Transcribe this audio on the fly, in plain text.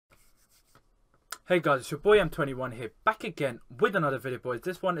Hey guys, it's your boy M21 here, back again with another video, boys.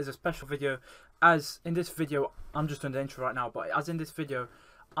 This one is a special video, as in this video, I'm just doing the intro right now, but as in this video,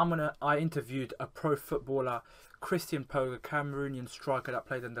 I interviewed a pro footballer, Christian Pouga, Cameroonian striker that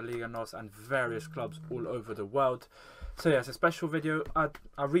played in the Liga NOS and various clubs all over the world. So yeah, it's a special video. I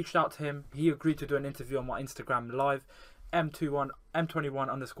reached out to him, he agreed to do an interview on my Instagram live,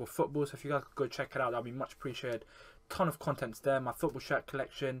 M21_football, so if you guys could go check it out, that'd be much appreciated. Ton of contents there, my football shirt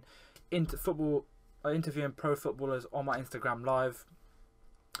collection, interviewing pro footballers on my Instagram live,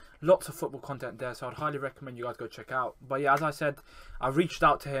 lots of football content there, so I'd highly recommend you guys go check out. But yeah, as I said, I reached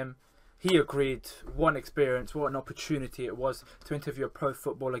out to him, he agreed. What an experience, what an opportunity it was to interview a pro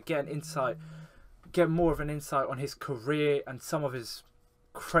footballer, get more of an insight on his career and some of his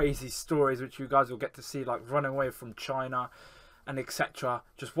crazy stories, which you guys will get to see, like running away from China and etc.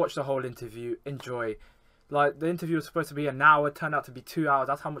 Just watch the whole interview, enjoy. Like, the interview was supposed to be an hour, turned out to be 2 hours.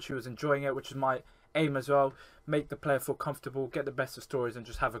 That's how much he was enjoying it, which is my aim as well. Make the player feel comfortable, get the best of stories, and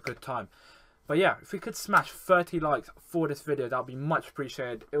just have a good time. But yeah, if we could smash 30 likes for this video, that would be much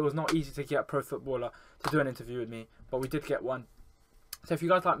appreciated. It was not easy to get a pro footballer to do an interview with me, but we did get one. So if you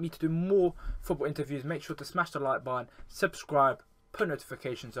guys like me to do more football interviews, make sure to smash the like button, subscribe, put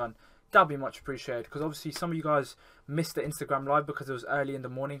notifications on. That'll be much appreciated, because obviously some of you guys missed the Instagram live because it was early in the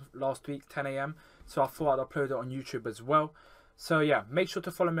morning last week, 10 AM. So I thought I'd upload it on YouTube as well. So yeah, make sure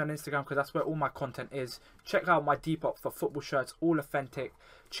to follow me on Instagram, because that's where all my content is. Check out my Depop for football shirts, all authentic,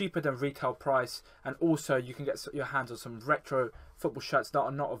 cheaper than retail price. And also you can get your hands on some retro football shirts that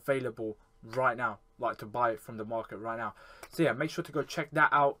are not available right now, like to buy it from the market right now. So yeah, make sure to go check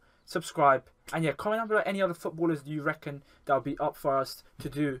that out, subscribe, and yeah, comment down below any other footballers you reckon that will be up for us to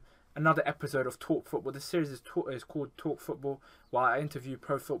do another episode of Talk Football. This series is called Talk Football, while I interview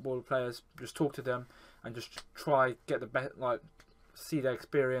pro football players, just talk to them and just try get the best, like see their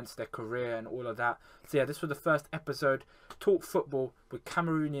experience, their career, and all of that. So yeah, this was the first episode, Talk Football, with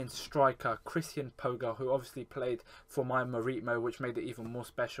Cameroonian striker Christian Pouga, who obviously played for my Maritimo, which made it even more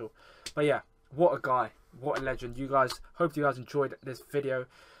special. But yeah, what a guy, what a legend. Hope you guys enjoyed this video,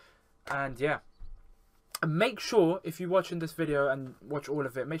 and yeah. And make sure, if you're watching this video and watch all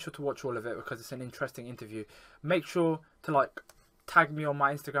of it, make sure to watch all of it, because it's an interesting interview. Make sure to like tag me on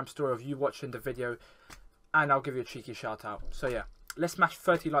my Instagram story of you watching the video, and I'll give you a cheeky shout out. So yeah, let's smash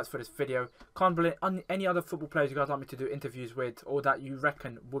 30 likes for this video. Can't believe any other football players you guys like me to do interviews with, or that you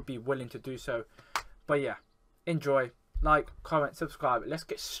reckon would be willing to do so. But yeah, enjoy, like, comment, subscribe. Let's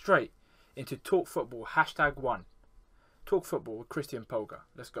get straight into Talk Football, #1. Talk Football with Christian Pouga.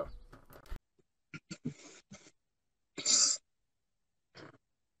 Let's go.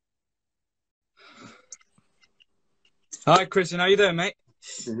 Hi Christian, how you doing, mate?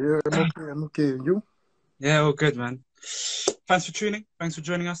 Yeah, I'm okay. You? Yeah, all good, man. Thanks for tuning. Thanks for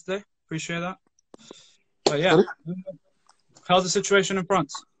joining us today. Appreciate that. But yeah, Sorry? how's the situation in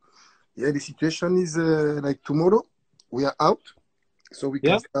France? Yeah, the situation is like tomorrow we are out, so we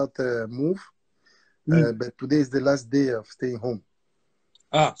can start move. But today is the last day of staying home.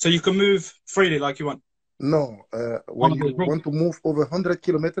 Ah, so you can move freely like you want? No, when you want to move over 100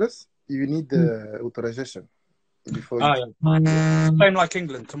 kilometers, you need authorization. Before Same like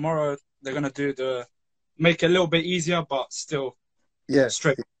England. Tomorrow they're gonna make it a little bit easier, but still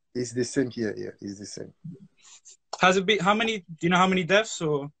straight. It's the same here. Yeah, it's the same. Has it been how many? Do you know how many deaths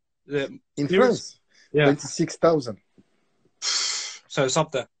or in France? Yeah, 26,000. So it's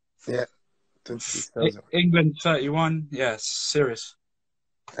up there. Yeah, 26,000. England 31. Yeah, it's serious.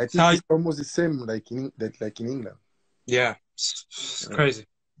 I think it's almost the same like in England. Yeah, it's crazy.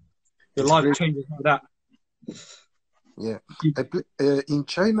 Your life changes like that. Yeah, in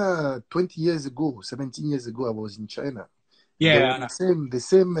China 20 years ago, 17 years ago, I was in China. Yeah, the same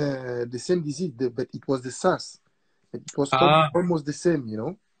disease, but it was the SARS. It was almost the same, you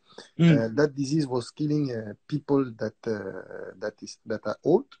know. That disease was killing people that are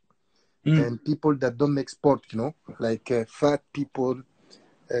old and people that don't make sport, you know, like fat people,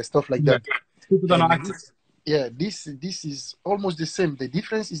 stuff like that. People that are active. This is almost the same. The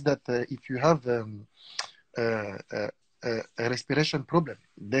difference is that if you have a respiration problem,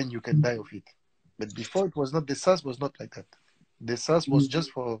 then you can die of it. But before, it was not. The SARS was not like that. The SARS was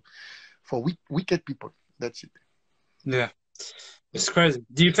just for wicked people. That's it. Yeah, it's crazy.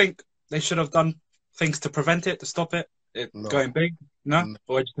 Do you think they should have done things to prevent it, to stop it going big? No?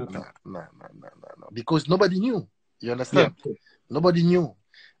 No. Because nobody knew. You understand? Yeah. Nobody knew.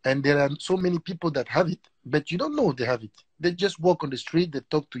 And there are so many people that have it, but you don't know they have it. They just walk on the street, they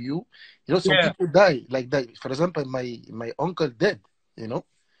talk to you. You know, some people die like that. For example, my uncle died, you know,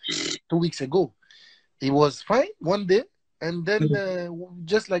 2 weeks ago. He was fine one day, and then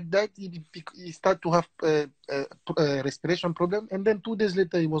just like that, he started to have respiration problem, and then 2 days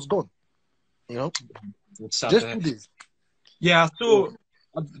later he was gone. You know, just 2 days. Yeah, I saw.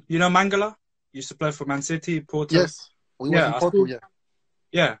 You know, Mangala used to play for Man City, Porto. Yes, we was in Porto.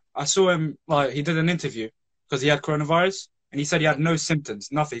 Yeah, I saw him. Like, he did an interview because he had coronavirus, and he said he had no symptoms,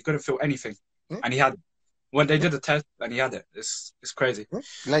 nothing. He couldn't feel anything, and he had. When they did the test, and he had it. It's crazy.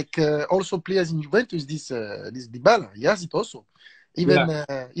 Like also players in Juventus, this Dybala, he has it also. Even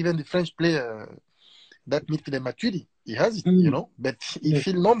the French player that midfielder Matuidi, he has it, you know, but he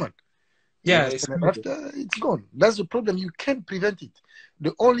feel normal. Yeah, after it's gone. That's the problem. You can't prevent it.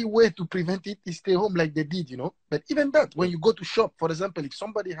 The only way to prevent it is stay home like they did, you know. But even that, when you go to shop, for example, if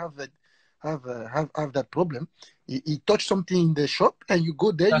somebody have that problem, he touch something in the shop and you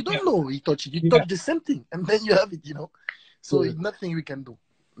go there, you don't know he touched it. You touch the same thing and then you have it, you know. So it's nothing we can do.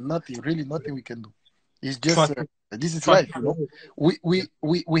 Nothing, really nothing we can do. It's just this is life, you know.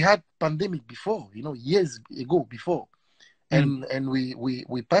 We had pandemic before, you know, years ago before. And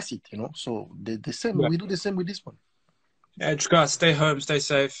we pass it, you know. So the same, we do the same with this one. Yeah, just gotta stay home, stay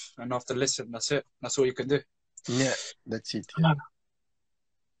safe, and have to listen. That's it. That's all you can do. Yeah, that's it. Yeah.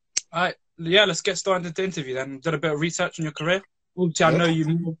 All right. Yeah, let's get started with the interview then. Did a bit of research on your career. Obviously, I know you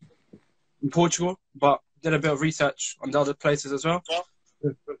moved in Portugal, but did a bit of research on the other places as well.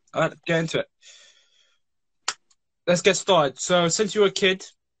 All right, let's get into it. Let's get started. So, since you were a kid,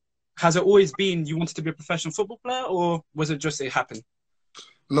 has it always been you wanted to be a professional football player, or was it just it happened?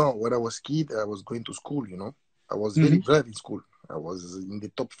 No, when I was a kid, I was going to school, you know. I was very brave in school. I was in the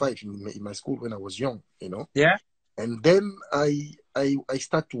top 5 in my school when I was young, you know. Yeah. And then I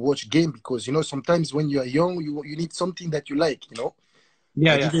start to watch game because, you know, sometimes when you are young, you need something that you like, you know.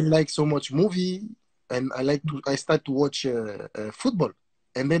 Yeah, I didn't like so much movie, and I start to watch football.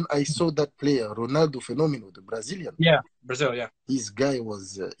 And then I saw that player, Ronaldo Fenomeno, the Brazilian. Yeah, Brazil, yeah. This guy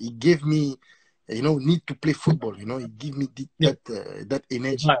was, he gave me, you know, need to play football, you know, he gave me that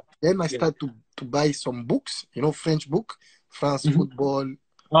energy. Then I start to buy some books, you know, French book, France football,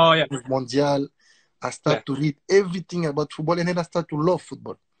 Mondial. I start to read everything about football, and then I start to love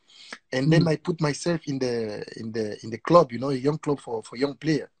football. And then I put myself in the club, you know, a young club for young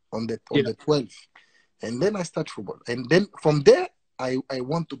player on the 12. And then I start football. And then from there, I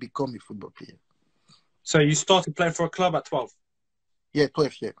want to become a football player. So you started playing for a club at 12? Yeah,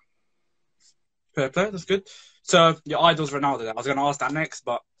 12, yeah. Fair play, that's good. So your idol's Ronaldo. I was going to ask that next,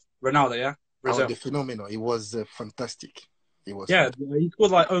 but Ronaldo, yeah? Brazil. Oh, the phenomenal. It was fantastic. It was fantastic. He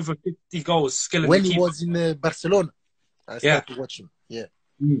scored like over 50 goals. Skill when he was in Barcelona, I started to watch him. Yeah.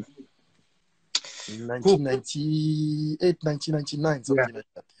 In 1998, 1999, something like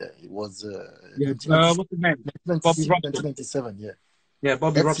that. Yeah, it was. What's his name? 1997. Yeah. Yeah,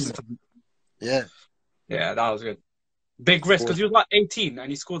 Bobby Robson. Yeah. Yeah, that was good. Big risk because he was like 18 and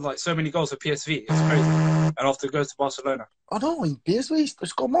he scored like so many goals for PSV. It's crazy. And after he goes to Barcelona. Oh no, in PSV he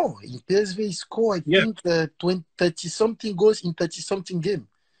scored more. In PSV he scored, I think, 30-something goals in 30-something game.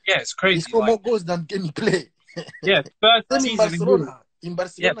 Yeah, it's crazy. He scored more goals than game he played. Yeah, first then season in Barcelona. In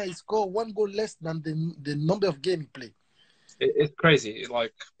Barcelona, he scored 1 goal less than the number of games he played. It's crazy.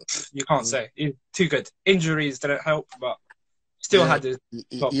 Like, you can't say. He's too good. Injuries didn't help, but still had his...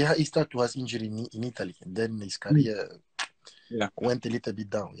 He started to have injury in Italy, and then his career went a little bit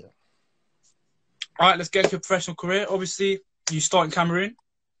down, All right, let's get to your professional career. Obviously, you start in Cameroon,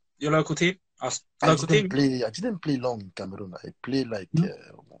 your local team. I didn't play long in Cameroon. I played like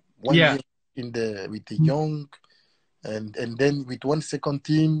 1 year with the young, and then with one second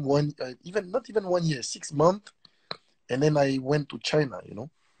team, not even 1 year, 6 months, and then I went to China. You know.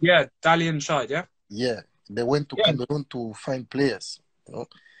 Yeah, Dalian Shide. Yeah. Yeah, they went to Cameroon to find players. You know.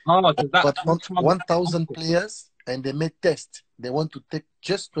 Oh, but 1,000 players, and they made tests. They want to take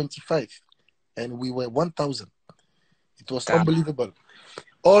just 25, and we were 1,000. It was unbelievable.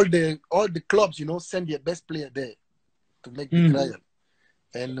 All the clubs, you know, send their best player there to make the trial.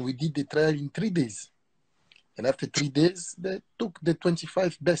 And we did the trial in 3 days. And after 3 days, they took the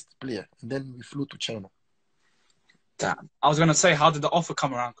 25 best player. And then we flew to China. Damn. I was going to say, how did the offer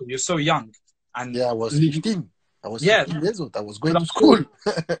come around? Because you're so young. And yeah, I was 15. I was 15 years old. I was going to school.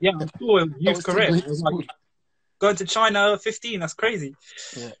 Yeah, I'm sure youth career. Going to China at 15, that's crazy.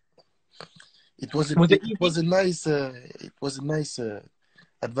 Yeah. It was a nice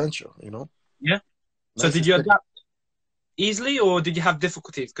adventure, you know. Yeah. So did you adapt easily, or did you have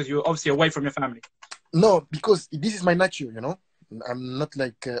difficulties because you were obviously away from your family? No, because this is my nature, you know. I'm not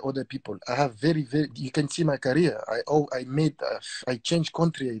like other people. I have very. You can see my career. I changed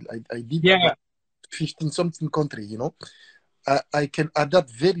country. I did 15-something country, you know. I can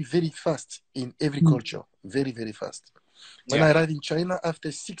adapt very, very fast in every culture. Very, very fast. When I arrived in China,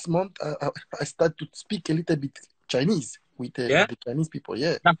 after 6 months, I started to speak a little bit Chinese with the Chinese people.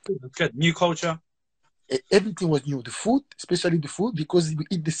 Yeah, that's good. New culture. Everything was new. The food, especially the food, because we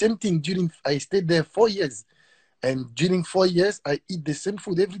eat the same thing I stayed there 4 years. And during 4 years, I eat the same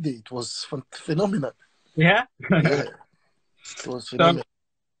food every day. It was phenomenal. Yeah? Yeah, it was phenomenal.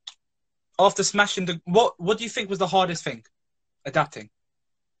 After smashing what do you think was the hardest thing adapting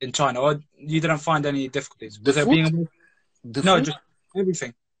in China? Or you didn't find any difficulties? The food? Just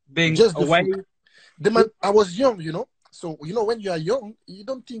everything. Being just away. I was young, you know. So, you know, when you are young, you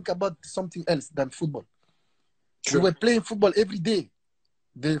don't think about something else than football. True. We were playing football every day.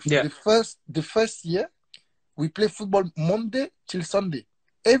 The first year, we play football Monday till Sunday.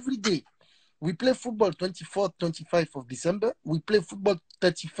 Every day. We play football 24th, 25th of December. We play football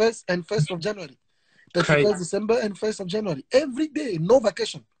 31st and 1st of January. 31st December and 1st of January. Every day, no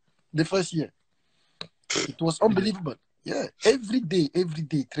vacation. The first year. It was unbelievable. Yeah, every day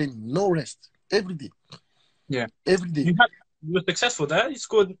training, no rest. Every day. Yeah. Every day. You were successful there. You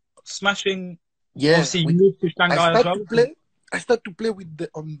scored smashing. Yeah. Obviously, you moved to Shanghai as well. I started to play with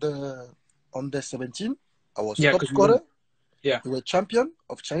on the 17. I was top scorer. We were champion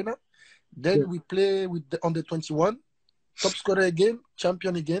of China. Then we play with the under 21, top scorer again,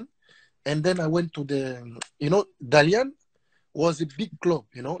 champion again. And then I went to Dalian was a big club,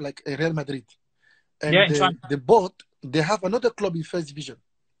 you know, like a Real Madrid. And they have another club in first division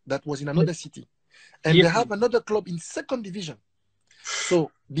that was in another city. And they have another club in second division.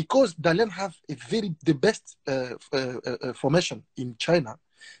 So because Dalian have the best formation in China,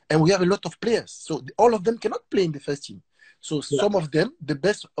 and we have a lot of players, so all of them cannot play in the first team. So some of them, the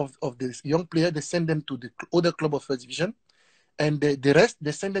best of the young players, they send them to the other club of first division, and the rest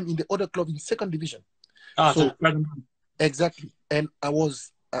they send them in the other club in second division. Exactly. And I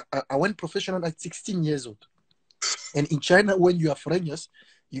went professional at 16 years old. And in China, when you are foreigners,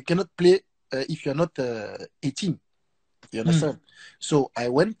 you cannot play if you're not 18. You understand? So I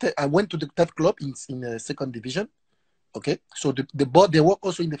went to that club in second division. Okay. So the board, they work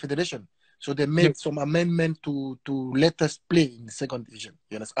also in the federation. So they made some amendment to let us play in the second division,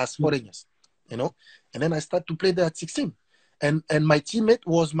 you know, as foreigners, you know. And then I started to play there at 16. And my teammate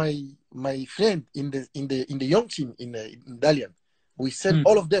was my friend in the young team in Dalian. We sent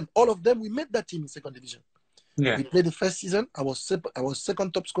all of them. We made that team in second division. Yeah. We played the first season. I was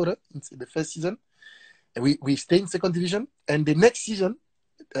second top scorer in the first season. We stayed in second division. And the next season,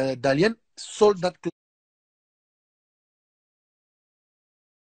 Dalian sold that club.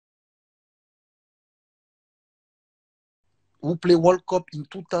 Who played World Cup in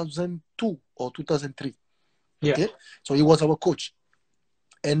 2002 or 2003. Okay, so he was our coach.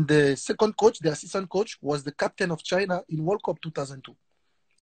 And the second coach, the assistant coach, was the captain of China in World Cup 2002.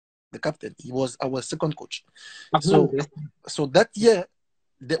 The captain, he was our second coach. So that year,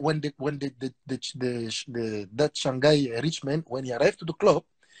 that Shanghai Richmond, when he arrived to the club,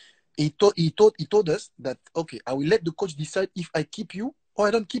 he told us that, okay, I will let the coach decide if I keep you or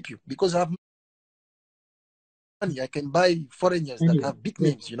I don't keep you, because I have money. I can buy foreigners that have big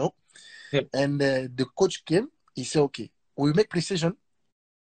names, you know. And the coach came. He said, okay, we'll make precision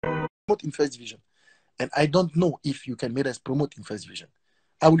promote in first division. And I don't know if you can make us promote in first division.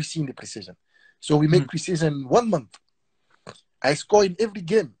 I will see in the precision. So we make precision 1 month. I score in every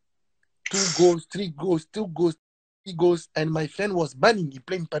game. 2 goals, 3 goals, 2 goals, 3 goals. And my friend was banning. He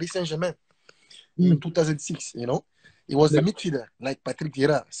played in Paris Saint-Germain in 2006, you know. He was a midfielder, like Patrick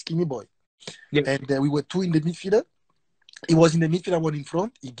Vieira, skinny boy. And we were 2 in the midfielder. He was in the midfield, I was in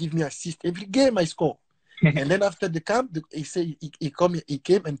front. He gave me assist every game I score. And then after the camp, he said he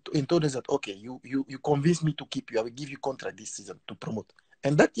came and told us that, okay, you convinced me to keep you. I will give you contract this season to promote.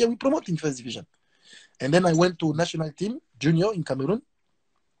 And that year we promote in first division. And then I went to national team, junior in Cameroon.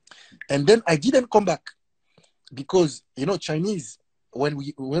 And then I didn't come back because, you know, Chinese, when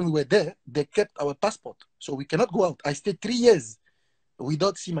we were there, they kept our passport. So we cannot go out. I stayed 3 years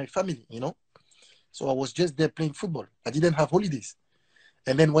without seeing my family, you know. So I was just there playing football. I didn't have holidays.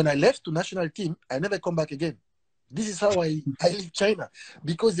 And then when I left to national team, I never come back again. This is how I leave China,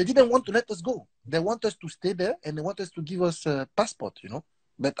 because they didn't want to let us go. They want us to stay there and they want us to give us a passport, you know.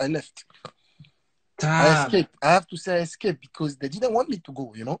 But I left. I escaped. I have to say I escaped because they didn't want me to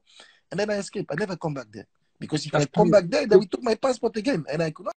go, you know. And then I escaped. I never come back there. Because if I come back there, then we took my passport again and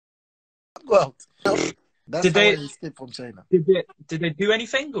I could not go out. That's how I escaped from China. Did they do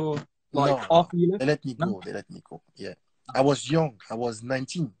anything or like after you left? They let me go. They let me go. Yeah. I was young. I was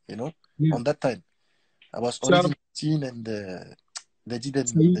 19, you know, on that time. I was only 19 and they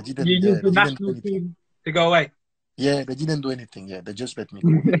didn't you used the national team to go away? Yeah, they didn't do anything. Yeah, they just let me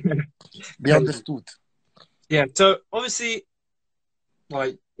go. They understood. Yeah. So obviously,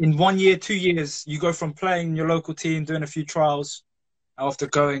 like in 1 year, 2 years, you go from playing in your local team, doing a few trials, after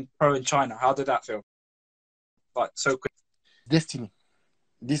going pro in China. How did that feel? Like so quick. Destiny.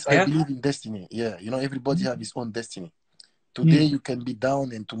 This, I Yeah. believe in destiny. Yeah, you know, everybody have his own destiny. Today you can be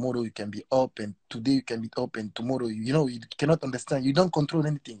down, and tomorrow you can be up, and today you can be up, and tomorrow, you know, you cannot understand. You don't control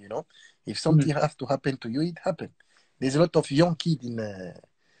anything, you know. If something has to happen to you, it happens. There's a lot of young kids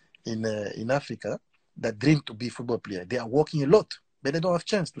in Africa that dream to be football player. They are working a lot, but they don't have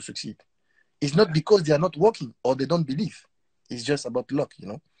chance to succeed. It's not because they are not working or they don't believe. It's just about luck, you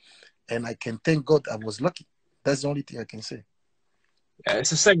know. And I can thank God I was lucky. That's the only thing I can say. Yeah,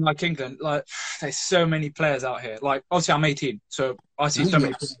 it's the same like England. Like there's so many players out here. Like obviously I'm 18, so I see so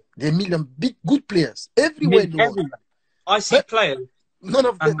many players. There are million big good players everywhere in the world. I see but players. None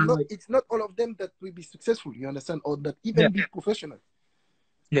of them. It's not all of them that will be successful. You understand, or that even be professional.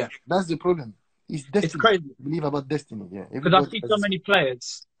 Yeah, that's the problem. It's destiny. It's crazy. Believe about destiny. Yeah, because I see so many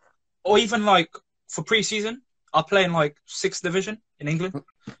players, or even like for pre-season, I play in like 6th division in England.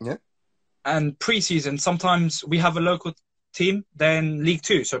 Yeah. And pre-season, sometimes we have a local team, then League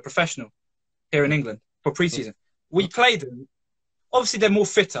 2, so professional here in England for pre-season. We play them. Obviously, they're more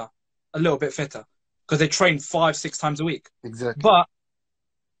fitter, a little bit fitter, because they train 5-6 times a week. Exactly. But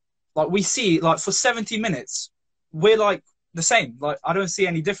like we see, like for 70 minutes, we're like the same. Like I don't see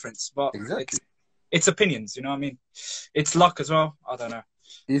any difference. But exactly. It's opinions, you know what I mean? It's luck as well. I don't know.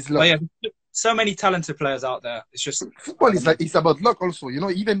 It's luck. But yeah, so many talented players out there. It's just football is like, it's about luck also. You know,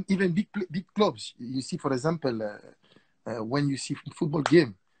 even big clubs. You see, for example, when you see football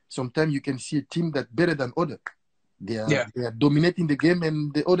game, sometimes you can see a team that's better than other. They are dominating the game,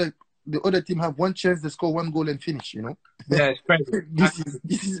 and the other team have one chance, they score one goal and finish. You know. Yeah, it's crazy.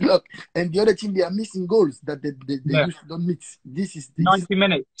 this is luck, and the other team, they are missing goals that they don't mix. This is 90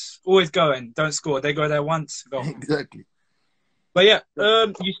 minutes, always going, don't score. They go there once, go. Exactly. But yeah,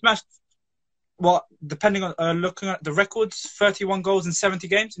 you smashed what? Depending on looking at the records, 31 goals in 70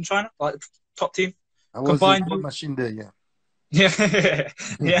 games in China, like top team. I was combined a machine there, yeah. Yeah,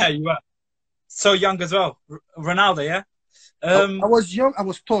 yeah, you were so young as well. Ronaldo, yeah. I was young. I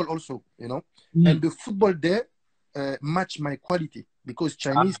was tall also, you know. And the football there matched my quality, because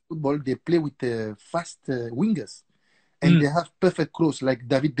Chinese football, they play with fast wingers, and they have perfect cross like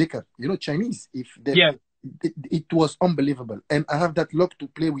David Beckham. You know, Chinese. It was unbelievable, and I have that luck to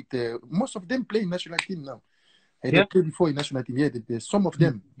play with. Most of them play in national team now. They played before in national team. Yeah, there's some of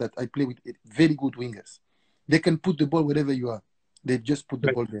them that I play with, very good wingers. They can put the ball wherever you are. They just put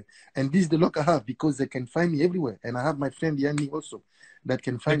the ball there. And this is the luck I have, because they can find me everywhere. And I have my friend behind me also that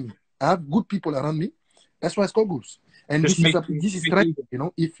can find me. I have good people around me. That's why I score goals. And this is striker. You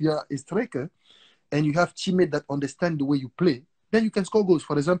know, if you are a striker and you have teammates that understand the way you play, then you can score goals.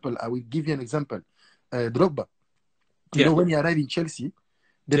 For example, I will give you an example. Drogba. You know, when he arrived in Chelsea,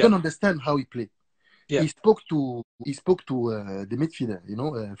 they don't understand how he plays. He spoke to the midfielder, you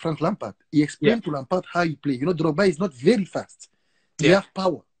know, Frank Lampard. He explained to Lampard how he plays. You know, Drogba is not very fast. He has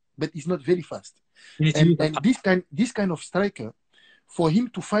power, but he's not very fast. And this kind of striker, for him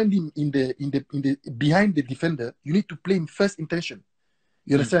to find him in the behind the defender, you need to play him first intention.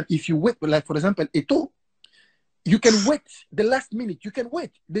 You understand? If you wait, like for example, Etoo, you can wait the last minute. You can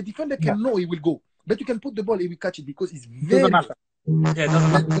wait. The defender can know he will go, but you can put the ball, he will catch it, because it's very fast.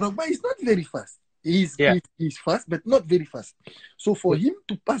 Drogba is not very fast. He's fast, but not very fast. So for him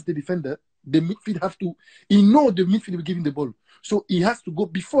to pass the defender, the midfield have to. He know the midfield will give him the ball, so he has to go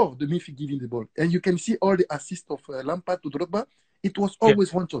before the midfield give him the ball. And you can see all the assists of Lampard to Drogba. It was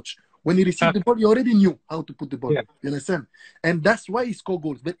always one touch. When he received the ball, he already knew how to put the ball. You understand? And that's why he scored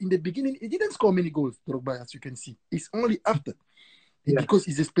goals. But in the beginning, he didn't score many goals, Drogba, as you can see. It's only after, because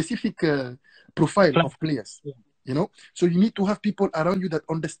it's a specific profile of players. You know, so you need to have people around you that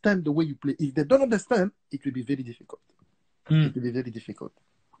understand the way you play. If they don't understand, it will be very difficult. It will be very difficult.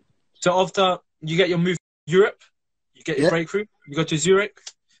 So after you get your move to Europe, you get your breakthrough, you go to Zurich.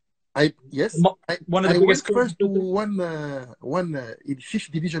 One of the biggest went first to one in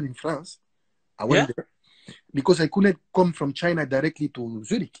 5th division in France. I went there because I couldn't come from China directly to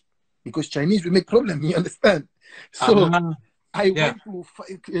Zurich, because Chinese will make problem. You understand? So I went to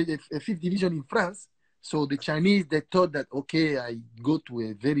 5th division in France. So the Chinese, they thought that, okay, I go to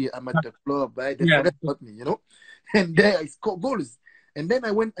a very amateur club, they forget about me, you know. And there I scored goals. And then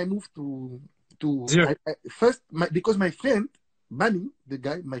I moved to because my friend, Manny, the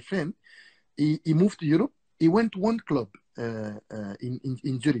guy, my friend, he moved to Europe. He went to one club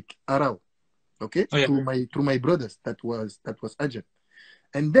in Zurich, Arau, okay, through my brothers that was agent.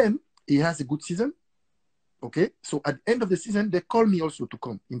 And then he has a good season, okay. So at the end of the season, they called me also to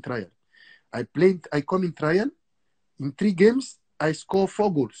come in trial. I come in trial. In 3 games, I score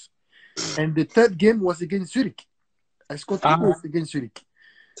 4 goals. And the third game was against Zurich. I scored 3 goals against Zurich.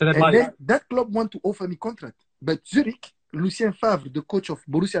 So and then that club want to offer me contract. But Zurich, Lucien Favre, the coach of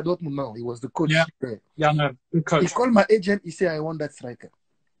Borussia Dortmund now, he was the coach there. Yeah, no, good coach. He called my agent, he said, I want that striker.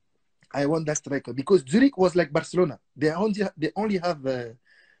 I want that striker. Because Zurich was like Barcelona. They only have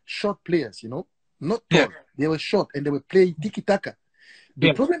short players, you know, not tall. They were short and they were playing tiki-taka.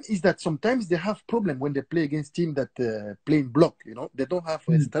 The problem is that sometimes they have problem when they play against team that play in block, you know. They don't have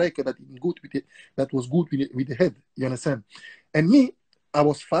a striker that good with it, that was good with the head, you understand? And me, I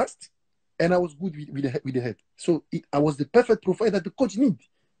was fast and I was good with the head. So I was the perfect profile that the coach need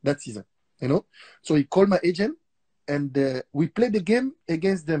that season, you know. So he called my agent and we played the game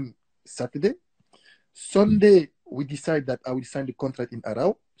against them Saturday. Sunday, we decided that I will sign the contract in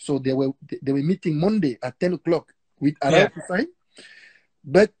Arau. So they were meeting Monday at 10 o'clock with Arau to sign.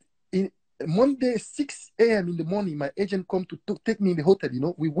 But in Monday, 6 a.m. in the morning, my agent come to take me in the hotel, you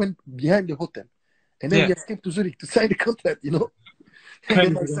know. We went behind the hotel. And then we escaped to Zurich to sign the contract, you know. And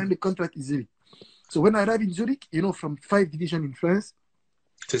then I signed the contract in Zurich. So when I arrived in Zurich, you know, from 5 divisions in France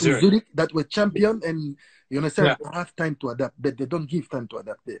to Zurich that were champion, and you understand, I have time to adapt, but they don't give time to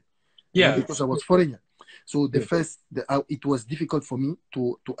adapt there. You know, because I was foreigner. So it was difficult for me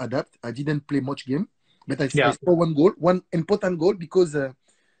to adapt. I didn't play much game. But I scored one important goal, because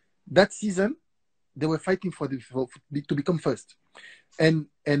that season they were fighting to become first, and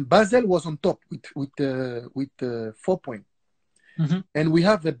Basel was on top with 4 points, and we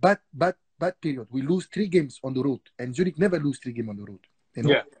have a bad period. We lose 3 games on the road, and Zurich never lose 3 games on the road. You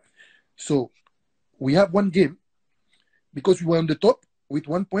know? So we have 1 game because we were on the top with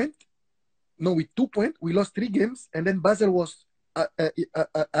 1 point. No, with 2 points, we lost 3 games, and then Basel was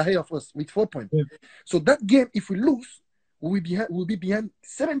ahead of us with 4 points. So that game, if we lose, we'll be behind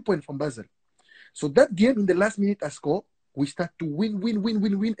 7 points from Basel. So that game, in the last minute, I score. We start to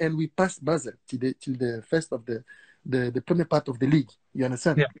win, and we pass Basel till the first of the premier part of the league. You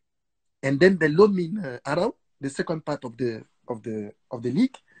understand? And then they load me in Arau, the second part of the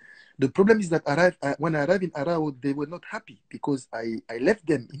league. The problem is that when I arrived in Arau, they were not happy because I left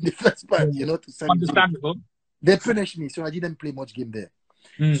them in the first part, you know, to sign. Understandable. They punished me, so I didn't play much game there.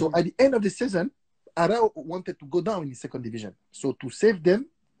 So at the end of the season, Arau wanted to go down in the second division. So to save them,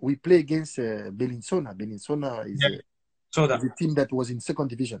 we play against Bellinzona. Bellinzona is a team that was in second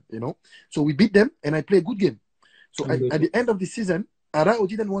division, you know. So we beat them, and I play a good game. So at the end of the season, Arau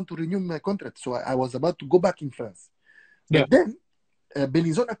didn't want to renew my contract, so I was about to go back in France. But then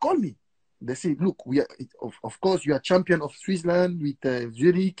Bellinzona called me. They say, look, we are, of course, you are champion of Switzerland with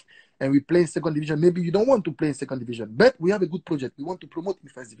Zurich, and we play in second division. Maybe you don't want to play in second division, but we have a good project. We want to promote in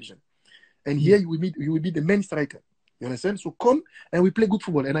first division. And here you will be the main striker. You understand? So come and we play good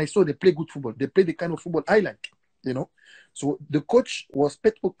football. And I saw they play good football. They play the kind of football I like, you know. So the coach was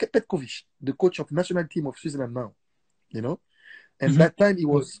Petkovic, the coach of national team of Switzerland now, you know. And that time he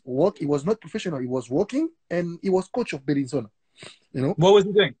was not professional. He was working, and he was coach of Bellinzona, you know. What was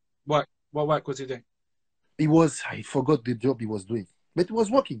he doing? What work was he doing? I forgot the job he was doing, but he was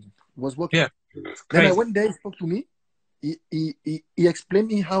working. Yeah. Then one day he spoke to me. He explained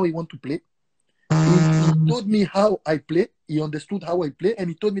me how he want to play. He told me how I play. He understood how I play, and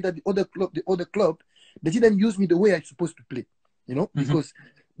he told me that the other club, they didn't use me the way I supposed to play. You know, because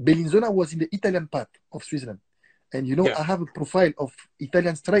Bellinzona was in the Italian part of Switzerland, and you know I have a profile of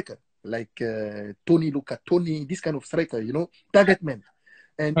Italian striker like Luca Toni, this kind of striker. You know, target man.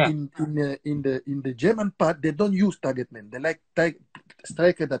 And in the German part, they don't use target men. They like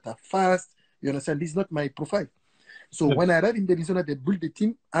strikers that are fast. You understand? This is not my profile. So when I arrived in Bellinzona, they built the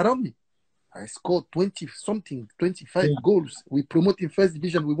team around me. I scored 25 goals. We promoted in first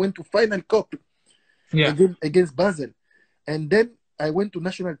division. We went to final cup against Basel. And then I went to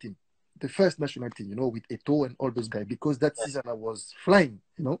national team, the first national team, you know, with Etoo and all those guys, because that season I was flying,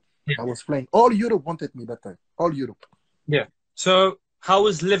 you know. I was flying. All Europe wanted me that time. All Europe. Yeah. So how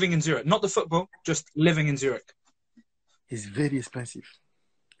was living in Zurich? Not the football, just living in Zurich. It's very expensive.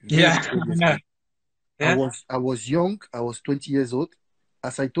 Very expensive. I was young. I was 20 years old.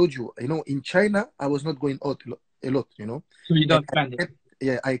 As I told you, you know, in China, I was not going out a lot, you know. So you don't spend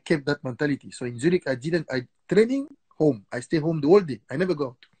it. I kept that mentality. So in Zurich, I training home. I stay home the whole day. I never go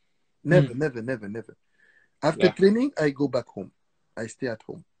out. Never. After training, I go back home. I stay at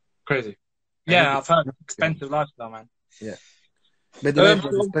home. Crazy. Yeah, I've heard expensive lifestyle, man. Yeah. But the life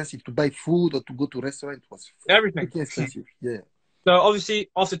was expensive. To buy food or to go to restaurant was everything expensive. Yeah. So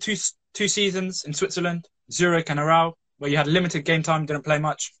obviously, after two seasons in Switzerland, Zurich and Aarau, where you had limited game time, didn't play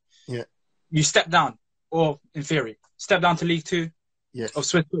much. Yeah. You stepped down, or in theory, stepped down to League Two. Yes. of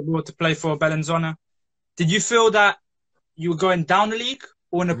Swiss football to play for Bellinzona. Did you feel that you were going down the league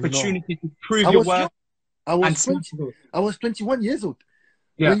or an opportunity to prove I your was worth? young. I was 21 years old.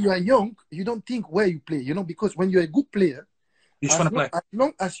 Yeah. When you are young, you don't think where you play, because when you're a good player, You just want to play. as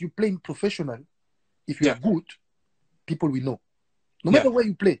long as you play in professional, if you're good, people will know. No matter where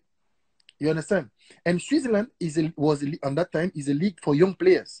you play. You understand? And Switzerland was on that time is a league for young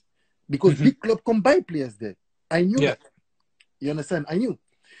players because big club can buy players there. I knew that. You understand? I knew.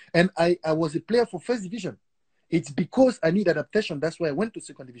 And I was a player for first division. It's because I need adaptation. That's why I went to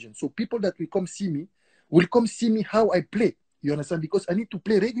second division. So people that will come see me how I play. You understand? Because I need to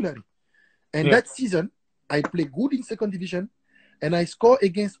play regularly. And that season, I play good in second division, and I score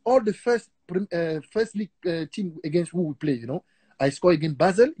against all the first league team against who we play. I score against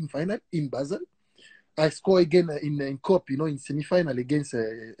Basel in final in Basel. I score again in Cup, in semi-final against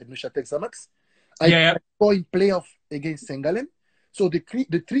Neuchâtel Xamax. I score in playoff against St. Gallen. So the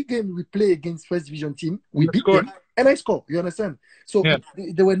three games we play against first division team, we beat them, and I score. You understand? So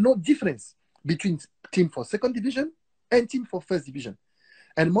there were no difference between team for second division and team for first division.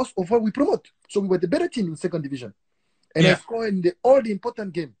 And most of all, we promote. So we were the better team in second division. And I score in all the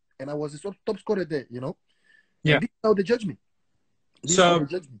important game. And I was the top scorer there, And this is how they judge me. So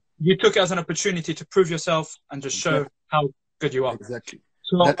you took it as an opportunity to prove yourself and just show how good you are. Exactly.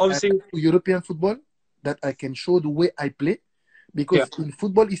 So that obviously, European football, that I can show the way I play, because in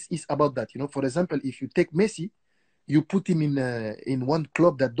football is about that. For example, if you take Messi, you put him in one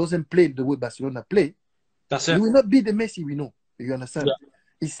club that doesn't play the way Barcelona play, he will not be the Messi we know. You understand? Yeah.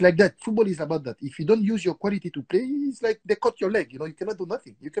 It's like that. Football is about that. If you don't use your quality to play, it's like they cut your leg. You cannot do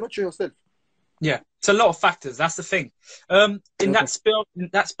nothing. You cannot show yourself. Yeah, it's a lot of factors. That's the thing. In that spell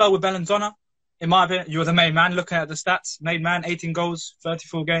with Bellinzona, in my opinion, you were the main man. Looking at the stats, main man, 18 goals,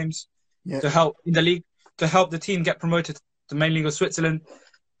 34 games to help in the league, to help the team get promoted to the main league of Switzerland.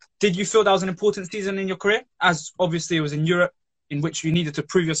 Did you feel that was an important season in your career? As obviously it was in Europe, in which you needed to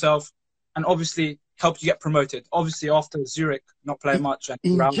prove yourself, and obviously helped you get promoted. Obviously after Zurich not playing much. And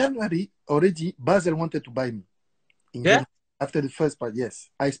in January already, Basel wanted to buy me. January. After the first part, yes.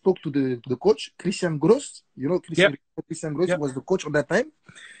 I spoke to the coach, Christian Gross. Christian Gross was the coach at that time.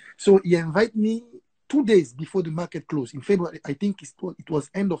 So he invited me 2 days before the market closed. In February, I think it was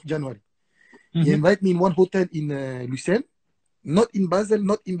end of January. He invited me in one hotel in Lucerne. Not in Basel,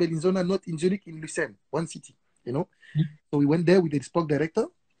 not in Bellinzona, not in Zurich, in Lucerne, one city, So we went there with the sport director,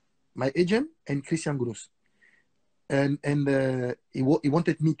 my agent, and Christian Gross. And he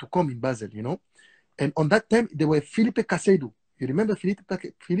wanted me to come in Basel, And on that time, there were Felipe Caicedo. You remember Felipe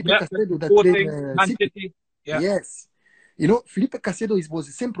Caicedo that played City? Yes. Felipe Caicedo was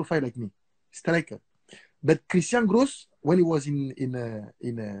the same profile like me, striker. But Christian Gross, when he was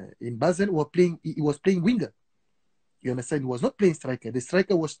in Basel, he was playing winger. You understand? He was not playing striker. The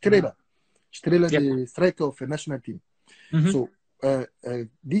striker was Strela. Strela, the striker of the national team. So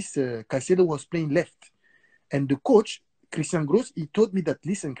this Caicedo was playing left. And the coach, Christian Gross, he told me that,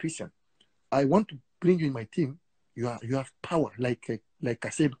 listen, Christian, I want to bring you in my team. You have power like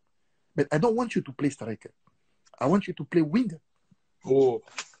Caicedo. But I don't want you to play striker. I want you to play winger. Oh.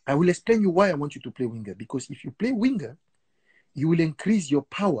 I will explain you why I want you to play winger. Because if you play winger, you will increase your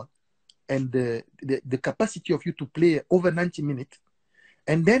power and the capacity of you to play over 90 minutes.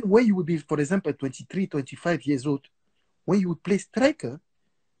 And then when you will be, for example, 23, 25 years old, when you will play striker,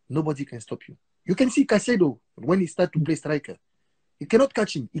 nobody can stop you. You can see Caicedo when he starts to play striker. You cannot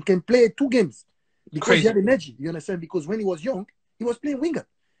catch him. He can play 2 games because he had energy. You understand? Because when he was young, he was playing winger.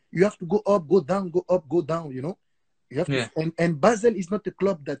 You have to go up, go down, go up, go down, You have to, and Basel is not a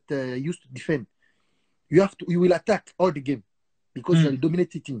club that used to defend. You will attack all the game because you are the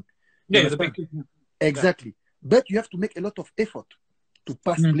dominating team. Exactly. But you have to make a lot of effort to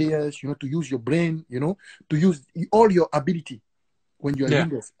pass players, to use your brain, to use all your ability when you are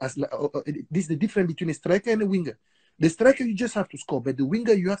wingers. This is the difference between a striker and a winger. The striker, you just have to score, but the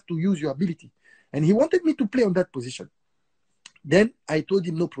winger, you have to use your ability. And he wanted me to play on that position. Then I told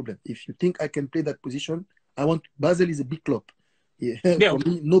him, no problem. If you think I can play that position, Basel is a big club. For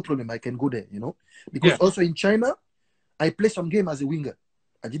me, no problem. I can go there, Because also in China, I play some game as a winger.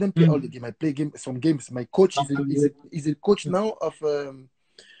 I didn't play all the game. I play some games. My coach is a coach now of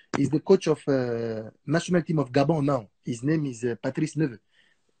is the coach of national team of Gabon now. His name is Patrice Neve.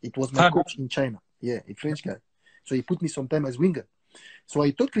 It was my coach in China. Yeah, a French guy. So he put me sometime as winger. So I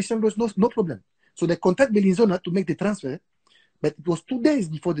told Christian Gross, no problem. So they contact Bellinzona to make the transfer, but it was 2 days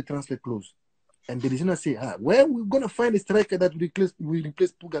before the transfer closed. And Bellinzona say, where we're gonna find a striker that will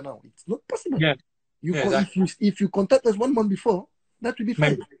replace Pouga now? It's not possible. Yeah. If you contact us 1 month before, that will be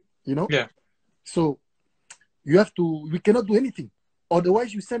fine. Yeah. So we cannot do anything.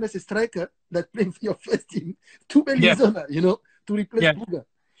 Otherwise, you send us a striker that plays for your first team to Bellinzona, you know, to replace Pouga.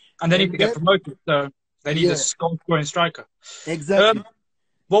 And they need to get promoted, so they need a scoring striker. Exactly.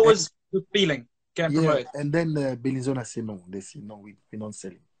 What was the feeling getting promoted? And then Bellinzona said no. They said no, we don't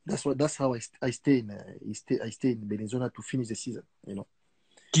sell him. That's how I stay in Bellinzona to finish the season. You know.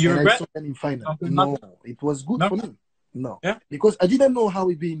 Do you regret? I saw them in final. No, it was good for me. No, because I didn't know how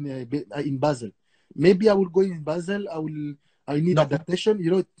it be in Basel. Maybe I will go in Basel. I need adaptation.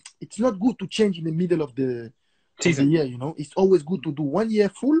 You know, it's not good to change in the middle of the year. You know, it's always good to do 1 year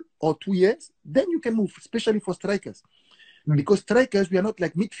full or 2 years. Then you can move, especially for strikers, because strikers we are not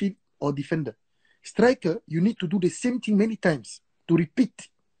like midfield or defender. Striker, you need to do the same thing many times to repeat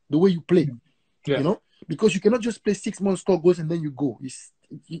the way you play. You know, because you cannot just play 6 months, score goals, and then you go.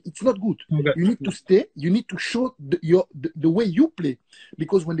 It's not good. You need to stay. You need to show the way you play,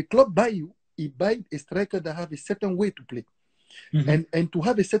 because when the club buy you, it buy a striker that have a certain way to play. And to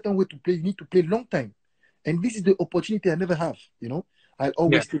have a certain way to play, you need to play long time. And this is the opportunity I never have. You know, I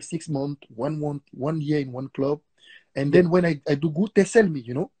always take 6 months, 1 month, 1 year in one club. And then when I do good, they sell me,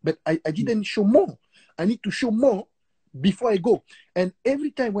 you know. But I didn't show more. I need to show more before I go. And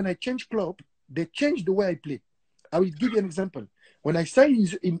every time when I change club, they change the way I play. I will give you an example. When I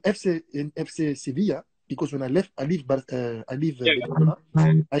signed in FC Sevilla, because when I leave Barcelona,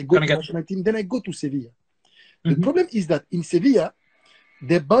 I go to the national team, then I go to Sevilla. The problem is that in Sevilla,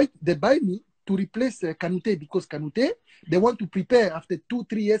 they buy me to replace Kanute, because Kanute, they want to prepare after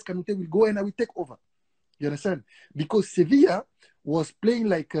 2-3 years, Kanute will go and I will take over. You understand? Because Sevilla was playing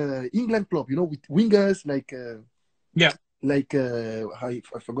like England club, you know, with wingers like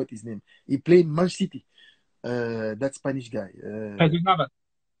I forgot his name. He played Man City. That Spanish guy.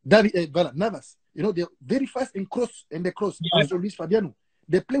 Navas. You know, they're very fast and they cross. Also Luis Fabiano.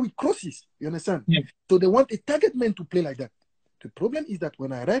 They play with crosses. You understand? So they want a target man to play like that. The problem is that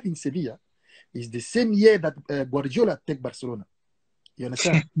when I arrive in Sevilla, it's the same year that Guardiola take Barcelona. You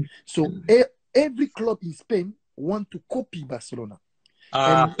understand? So every club in Spain want to copy Barcelona.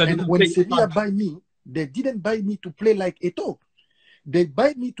 And when Sevilla buy me, they didn't buy me to play like Etoo. They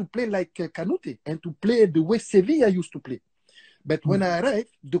buy me to play like Kanute and to play the way Sevilla used to play. But when I arrived,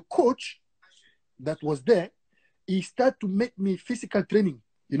 the coach that was there, he started to make me physical training,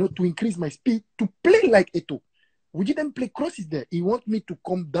 you know, to increase my speed, to play like Etoo. We didn't play crosses there. He want me to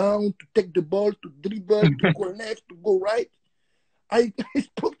come down, to take the ball, to dribble, to go left, to go right. I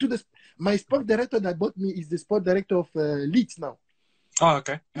spoke to my sport director that bought me is the sport director of Leeds now. Oh,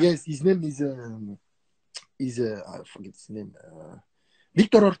 okay. Yes, his name is I forget his name.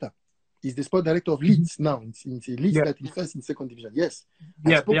 Victor Horta is the sport director of Leeds now. It's Leeds that is first in second division. Yes.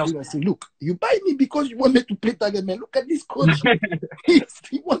 I spoke to him. I said, look, you buy me because you want me to play target man. Look at this coach.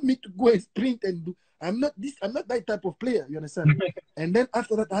 He want me to go and sprint and do. I'm not that type of player. You understand? And then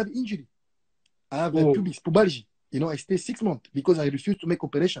after that, I have injury. I have pubalgia. You know, I stay 6 months because I refuse to make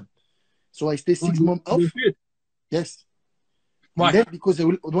operation. So I stay 6 months off. Yes. Why? And then because they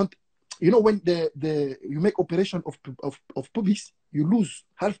will want. You know, when you make operation of pubis, you lose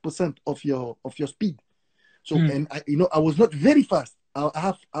 0.5% of your speed. So and I was not very fast.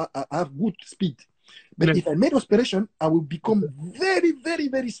 I have good speed, but if I made operation, I will become very, very,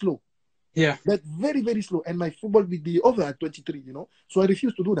 very slow. Yeah, but very, very slow, and my football will be over at 23. You know, so I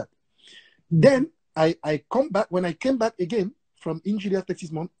refuse to do that. Then I come back. When I came back again from injury after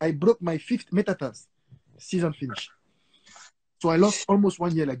 6 months, I broke my 5th metatarsal. Season finish. So I lost almost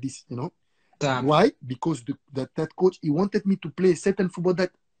 1 year like this, you know. Damn. Why? Because that coach, he wanted me to play a certain football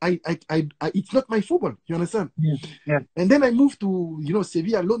that I it's not my football. You understand? Yeah. And then I moved to, you know,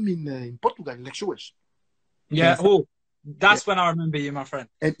 Sevilla loaned me in Portugal, in Leixões. Yeah. Oh, that's when I remember you, my friend.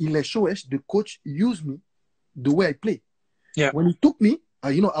 And in Leixões, the coach used me the way I play. Yeah. When he took me,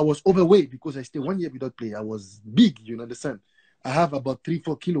 you know, I was overweight because I stayed 1 year without play. I was big, you understand? I have about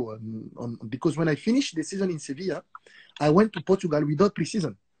 3-4 kilos because when I finished the season in Sevilla, I went to Portugal without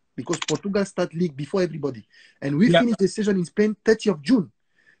pre-season because Portugal start league before everybody. And we finished the season in Spain 30th of June.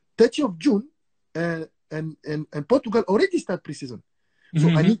 30th of June, and Portugal already start pre-season. So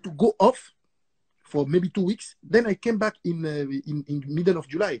I need to go off for maybe 2 weeks. Then I came back in middle of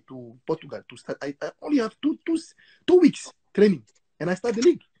July to Portugal to start. I only have two weeks training. And I start the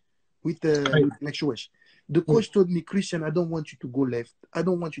league with Leixões. The coach told me, Christian, I don't want you to go left. I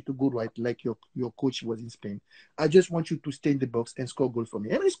don't want you to go right like your coach was in Spain. I just want you to stay in the box and score goals for me.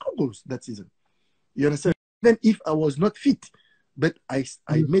 And I scored goals that season. You understand? Then if I was not fit, but I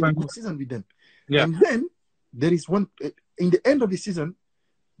made a good season with them. Yeah. And then there is one, in the end of the season,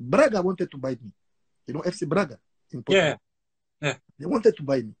 Braga wanted to buy me. You know, FC Braga in Portugal. Yeah. They wanted to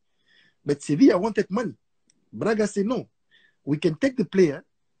buy me. But Sevilla wanted money. Braga said no. we can take the player,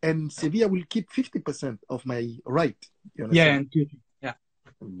 and Sevilla will keep 50% of my right. You Yeah, understand? yeah.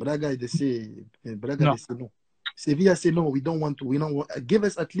 Braga, they say No. no. Sevilla say no. We don't want to. We don't want, give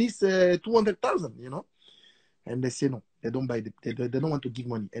us at least 200,000. You know, and they say no. They don't buy they don't want to give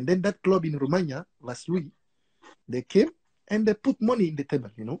money. And then that club in Romania, Vaslui, they came and they put money in the table.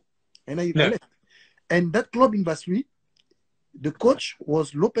 You know, and I left. And that club in Vaslui, the coach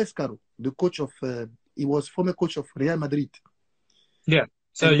was Lopez Caro, the coach of. He was former coach of Real Madrid. Yeah.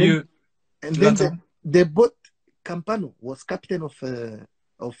 So and then they bought Campano, was captain of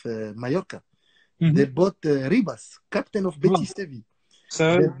Mallorca. Mm-hmm. They bought Ribas, captain of Betis Sevilla.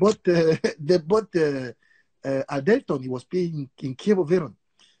 So they bought Adelton. He was playing in Chievo Verona,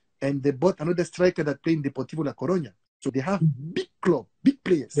 and they bought another striker that played in Deportivo La Coruña. So they have big club, big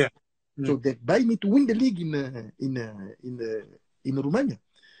players. Yeah. So they buy me to win the league in Romania.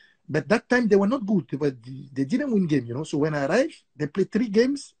 But that time they were not good. They didn't win game, you know. So when I arrived, they played 3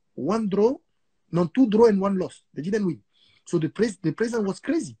 games, 2 draw and 1 loss. They didn't win. So the president was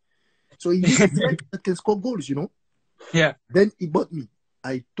crazy. So he needs a striker that can score goals, you know. Yeah. Then he bought me.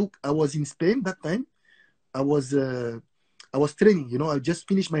 I was in Spain that time. I was training, you know. I just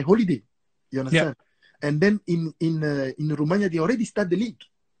finished my holiday. You understand? Yeah. And then in Romania they already started the league,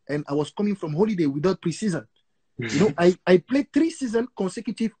 and I was coming from holiday without preseason. You know, I played 3 seasons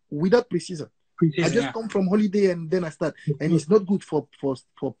consecutive without preseason. I just come from holiday and then I start, and it's not good for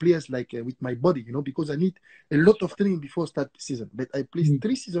players like with my body, you know, because I need a lot of training before start season. But I played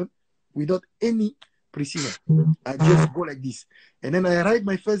 3 seasons without any preseason. I just go like this, and then I arrived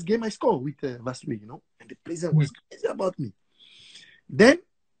my first game. I score with Vaslui, you know, and the president was crazy about me. Then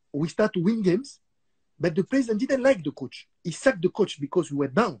we start to win games, but the president didn't like the coach. He sacked the coach because we were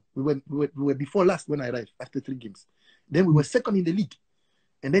down. We were before last when I arrived after 3 games. Then we were second in the league,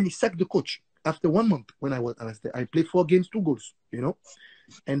 and then he sacked the coach after 1 month when I was there. I played 4 games, 2 goals, you know,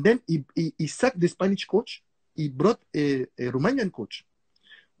 and then he sacked the Spanish coach. He brought a Romanian coach.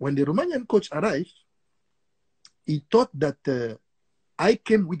 When the Romanian coach arrived, he thought that I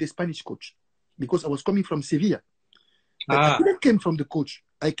came with the Spanish coach because I was coming from Sevilla. But I didn't come from the coach.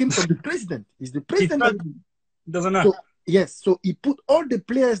 I came from the president. He's the president. Doesn't know. So, yes, so he put all the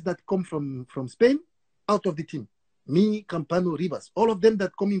players that come from Spain out of the team. Me, Campano, Rivas, all of them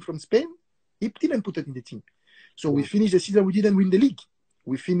that coming from Spain, he didn't put it in the team. So we finished the season. We didn't win the league.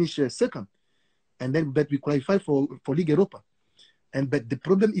 We finished second, and then but we qualified for Liga Europa. But the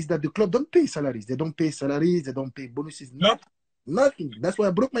problem is that the club don't pay salaries. They don't pay salaries. They don't pay bonuses. Nothing. That's why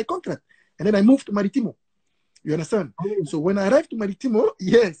I broke my contract, and then I moved to Maritimo. You understand? So when I arrived to Maritimo,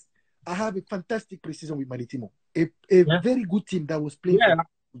 yes, I have a fantastic preseason with Maritimo. A very good team that was playing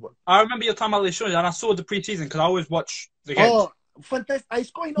football. I remember your time at Les Changes, and I saw the preseason because I always watch the games. Oh, fantastic. I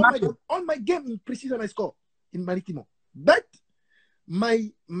score in all my game in preseason. I score in Maritimo. But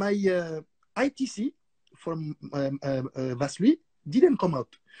my ITC from Vaslui didn't come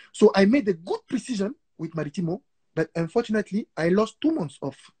out. So I made a good preseason with Maritimo, but unfortunately, I lost 2 months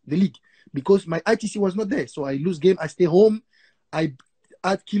of the league because my ITC was not there. So I lose game. I stay home. I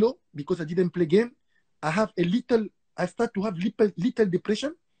add kilo because I didn't play game. I start to have little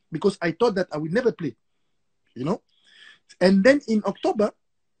depression because I thought that I would never play, you know. And then in October,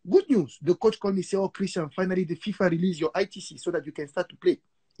 good news. The coach called me, say, "Oh, Christian, finally the FIFA released your ITC so that you can start to play,"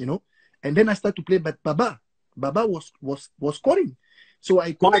 you know. And then I start to play, but Baba was scoring, so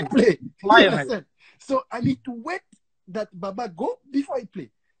I couldn't play. So I need to wait that Baba go before I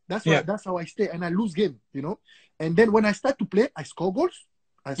play. That's how I stay, and I lose game, you know. And then when I start to play, I score goals.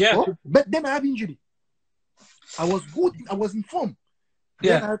 I score, but then I have injury. I was good. I was in form.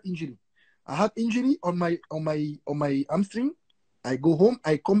 Then I have injury. I have injury on my hamstring. I go home.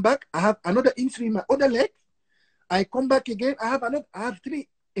 I come back. I have another injury in my other leg. I come back again. I have 3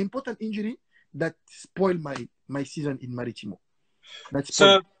 important injury that spoil my season in Maritimo.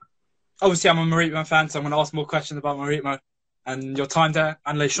 So obviously I'm a Maritimo fan, so I'm going to ask more questions about Maritimo and your time there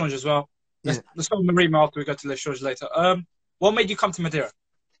and Les Changes as well. Let's go with Maritimo after we go to Les Changes later. What made you come to Madeira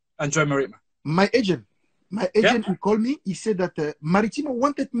and join Maritimo? My agent, he called me. He said that Maritimo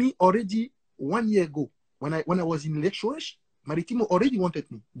wanted me already 1 year ago. When I was in Les Changes, Maritimo already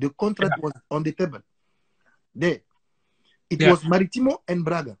wanted me. The contract was on the table. There. It was Maritimo and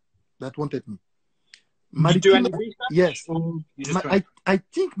Braga that wanted me. Did you do any research? Yes. I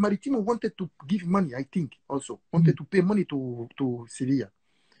think Maritimo wanted to give money. I think also wanted to pay money to Sevilla.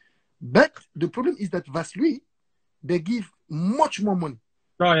 But the problem is that Vaslui, they give much more money.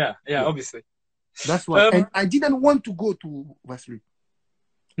 Oh yeah, obviously. That's why. And I didn't want to go to Vaslui.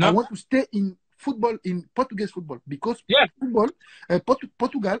 No? I want to stay in football, in Portuguese football, because football,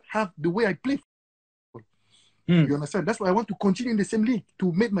 Portugal have the way I play football. You understand? That's why I want to continue in the same league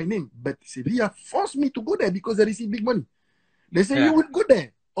to make my name. But Sevilla forced me to go there because they receive big money. They say you will go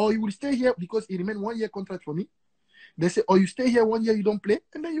there or you will stay here because it remained 1 year contract for me. They say, or you stay here 1 year, you don't play,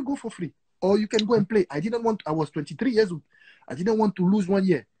 and then you go for free. Or you can go and play. I was 23 years old. I didn't want to lose 1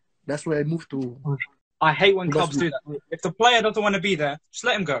 year. That's why I moved to... I hate when clubs do that. If the player doesn't want to be there, just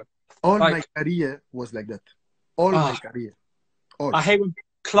let him go. All my career was like that. All my career. All. I hate when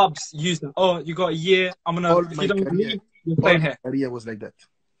clubs use them. Oh, you got a year. I'm going to... If you don't leave, you're staying here. My career was like that.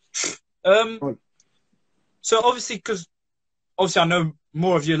 So obviously, because I know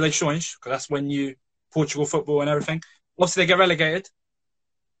more of your Leixões, because that's when you... Portugal football and everything. Obviously, they get relegated.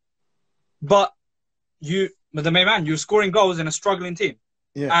 But the main man, you were scoring goals in a struggling team.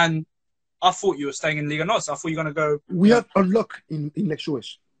 Yeah. And I thought you were staying in Liga NOS. I thought you were going to go... We have unlocked in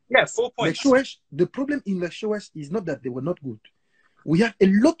Leixões. Yeah, 4 points. Leixões, the problem in Leixões is not that they were not good. We have a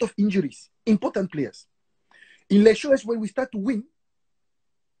lot of injuries, important players. In Leixões, when we start to win,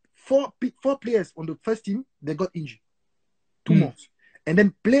 four players on the first team, they got injured. 2 months. And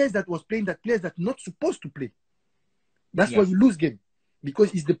then players that was playing, players that not supposed to play. That's why we lose game.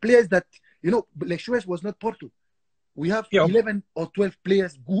 Because it's the players that, Leixões was not Porto. We have 11 or 12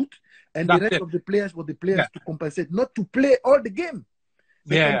 players good, and the rest of the players were the players to compensate, not to play all the game.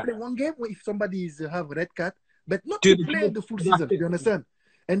 They can play 1 game if somebody have a red card, but not to play the full season. You understand?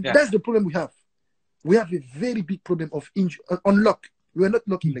 And that's the problem we have. We have a very big problem of unlock. We are not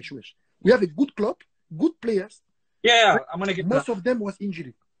locking Leixões. We have a good club, good players. Yeah, I'm gonna get most of them was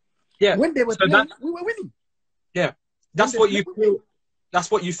injury. Yeah, when they were playing, we were winning. Yeah, that's what you feel. That's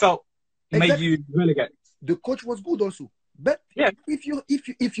what you felt made you relegate. The coach was good also, but if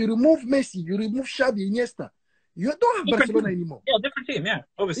you remove Messi, you remove Xavi, Iniesta, you don't have Barcelona anymore. Yeah, different team. Yeah,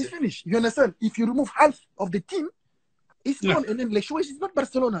 obviously. It's finished. You understand? If you remove half of the team, it's gone. And then Leixões is not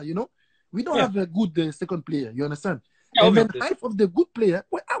Barcelona. We don't have a good second player. You understand? Yeah, and then half of the good player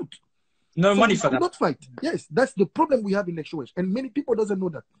were out. No money for that. Not fight. Yes, that's the problem we have in Leixões, and many people doesn't know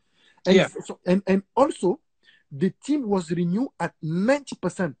that. And and also, the team was renewed at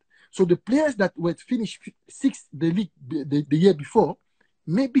 90%. So the players that were finished 6th the league the year before,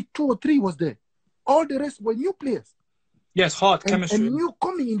 maybe 2 or 3 was there. All the rest were new players. Yes, hard chemistry. And new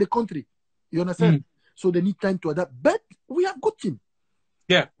coming in the country. You understand? So they need time to adapt. But we have good team.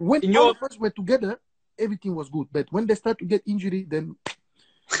 Yeah. When all of us were together, everything was good. But when they start to get injury, then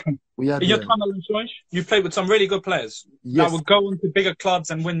we had... In your time at Leixões, you played with some really good players that would go on to bigger clubs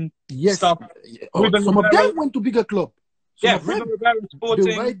and win stuff. Some of them went to bigger club. Ruben Rivera, Sporting,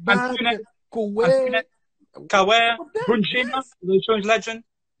 the right back, Cauê, Brunchina, Leixões legend.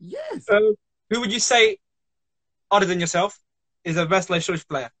 Yes. Who would you say, other than yourself, is the best Leixões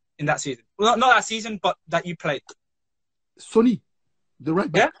player in that season? Well, not that season, but that you played. Sonny, the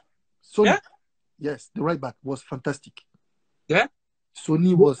right back. Yeah? Sonny. Yeah? Yes, the right back was fantastic. Yeah?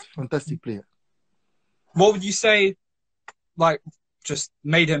 Sonny was fantastic player. What would you say, just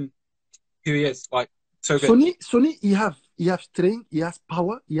made him who he is, so good? Sonny, he have strength, he has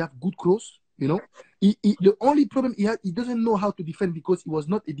power, he have good cross. The only problem he doesn't know how to defend because he was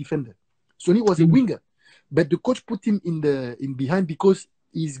not a defender. Sonny was a winger, but the coach put him in behind because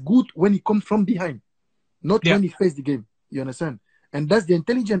he's good when he comes from behind, not when he faced the game. You understand? And that's the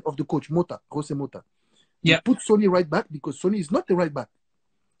intelligence of the coach, Jose Mota. He put Sonny right back because Sonny is not the right back.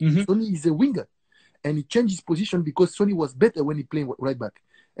 Sonny is a winger. And he changed his position because Sonny was better when he played right back.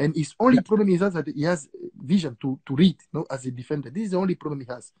 And his only problem is that he has vision to read, as a defender. This is the only problem he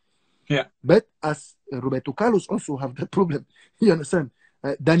has. Yeah. But as Roberto Carlos also have that problem. You understand?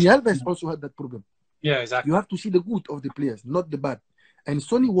 Dani Alves also had that problem. Yeah, exactly. You have to see the good of the players, not the bad. And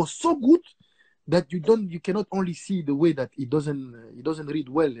Sonny was so good that you cannot only see the way that he doesn't read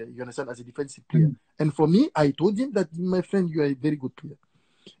well, you understand, as a defensive player. And for me, I told him that, my friend, you are a very good player.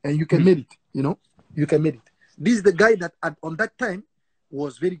 And you can make it, you can make it. This is the guy that on that time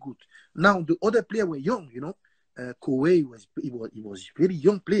was very good. Now the other player were young, Cauê was a very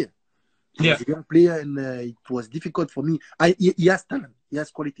young player. He was a young player, and it was difficult for me. He has talent, he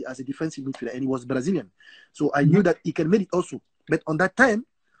has quality as a defensive midfielder, and he was Brazilian. So I knew that he can make it also. But on that time,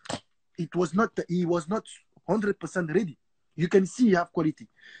 he was not 100% ready. You can see he have quality.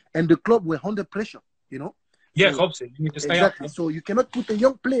 And the club were under pressure, Yeah, obviously. You need to stay up. So you cannot put a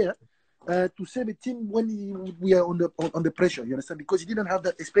young player to save a team when we are on the pressure, you understand? Because he didn't have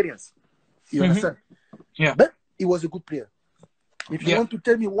that experience. You understand? Yeah. But he was a good player. If you want to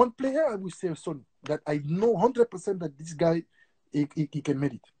tell me one player, I will say Sonny. That I know 100% that this guy, he can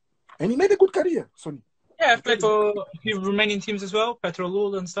make it. And he made a good career, Sonny. Yeah, I've played for a few Romanian teams as well,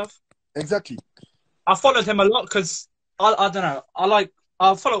 Petrolul and stuff. Exactly. I followed him a lot because, I don't know,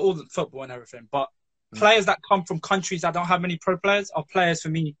 I follow all the football and everything, but players that come from countries that don't have many pro players are players for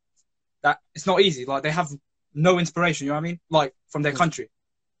me that it's not easy. Like, they have no inspiration, you know what I mean? Like, from their country.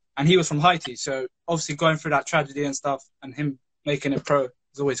 And he was from Haiti, so obviously going through that tragedy and stuff and him making it pro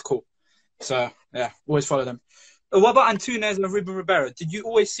is always cool. So, yeah, always follow them. What about Antunes and Ruben Ribeiro? Did you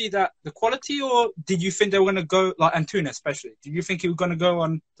always see that the quality, or did you think they were going to go, like Antunes especially? Did you think he was going to go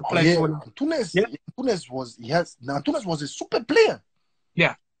on to play for? Antunes, yeah? Antunes was a super player.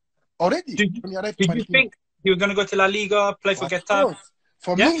 Yeah. Already. Did you think he was going to go to La Liga, play for Getafe?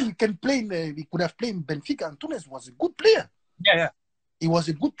 For me, he can play. He could have played in Benfica. Antunes was a good player. Yeah. He was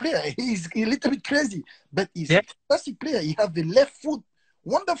a good player. He's a little bit crazy, but he's a fantastic player. He has the left foot,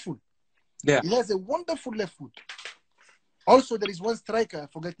 wonderful. Yeah. He has a wonderful left foot. Also, there is one striker, I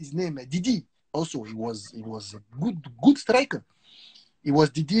forget his name, Didi. Also, he was a good striker. He was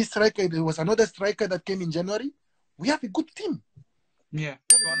Didi striker. There was another striker that came in January. We have a good team. Yeah.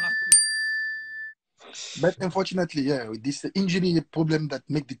 But unfortunately, with this injury problem that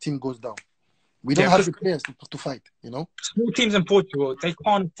make the team goes down. We don't have the players to fight, you know? Small teams in Portugal, they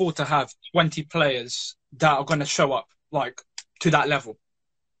can't afford to have 20 players that are going to show up, like, to that level.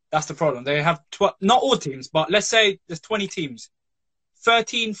 That's the problem. They have, not all teams, but let's say there's 20 teams.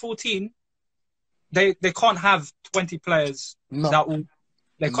 13, 14, they can't have 20 players that will...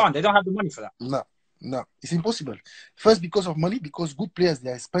 They can't. They don't have the money for that. No. It's impossible. First, because of money, because good players,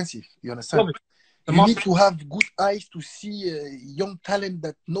 they are expensive. You understand? You need to have good eyes to see young talent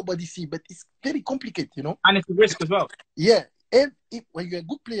that nobody see, but it's very complicated, you know? And it's a risk as well. Yeah. When you're a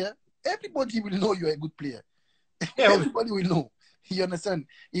good player, everybody will know you're a good player. Yeah, everybody will know. You understand?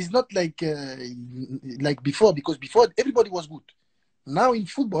 It's not like before, because before everybody was good. Now in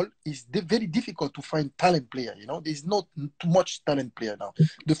football, it's very difficult to find talent player, you know? There's not too much talent player now.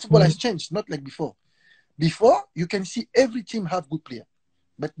 The football has changed, not like before. Before, you can see every team have good player.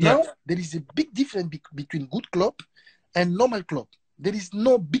 But now, there is a big difference between good club and normal club. There is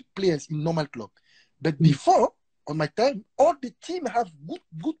no big players in normal club. But before, on my time, all the team have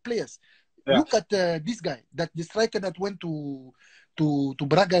good players. Yeah. Look at this guy, the striker that went to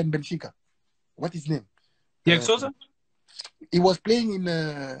Braga and Benfica. What is his name? Diego Souza? He was playing in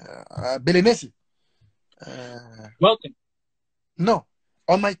Belenenses. Welcome. No.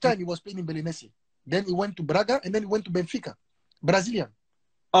 On my time, he was playing in Belenenses. Then he went to Braga, and then he went to Benfica. Brazilian.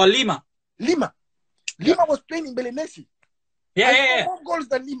 Oh, Lima. Lima was playing in Belenenses. Yeah. More goals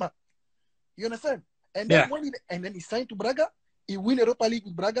than Lima. You understand? And then and then he signed to Braga. He win Europa League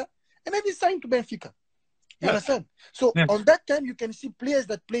with Braga. And then he signed to Benfica. You understand? So on that time, you can see players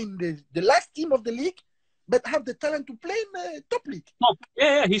that play in the last team of the league, but have the talent to play in top league.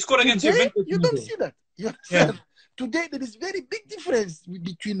 Yeah. He scored against Juventus. You don't see that. You understand? Today, there is very big difference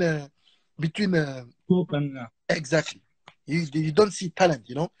between exactly. You don't see talent,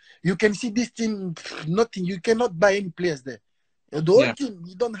 you know. You can see this team, nothing. You cannot buy any players there. The whole team,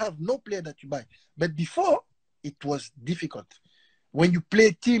 you don't have no player that you buy. But before, it was difficult. When you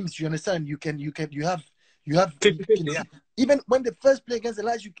play teams, you understand. You have. Even when they first play against the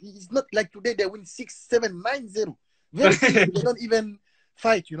last, it's not like today they win 6-7, 9-0. Very they don't even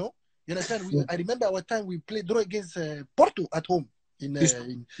fight, you know. You understand? I remember our time we played draw against Porto at home. In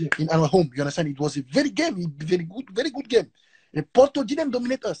our home, you understand? It was a very good game. Porto didn't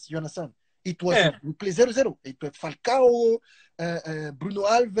dominate us, you understand? It was we played 0-0. It was Falcao, Bruno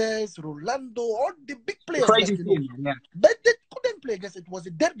Alves, Rolando, all the big players. Crazy team, but they couldn't play against it. Was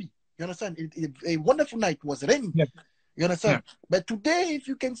a derby, you understand? A wonderful night. It was raining. You understand? But today, if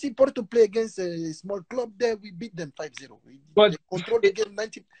you can see Porto play against a small club there, we beat them 5-0. They controlled the game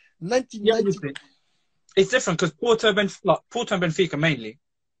 90. It's different because Porto and Benfica mainly.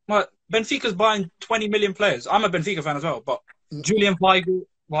 Well, Benfica's buying 20 million players. I'm a Benfica fan as well, but Julian Weigl,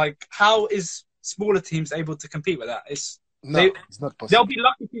 like, how is smaller teams able to compete with that? It's not possible. They'll be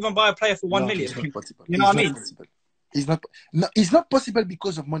lucky to even buy a player for 1 million. It's not possible. You know what I mean? It's not possible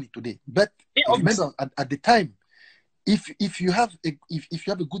because of money today. But remember, at the time, if you have a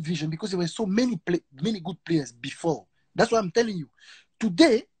good vision, because there were so many good players before. That's what I'm telling you.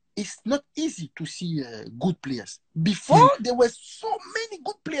 Today, it's not easy to see good players. Before, there were so many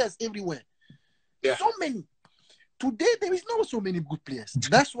good players everywhere. So many. Today, there is not so many good players.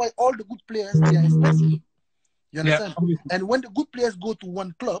 That's why all the good players, they are expensive. You understand? And when the good players go to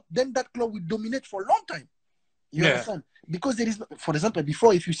one club, then that club will dominate for a long time. You understand? Because there is, for example,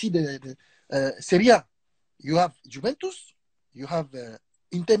 before, if you see the Serie A, you have Juventus, you have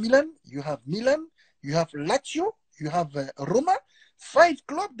Inter Milan, you have Milan, you have Lazio, you have Roma. 5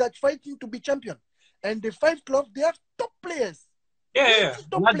 clubs that fighting to be champion, and the 5 clubs they have top players.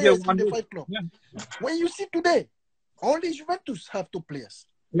 Top players in the 5 clubs. When you see today, only Juventus have top players.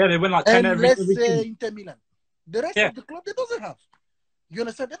 Yeah, they win like 10 And let's every say season. Inter Milan. The rest Yeah. of the club, they doesn't have. You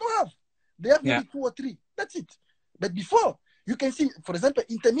understand? They don't have. They have maybe 2 or 3. That's it. But before, you can see, for example,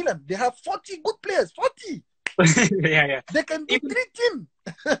 Inter Milan, they have 40 good players. 40. Yeah. They can do 3 teams.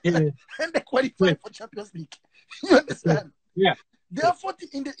 Yeah. And they qualify for Champions League. You understand? Yeah. They have 40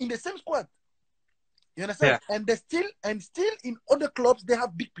 in the same squad. You understand? Yeah. And they still in other clubs, they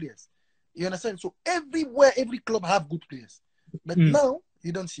have big players. You understand? So everywhere, every club have good players. But now,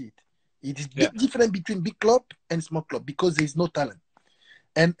 you don't see it. It is big difference between big club and small club because there is no talent.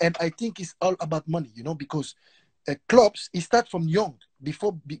 And I think it's all about money, you know, because clubs, it starts from young.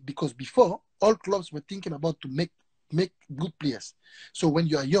 Because before, all clubs were thinking about to make good players. So when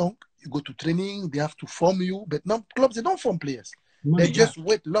you are young, you go to training, they have to form you. But now clubs, they don't form players. They just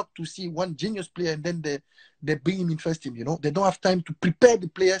wait luck to see one genius player and then they bring him in first team, you know. They don't have time to prepare the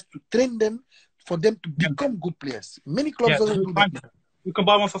players, to train them, for them to become good players. Many clubs don't do that. You can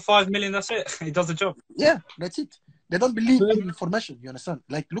buy one for 5 million, that's it. It does the job. Yeah, that's it. They don't believe in formation, you understand?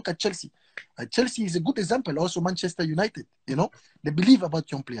 Like, look at Chelsea. Chelsea is a good example. Also, Manchester United, you know? They believe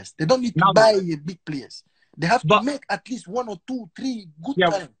about young players. They don't need to buy big players. They have to make at least 1 or 2, 3 good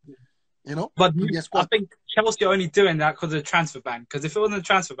talent, you know? But I think Chelsea are only doing that because of the transfer ban. Because if it wasn't a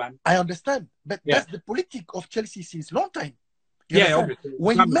transfer ban... I understand. But that's the politic of Chelsea since long time. Obviously.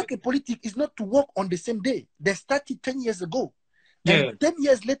 When you make a politic, it's not to work on the same day. They started 10 years ago. And 10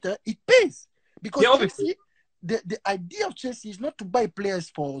 years later, it pays. Because Chelsea, the idea of Chelsea is not to buy players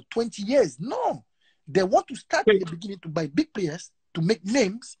for 20 years. No. They want to start in the beginning to buy big players, to make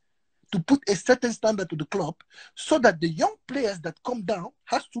names, to put a certain standard to the club, so that the young players that come down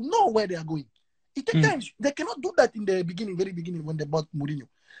has to know where they are going. It takes time. They cannot do that in the beginning, very beginning, when they bought Mourinho.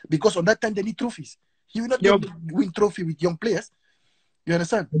 Because on that time, they need trophies. He will not win trophy with young players. You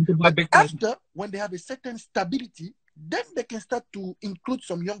understand? But after, when they have a certain stability, then they can start to include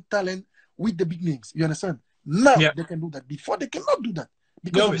some young talent with the big names. You understand? Now they can do that. Before, they cannot do that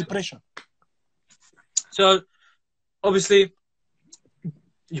because of the pressure. So, obviously,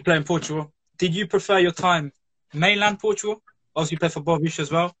 you play in Portugal. Did you prefer your time mainland Portugal? Obviously, you play for Boa Vista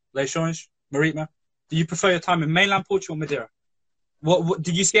as well, Leixões, Maritma. Did you prefer your time in mainland Portugal or Madeira? What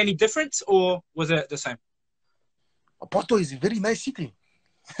did you see any difference, or was it the same? Porto is a very nice city.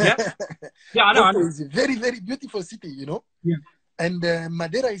 Yeah, I know. Porto is a very, very beautiful city, you know. Yeah. And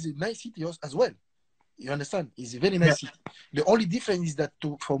Madeira is a nice city as well. You understand? It's a very nice city. The only difference is that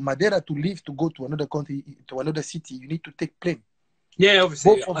for Madeira to leave to go to another country, to another city, you need to take plane. Yeah,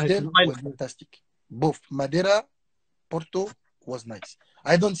 obviously. Both of them were fantastic. Both Madeira, Porto was nice.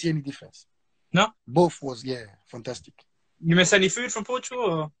 I don't see any difference. No? Both was, fantastic. You miss any food from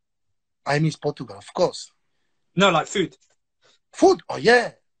Portugal? Or? I miss Portugal, of course. No, like food. Food? Oh,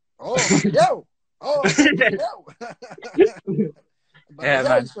 yeah. Oh, bacalhau. Oh, bacalhau.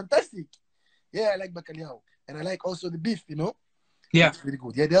 Bacalhau is fantastic. Yeah, I like bacalhau. And I like also the beef, you know? Yeah. It's very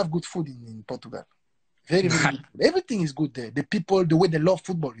good. Yeah, they have good food in Portugal. Very, very good. Everything is good there. The people, the way they love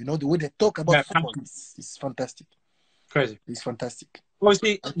football, you know, the way they talk about football is fantastic. Crazy. It's fantastic.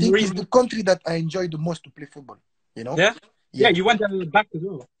 Obviously, I think it's the country that I enjoy the most to play football, you know? Yeah, you went there back as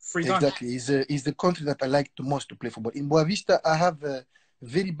well. 3 times. Exactly. It's the country that I like the most to play football. In Boa Vista, I have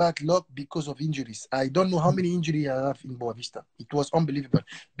very bad luck because of injuries. I don't know how many injuries I have in Boa Vista. It was unbelievable.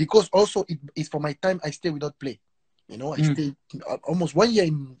 Because also, it's for my time I stay without play. You know, I stayed almost 1 year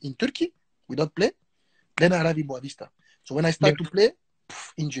in Turkey without play. Then I arrive in Boa Vista. So when I start to play,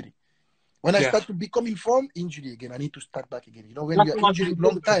 injury. When I start to become informed, injury again. I need to start back again. You know, when you're injured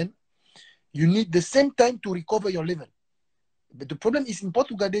long time, you need the same time to recover your level. But the problem is in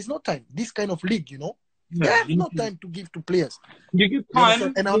Portugal, there's no time. This kind of league, you know, they have no time to give to players. You give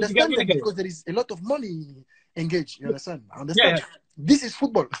time, and I understand that because there is a lot of money engaged. You understand? I understand. Yeah. This is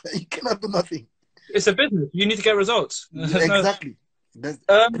football. You cannot do nothing. It's a business. You need to get results. Exactly.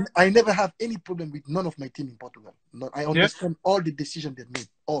 I never have any problem with none of my team in Portugal. I understand all the decisions they made.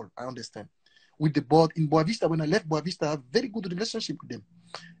 All I understand. With the board in Boa Vista, when I left Boa Vista, I have a very good relationship with them.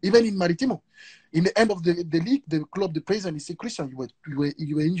 Even in Maritimo, in the end of the league, the club, the president, he said, Christian,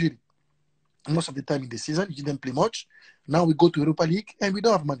 you were injured most of the time in the season. You didn't play much. Now we go to Europa League and we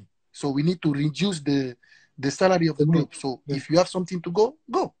don't have money, so we need to reduce the salary of the club. So if you have something to go,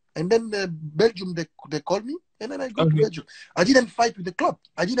 go. And then Belgium, they called me, and then I go to Belgium. I didn't fight with the club.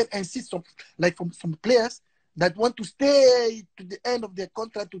 I didn't insist on, like from players that want to stay to the end of their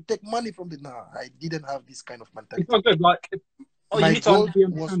contract to take money from the. No, I didn't have this kind of mentality. It's not good. Like, my goal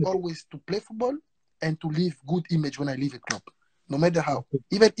was always to play football and to leave good image when I leave a club, no matter how.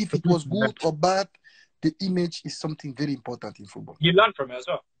 Even if it was good or bad, the image is something very important in football. You learn from it as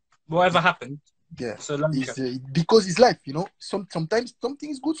well. Whatever happened, Yeah, So learning it's, curve. because it's life, you know. Sometimes something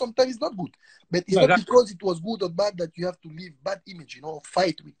is good, sometimes it's not good. But it's not because it was good or bad that you have to leave bad image, you know, or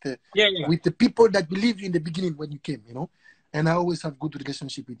fight with the people that believe you in the beginning when you came, you know. And I always have good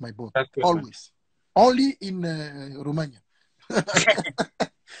relationship with my board. That's good, always. Man. Only in Romania.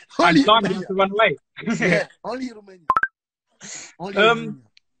 Only Ghana has to run away. Yeah, only Romania. Only Romania.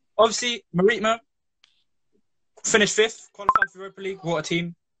 Obviously, Maritimo finished 5th, qualified for Europa League. What a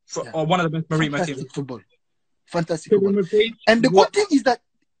team. Or one of the best Maritimo teams. Fantastic football. Fantastic football. And the good thing is that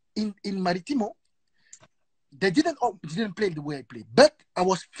in Maritimo, they didn't play the way I played. But I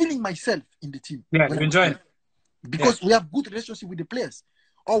was feeling myself in the team. Yeah, you enjoy it. Because we have good relationship with the players.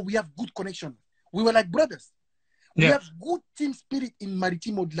 Or we have good connection. We were like brothers. We have good team spirit in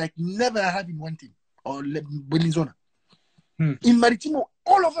Maritimo like never have in one team. Or Bellinzona. In Maritimo,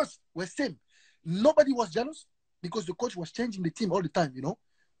 all of us were same. Nobody was jealous because the coach was changing the team all the time, you know.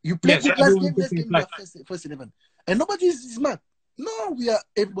 You play good last game, next game you are first 11. And nobody is mad. No,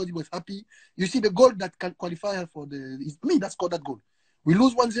 everybody was happy. You see the goal that qualifier for it's me that scored that goal. We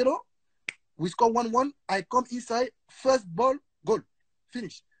lose 1-0, we score 1-1, I come inside, first ball, goal.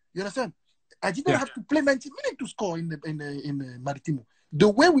 Finish. You understand? I didn't have to play 90 minutes to score in Maritimo. The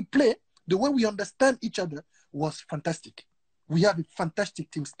way we play, the way we understand each other was fantastic. We have a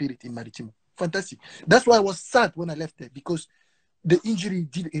fantastic team spirit in Maritimo. Fantastic. That's why I was sad when I left there, because the injury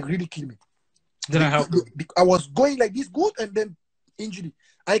really killed me. Didn't help. I was going like this good, and then injury.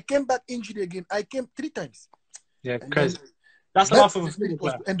 I came back injury again. I came 3 times. Yeah, crazy. That's the life of a football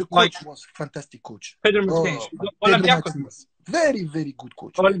player. And the coach was fantastic coach. Pedro Martins. Very, very good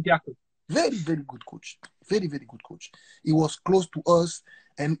coach. Olympiacos. Very, very good coach. Very, very good coach. He was close to us,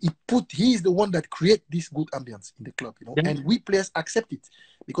 and he is the one that create this good ambience in the club, you know. Yeah. And we players accept it,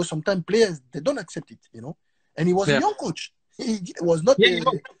 because sometimes players, they don't accept it, you know. And he was a young coach. He was not, you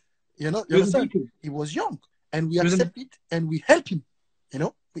know, you understand? He was young, and we accept it, and we help him, you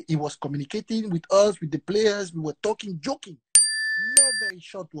know. He was communicating with us, with the players. We were talking, joking. Never a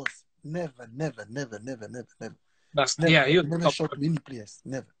shot was. Never. That's never, he was never shot to any players.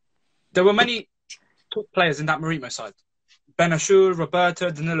 Never. There were many top players in that Maritimo side. Benashur, Roberto,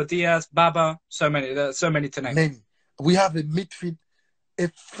 Danilo Diaz, Baba, so many. There are so many to name. Many. We have a midfield, a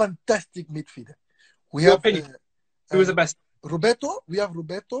fantastic midfielder. We Your have opinion. Who was the best? Roberto. We have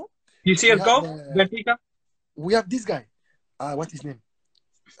Roberto. You see a goal? Benfica? We have this guy. What's his name?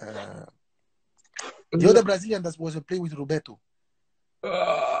 The other Brazilian that was a play with Roberto.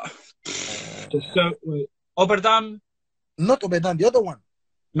 Oberdan? Not Oberdan, the other one.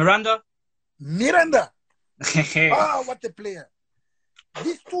 Miranda? Oh, what a player.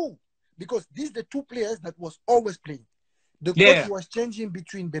 These two, because these the 2 players that was always playing. The coach was changing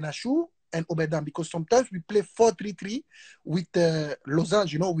between Benashur and Oberdan, because sometimes we play 4-3-3 with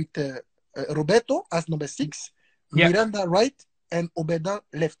Losange, you know, with Roberto as number 6, Miranda right, and Oberdan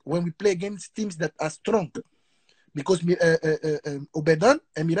left. When we play against teams that are strong, because Oberdan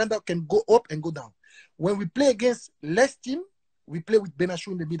and Miranda can go up and go down. When we play against less team, we play with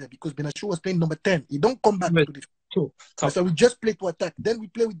Benashur in the middle, because Benashur was playing number 10. He don't come back to the so we just play to attack. Then we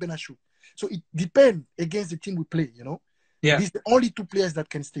play with Benashur. So it depends against the team we play, you know. Yeah. These are the only 2 players that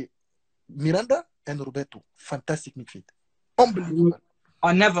can stay. Miranda and Roberto. Fantastic midfield. Unbelievable.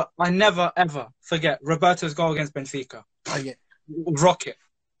 I never ever forget Roberto's goal against Benfica. Rocket.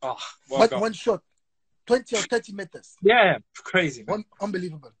 Oh, but one shot. 20 or 30 meters. Yeah, crazy.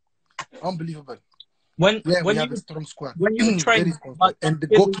 Unbelievable. When we have a strong squad. When you train, and the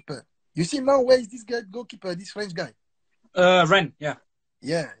goalkeeper. You see now, where is this guy goalkeeper? This French guy. Ren. Yeah.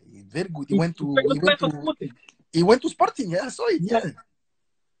 Yeah, very good. He went to Sporting. Yeah, I saw it.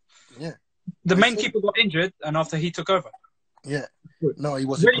 Yeah. The main keeper got injured, and after he took over. Yeah. No, he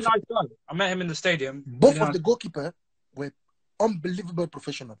was really nice guy. I met him in the stadium. Both of the goalkeeper were unbelievable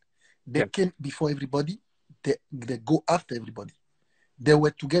professional. They came before everybody. They go after everybody. They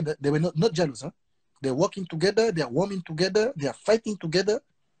were together. They were not jealous, huh? They're working together. They are warming together. They are fighting together.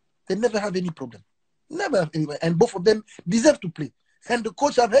 They never have any problem. Never have any. And both of them deserve to play. And the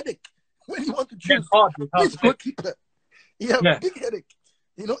coach have headache when you want to choose which goalkeeper. He have big headache.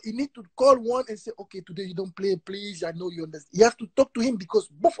 You know, he need to call one and say, okay, today you don't play, please. I know you understand. You have to talk to him, because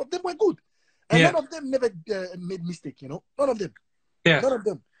both of them were good. And none of them never made mistake, you know. None of them. None of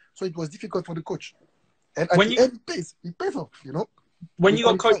them. So it was difficult for the coach. And at the end, it pays off, you know. When you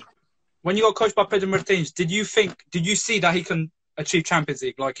got coached by Pedro Martins, did you see that he can achieve Champions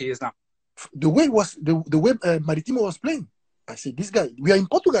League like he is now? The way Maritimo was playing, I said, this guy, we are in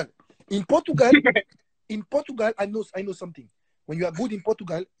Portugal. In Portugal, I know something. When you are good in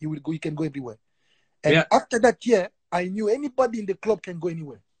Portugal, you can go everywhere. And after that year, I knew anybody in the club can go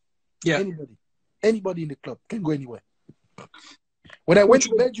anywhere. Yeah. Anybody. Anybody in the club can go anywhere. When I went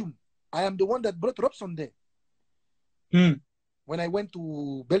to Belgium, I am the one that brought Robson there. When I went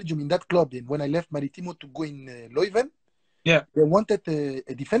to Belgium in that club, then when I left Maritimo to go in Leuven, yeah, they wanted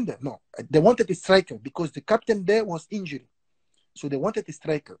a defender. No, they wanted a striker because the captain there was injured. So they wanted a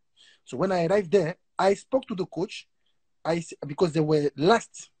striker. So when I arrived there, I spoke to the coach. Because they were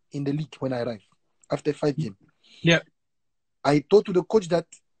last in the league when I arrived after 5 games. Yeah. I told to the coach that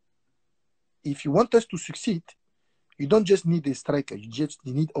if you want us to succeed, you don't just need a striker. You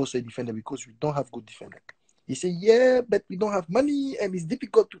need also a defender because we don't have good defender. He said, yeah, but we don't have money and it's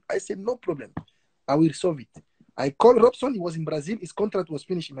difficult to. I said, no problem. I will solve it. I called Robson. He was in Brazil. His contract was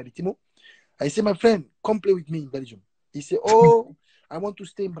finished in Maritimo. I said, my friend, come play with me in Belgium. He said, oh, I want to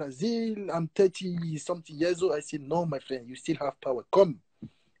stay in Brazil. I'm 30-something years old. I said, no, my friend, you still have power. Come.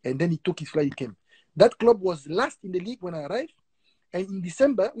 And then he took his flight. He came. That club was last in the league when I arrived. And in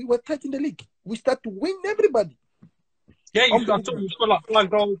December, we were third in the league. We started to win everybody. Yeah, you scored like 5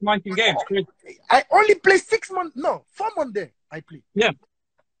 goals, 19 games. I only played 4 months there. I played. Yeah.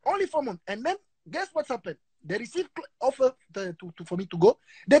 Only 4 months. And then, guess what's happened? They received offer for me to go.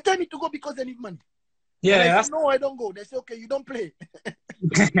 They tell me to go because they need money. Yeah. I said, no, I don't go. They say, okay, you don't play.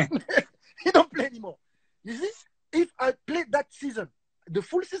 You don't play anymore. You see, if I played that season, the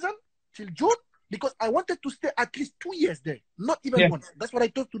full season, till June, because I wanted to stay at least 2 years there, not even once. That's what I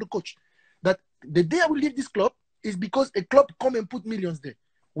told to the coach. That the day I will leave this club is because a club come and put millions there.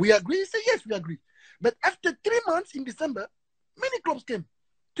 We agree? He said, yes, we agree. But after 3 months in December, many clubs came.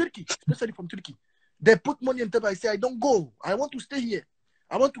 Turkey, especially from Turkey. They put money on the table. I say, I don't go. I want to stay here.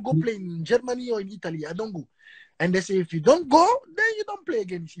 I want to go play in Germany or in Italy. I don't go. And they say, if you don't go, then you don't play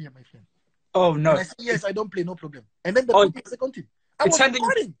again here, my friend. Oh, no. And I say, yes, I don't play, no problem. And then they put me in second team.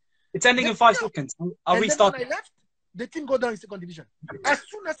 It's ending in 5 seconds. I'll restart. When I left, the team go down in second division. As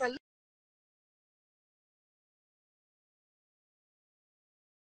soon as I left,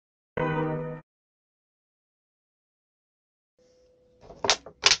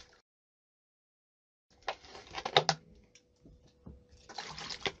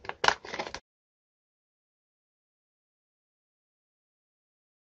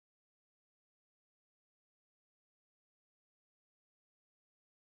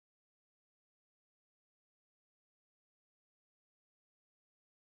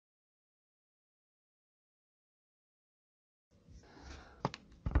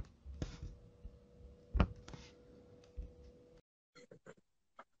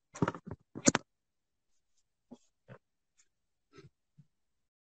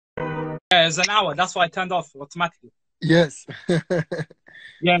 Yeah, it's an hour. That's why I turned off automatically. yes.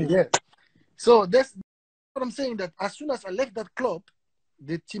 Yeah. So that's what I'm saying, that as soon as I left that club,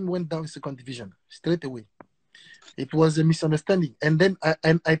 the team went down in second division straight away. It was a misunderstanding. And then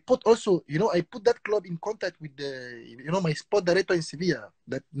I put also, I put that club in contact with my sport director in Sevilla,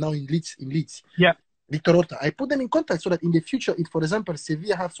 that now in Leeds. Yeah. Victor Horta. I put them in contact so that in the future, if, for example,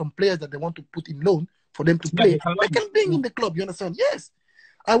 Sevilla have some players that they want to put in loan for them to play, I can bring in the club, you understand? Yes.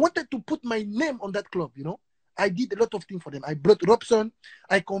 I wanted to put my name on that club, I did a lot of things for them. I brought Robson.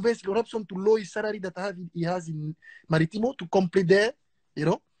 I convinced Robson to lower his salary that he has in Maritimo to come play there,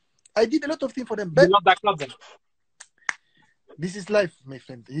 I did a lot of things for them. But you love that club then? This is life, my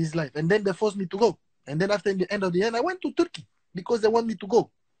friend. This is life. And then they forced me to go. And then after the end of the end, I went to Turkey because they want me to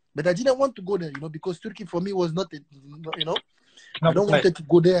go. But I didn't want to go there, because Turkey for me was not, I don't want to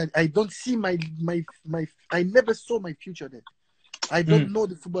go there. I don't see I never saw my future there. I don't know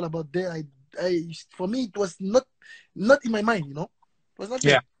the football about there. For me, it was not in my mind, It was not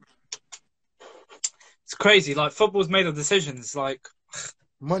there. It's crazy. Like, football's made of decisions. Like,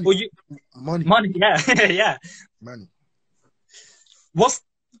 money. Money. Yeah. Yeah. Money. What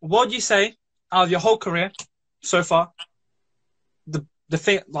would you say out of your whole career so far, the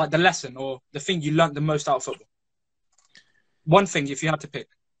thing, like the lesson or the thing you learned the most out of football? One thing, if you had to pick.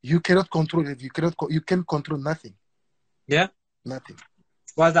 You cannot control it. You can control nothing. Yeah? Nothing.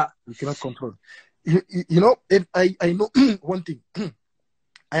 Why is that? You cannot control. If I know one thing.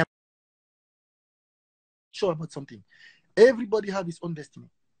 I am sure about something. Everybody have his own destiny.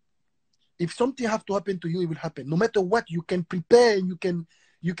 If something have to happen to you, it will happen. No matter what, you can prepare and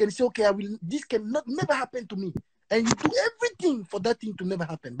you can say, okay, this cannot never happen to me. And you do everything for that thing to never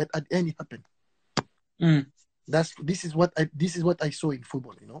happen. But at the end it happened. This is what I saw in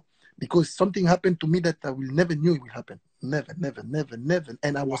football, Because something happened to me that I will never knew it will happen. Never.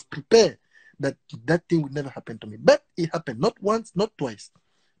 And I was prepared that thing would never happen to me. But it happened. Not once, not twice.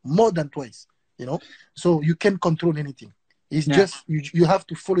 More than twice. So you can't control anything. It's just you have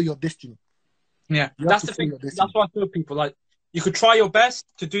to follow your destiny. Yeah, that's the thing. That's why I tell people, like, you could try your best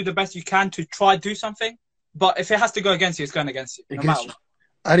to do the best you can to try do something, but if it has to go against you, it's going against you. No matter what.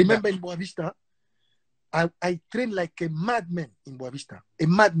 I remember in Boavista, I trained like a madman in Boavista. A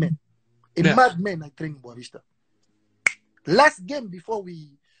madman. A madman I trained in Boavista. Last training before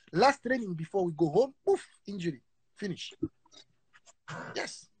we go home, poof, injury. Finish.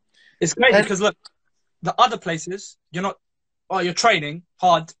 Yes. It's great because look, the other places, you're training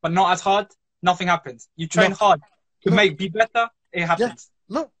hard, but not as hard, nothing happens. You train hard to be better, it happens.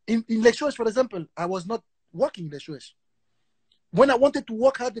 Yeah. No, in Les Choses, for example, I was not working in Les Choses. When I wanted to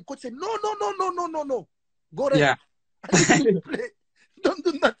work hard, the coach said, no. Go right. Yeah. I didn't play. Don't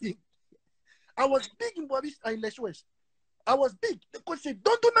do nothing. I was big in Boavista, in Les Choses. I was big. The coach said,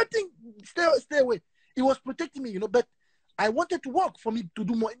 don't do nothing. Stay away. He was protecting me, but I wanted to work for me to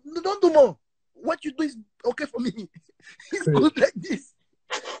do more. No, don't do more. What you do is okay for me. It's good like this.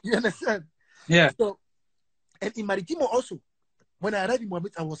 You understand? Yeah. So, and in Maritimo also, when I arrived in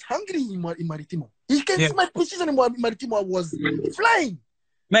Moabit, I was hungry in Maritimo. You can see my position in Maritimo. I was flying.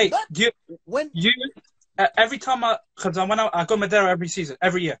 Mate, every time because when I go Madeira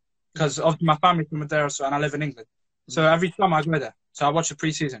every year, because of my family from Madeira, and I live in England. So every time I go there, so I watch the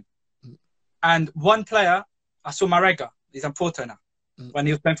pre-season. And one player, I saw Marega. He's in Porto now. When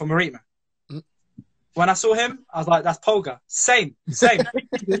he was playing for Maritimo. When I saw him, I was like, that's Pouga. Same.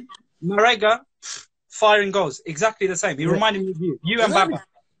 Marega, firing goals. Exactly the same. He reminded me of you. You and Baba.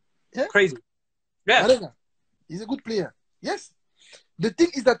 Yeah. Crazy. Yeah. Marega. He's a good player. Yes. The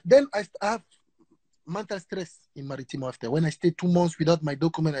thing is that then I have mental stress in Maritimo after. When I stay 2 months without my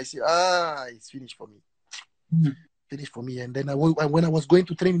document, I say, it's finished for me. Finished for me. And then when I was going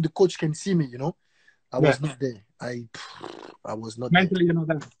to training, the coach can see me, I was not there. I was not mentally, there. You're not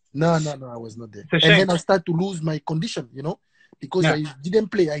there. No, I was not there. And then I start to lose my condition, because I didn't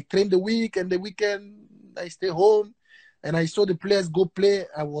play. I trained the week and the weekend I stay home, and I saw the players go play.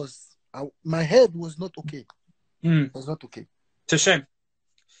 My head was not okay. It was not okay. It's a shame.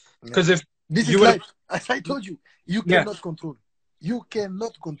 Because if this is life, as I told you, you cannot control. You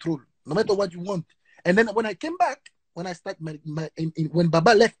cannot control, no matter what you want. And then when I came back, when I start when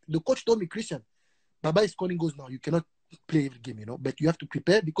Baba left, the coach told me, Christian, Baba is calling goals now. You cannot play every game, but you have to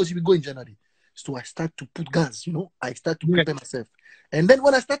prepare because he will go in January. So I start to put gas, I start to prepare myself. And then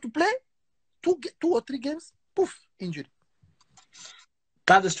when I start to play, 2 or 3 games, poof, injury.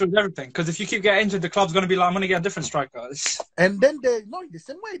 That destroys everything. Because if you keep getting injured, the club's going to be like, I'm going to get a different striker. And then in the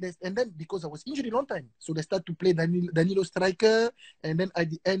same way. And then because I was injured a long time, so they start to play Danilo striker. And then at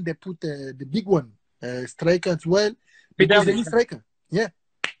the end, they put the big one, striker as well. Because they need striker. Yeah.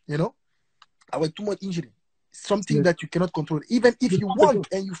 I was too much injury. Something that you cannot control. Even if you want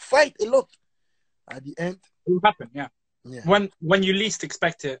and you fight a lot, at the end, it will happen. Yeah. When you least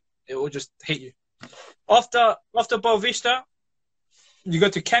expect it, it will just hit you. After Boavista, you go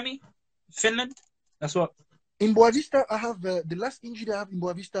to Kemi, Finland. That's what. In Boavista, I have the last injury I have in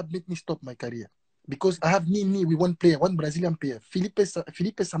Boavista made me stop my career because I have knee with one player, one Brazilian player, Felipe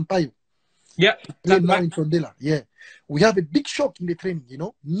Sampaio. Yeah. Now in Tondela. Yeah. We have a big shock in the training.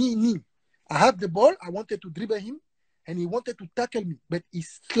 Knee. I have the ball. I wanted to dribble him, and he wanted to tackle me, but he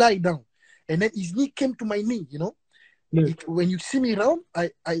slid down, and then his knee came to my knee. When you see me run,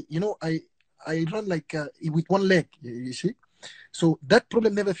 I run like with one leg. You see, so that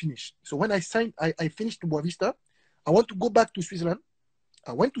problem never finished. So when I finished Boavista. I want to go back to Switzerland.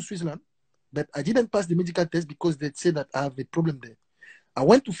 I went to Switzerland, but I didn't pass the medical test because they said that I have a problem there. I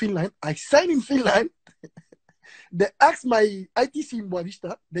went to Finland. I signed in Finland. They asked my ITC in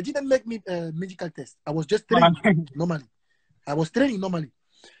Boavista. They didn't make me a medical test. I was just training normally. I was training normally.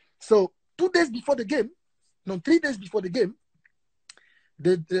 So 3 days before the game,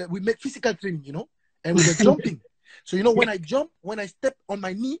 we make physical training, and we were jumping. So when I jump, when I step on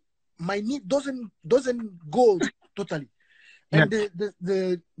my knee doesn't go totally. And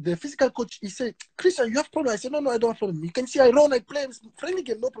the physical coach, he said, Christian, you have problem. I said, no, I don't have problem. You can see I run, I play friendly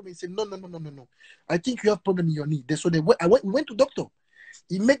game, no problem. He said, no. I think you have problem in your knee. So we went to doctor.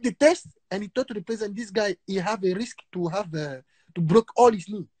 He made the test and he told to the president, this guy, he have a risk to have to break all his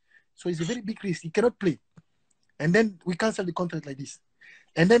knee. So it's a very big risk. He cannot play. And then we canceled the contract like this.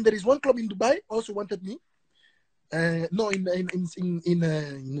 And then there is one club in Dubai also wanted me. No, in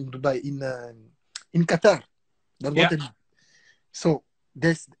Dubai, in Qatar, that wanted me. So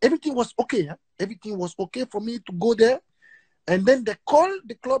everything was okay. Huh? Everything was okay for me to go there. And then they called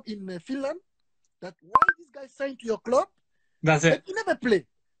the club in Finland that why this guy signed to your club? That's it. He never play.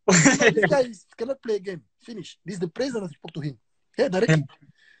 This guy cannot play again. Finish. This is the president that spoke to him. Yeah, directly.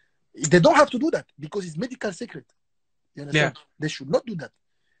 They don't have to do that because it's medical secret. You understand? Yeah. They should not do that.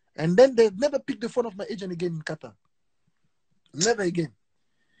 And then they never picked the phone of my agent again in Qatar. Never again.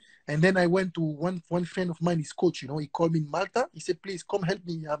 And then I went to one friend of mine, his coach, you know, he called me in Malta. He said, please come help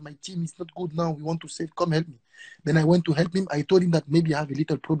me. My team is not good now. We want to save. Come help me. Then I went to help him. I told him that maybe I have a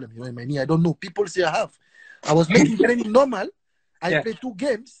little problem, you know, in my knee. I don't know. People say I have. I was making training normal. I played 2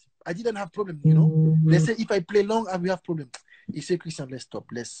 games. I didn't have problem, you know. They say if I play long, I will have problem. He said, Christian, let's stop.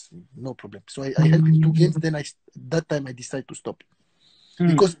 No problem. So I helped him 2 games. Then that time I decided to stop.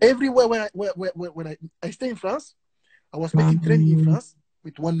 Because everywhere when I stay in France, I was making training in France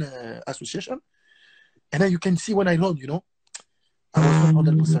with one association. And then you can see when I run, you know, I was not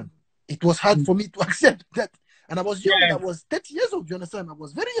 100%. It was hard for me to accept that. And I was young. I was 30 years old, you understand? I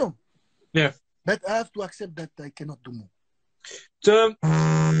was very young. Yeah. But I have to accept that I cannot do more. So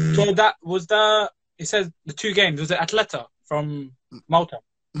that was it says the 2 games. Was it Atleta from Malta?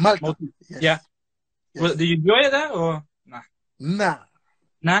 Malta. Yes. Yeah. Yes. Did you enjoy it there or nah?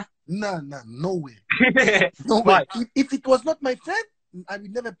 Nah, no way. No way. If it was not my friend, I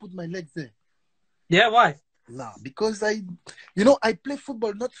would never put my legs there. Yeah, why? No, because I play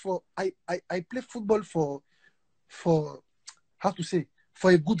football not for I play football for how to say,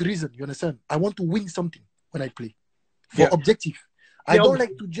 for a good reason, you understand? I want to win something when I play. For objective. I don't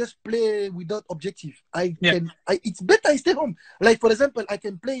like to just play without objective. It's better I stay home. Like for example, I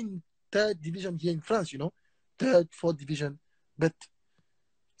can play in 3rd division here in France, you know, 3rd, 4th division, but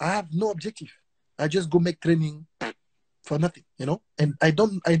I have no objective. I just go make training for nothing, you know. And I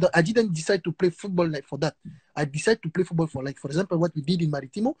didn't decide to play football like for that. I decided to play football for, like, for example, what we did in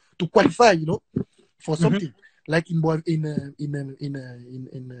Maritimo to qualify, you know, for something. Like in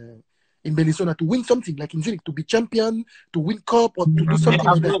Bellinzona to win something, like in Zurich to be champion, to win cup or to do something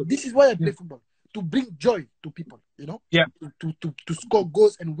like that. This is why I play football, to bring joy to people, you know. Yeah. To score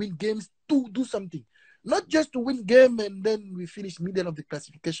goals and win games, to do something. Not just to win game and then we finish middle of the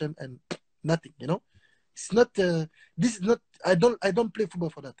classification and nothing, you know. It's not. This is not. I don't play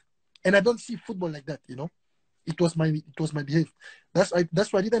football for that, and I don't see football like that, you know. It was my behavior. That's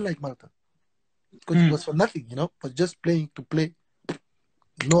why I didn't like Malta, because it was for nothing, you know. But just playing to play.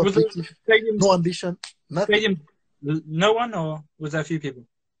 No objective, no ambition, nothing. Stadium, no one, or was there a few people?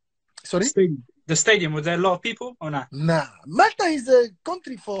 Sorry? The stadium, was there a lot of people or not? Nah. Malta is a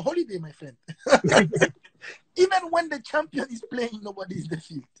country for holiday, my friend. Even when the champion is playing, nobody is in the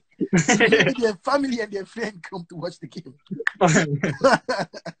field. Maybe their family and their friend come to watch the game.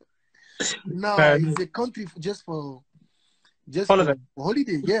 No, it's a country just for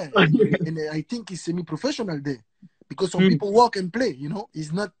holiday, yeah. And I think it's semi-professional there. Because some people walk and play, you know.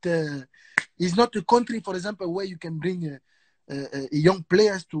 It's not a country, for example, where you can bring young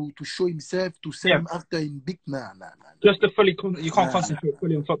players to show himself, to send him after in big. Nah. Just you can't concentrate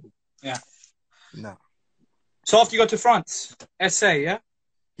fully on football. Yeah. No. So after you go to France, SA, yeah?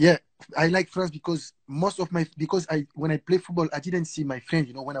 Yeah, I like France because when I play football, I didn't see my friends,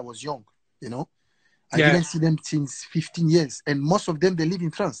 you know, when I was young, you know. I didn't see them since 15 years. And most of them, they live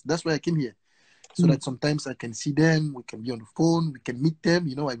in France. That's why I came here. So that sometimes I can see them, we can be on the phone, we can meet them,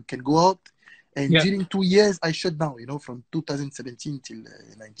 you know, we can go out. And during 2 years, I shut down, you know, from 2017 till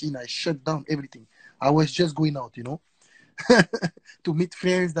 19, I shut down everything. I was just going out, you know, to meet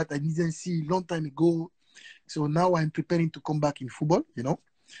friends that I didn't see a long time ago. So now I'm preparing to come back in football, you know,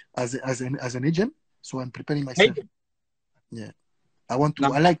 as an agent. So I'm preparing myself. Yeah. I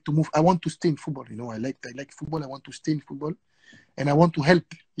like to move. I want to stay in football, you know. I like football. I want to stay in football. And I want to help,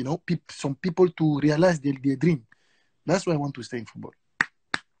 you know, some people to realize their dream. That's why I want to stay in football.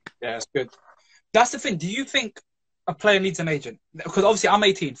 Yeah, that's good. That's the thing. Do you think a player needs an agent? Because obviously I'm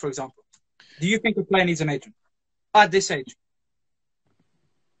 18, for example. Do you think a player needs an agent at this age?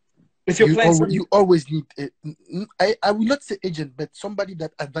 If you're playing, you always need. I will not say agent, but somebody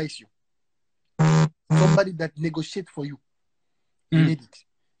that advise you, somebody that negotiate for you. You need it.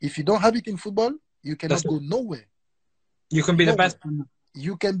 If you don't have it in football, you cannot go nowhere. You can be the best.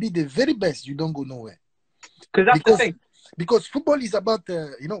 You can be the very best. You don't go nowhere. That's the thing. Because football is about,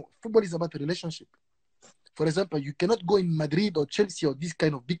 football is about a relationship. For example, you cannot go in Madrid or Chelsea or these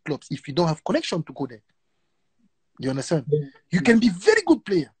kind of big clubs if you don't have connection to go there. You understand? Yeah. You can be very good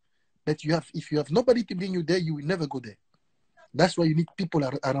player, but if you have nobody to bring you there, you will never go there. That's why you need people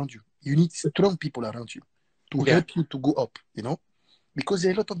around you. You need strong people around you to help you to go up, you know? Because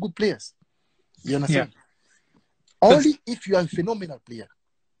there are a lot of good players. You understand? Yeah. Only if you are a phenomenal player.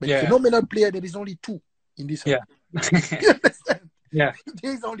 But phenomenal player, there is only 2 in this house. You understand? Yeah.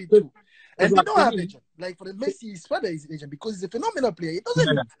 There is only 2. And they don't have agent. Like for Messi, his father is agent because he's a phenomenal player. He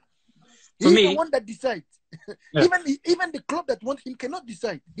doesn't need. He's the one that decides. Even the club that wants him cannot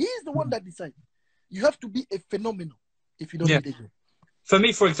decide. He is the one that decides. You have to be a phenomenal if you don't need agent. For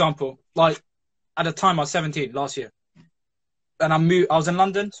me, for example, like at the time I was 17 last year, and I was in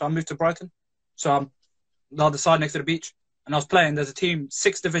London, so I moved to Brighton. So I'm the other side next to the beach, and I was playing. There's a team,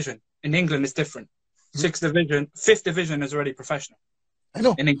 6th division in England. It's different. 6th division, 5th division is already professional. I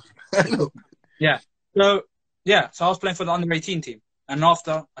know. In England. I know. Yeah. So I was playing for the under-18 team, and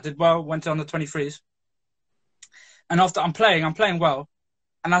after I did well, went to under-23s, and after I'm playing well,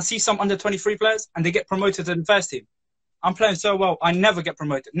 and I see some under-23 players, and they get promoted to the first team. I'm playing so well, I never get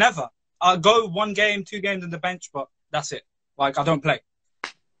promoted. Never. I'll go 1 game, 2 games on the bench, but that's it. Like, I don't play.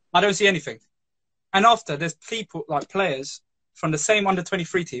 I don't see anything. And after, there's people, like players from the same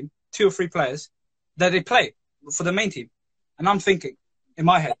under-23 team, 2 or 3 players, that they play for the main team. And I'm thinking, in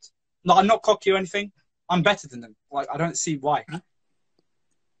my head, like, I'm not cocky or anything. I'm better than them. Like, I don't see why.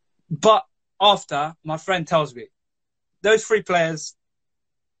 But after, my friend tells me, those 3 players,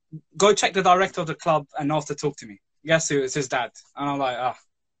 go check the director of the club and after talk to me. Guess who? It's his dad. And I'm like,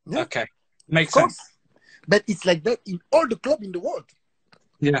 okay. Makes sense. But it's like that in all the club in the world.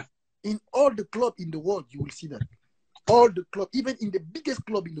 Yeah. In all the club in the world, you will see that. All the club, even in the biggest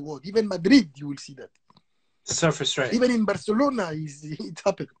club in the world, even Madrid, you will see that. So frustrating. Even in Barcelona, it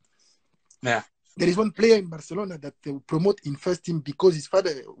happened. Yeah. There is one player in Barcelona that they will promote in first team because his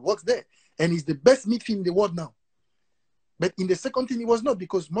father works there. And he's the best midfield in the world now. But in the second team, he was not,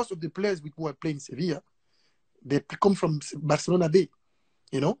 because most of the players who are playing Sevilla, they come from Barcelona B,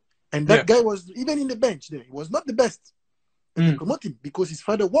 you know? And that guy was, even in the bench there, he was not the best. And they promote him because his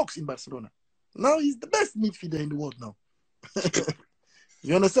father works in Barcelona. Now he's the best midfielder in the world now.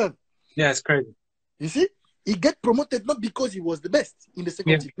 You understand? Yeah, it's crazy. You see? He get promoted not because he was the best in the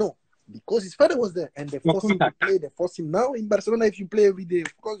second team. No. Because his father was there. And they force him to play. They force him now in Barcelona. If you play every day,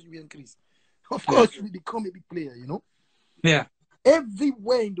 of course you will increase. Of course you will become a big player, you know? Yeah.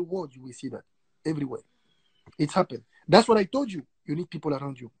 Everywhere in the world you will see that. Everywhere. It's happened. That's what I told you. You need people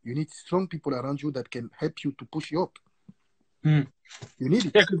around you. You need strong people around you that can help you to push you up. You need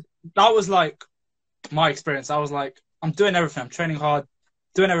it. Yeah, that was like my experience. I was like, I'm doing everything. I'm training hard,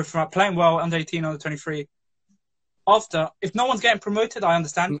 doing everything. I'm playing well, under 18, under 23. After, if no one's getting promoted, I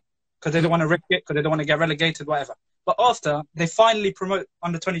understand, because they don't want to risk it, because they don't want to get relegated, whatever. But after, they finally promote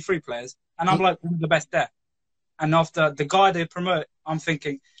under 23 players, and I'm like, one of the best there. And after the guy they promote, I'm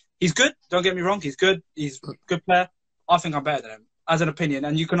thinking, he's good. Don't get me wrong. He's good. He's a good player. I think I'm better than him, as an opinion.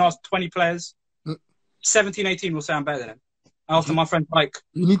 And you can ask 20 players, 17, 18 will say I'm better than him. And after my friend's like...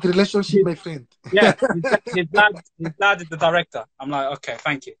 You need relationship, my friend. Yeah, his dad is the director. I'm like, okay,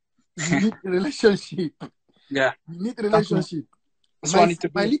 thank you. You need a relationship. Yeah. You need a relationship. That's what I need to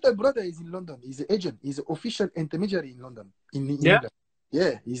do. My little brother is in London. He's an agent. He's an official intermediary in London. In England.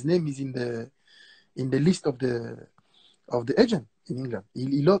 Yeah, his name is in the list of the agent in England. He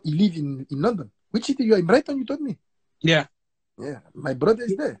lives in London. Which city you are in? Brighton, you told me? Yeah. Yeah, my brother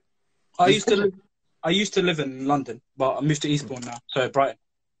is there. I used to live in London, but I moved to Eastbourne now, so Brighton,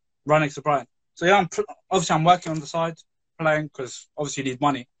 right next to Brighton. So yeah, obviously I'm working on the side, playing, because obviously you need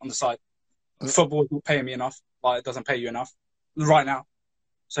money on the side. Football is not paying me enough, but it doesn't pay you enough right now.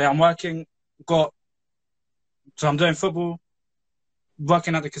 So yeah, I'm working, so I'm doing football,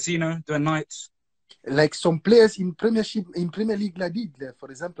 working at the casino, doing nights. Like some players in Premier League like did.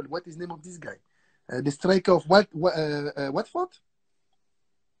 For example, what is the name of this guy? The striker of Watford?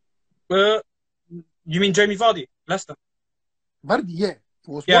 You mean Jamie Vardy, Leicester? Vardy, yeah.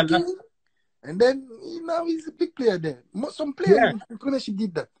 He was working, and then now he's a big player there. Some players in Premiership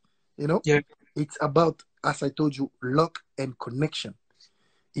did that, you know? Yeah. It's about, as I told you, luck and connection.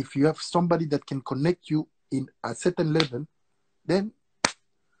 If you have somebody that can connect you in a certain level, then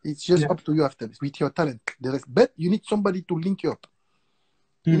it's just up to you after this, with your talent. But you need somebody to link you up.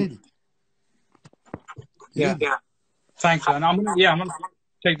 You need it. Yeah. Thanks, man. I'm gonna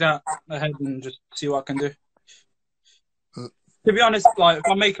take that ahead and just see what I can do. To be honest, like, if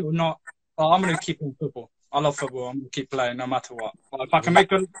I make it or not, I'm gonna keep playing football. I love football. I'm gonna keep playing no matter what. But if I can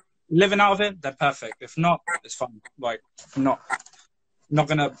make a living out of it, then perfect. If not, it's fine. Like, I'm not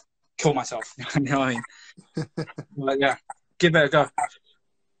gonna kill myself. You know what I mean? But yeah, give it a go.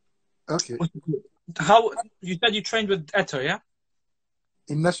 Okay. How you said you trained with Etoo, yeah?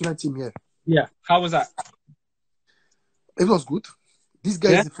 In national team, yeah. Yeah. How was that? It was good. This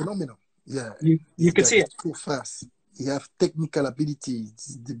guy is a phenomenal. Yeah. You could see it. So fast. He have technical ability.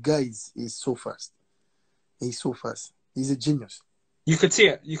 The guy is so fast. He's so fast. He's a genius. You could see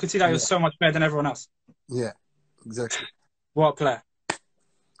it. You could see that he was so much better than everyone else. Yeah, exactly. What a player.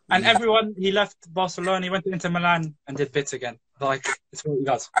 And everyone, he left Barcelona, he went to Inter Milan and did bits again. Like, it's what he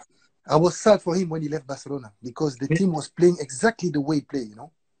does. I was sad for him when he left Barcelona because the team was playing exactly the way he played, you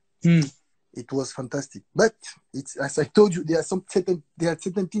know? It was fantastic. But it's, as I told you, there are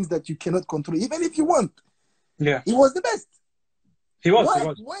certain things that you cannot control, even if you want. Yeah. He was the best. He was. He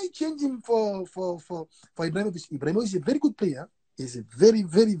was. Why change him for Ibrahimovic? Ibrahimovic is a very good player. He's a very,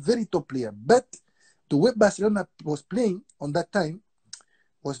 very, very top player. But the way Barcelona was playing on that time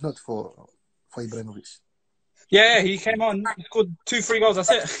was not for Ibrahimovic. Yeah, he came on. He scored 2-3 goals.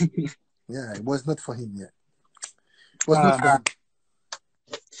 That's it. Yeah, it was not for him. Yeah, it was not for him.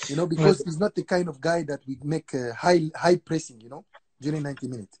 You know, because he's not the kind of guy that would make high pressing. You know, during 90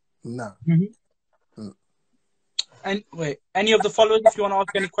 minutes. No. And wait, any of the followers, if you want to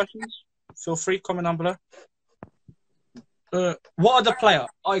ask any questions, feel free, comment down below. What other player,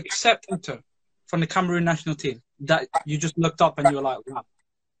 except Etoo, from the Cameroon national team, that you just looked up and you were like, wow?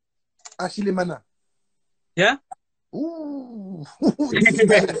 Achille Mana. Yeah? Ooh.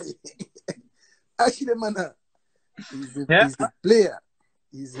 Achille Mana. He's a player.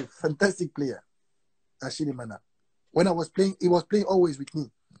 He's a fantastic player. Achille Mana. When I was playing, he was playing always with me.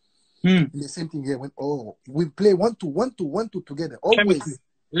 In the same thing here. We play 1-2 together. Always.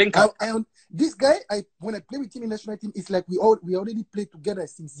 Link up. This guy, when I play with him in national team, it's like we already played together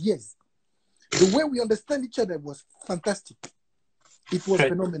since years. The way we understand each other was fantastic. It was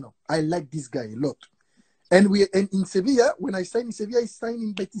phenomenal. I like this guy a lot. And in Sevilla, when I signed in Sevilla, I signed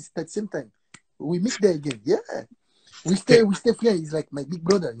in Betis at the same time. We meet there again. Yeah. We stay here. He's like my big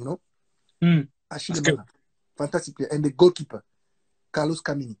brother, you know. Achille Mana. Fantastic player. And the goalkeeper, Carlos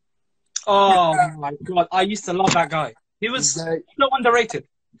Camini. Oh my God. I used to love that guy. He was so underrated.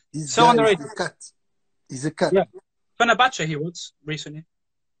 So underrated. He's a cat. Yeah. Fenerbahce he was recently.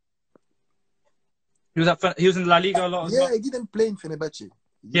 He was in La Liga a lot as well. Yeah, he didn't play in Fenerbahce.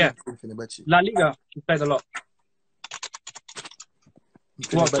 La Liga, he played a lot.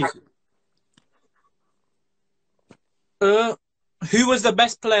 Who was the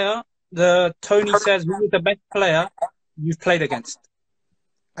best player? Tony says, who was the best player you've played against?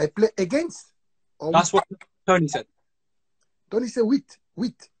 I play against? That's what Tony said. Tony said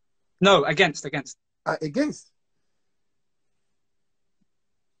with. No, against. Against.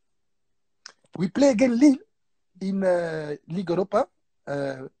 We play against Lille in Ligue Europa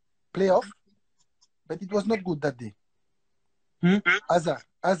playoff, but it was not good that day.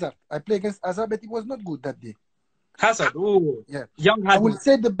 Hazard. I play against Hazard, but it was not good that day. Hazard, oh yeah. Young Hazard. I would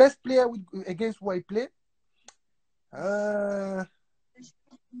say the best player against who I play.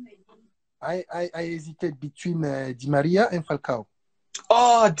 I hesitated between Di Maria and Falcao.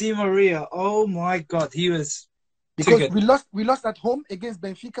 Oh, Di Maria! Oh my God, he was because we lost at home against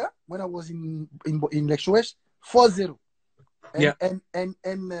Benfica when I was in Leixões 4-0. And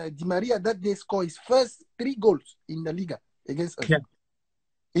Di Maria that day scored his first 3 goals in the Liga against us. Yeah.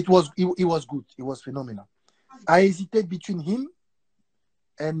 It was good. It was phenomenal. I hesitated between him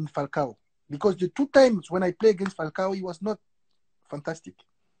and Falcao because the 2 times when I played against Falcao, he was not fantastic.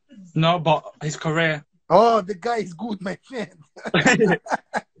 No, but his career. Oh, the guy is good, my friend.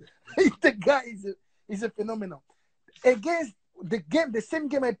 The guy is a phenomenal. Against the same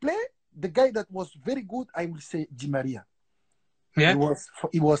game I play, the guy that was very good, I will say Di Maria. Yeah,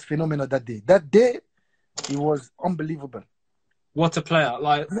 he was phenomenal that day. That day, he was unbelievable. What a player!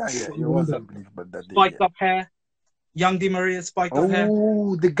 Like, he was unbelievable that day. Spiked up hair, young Di Maria, spiked up hair.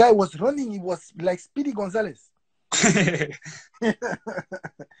 Oh, the guy was running. He was like Speedy Gonzalez.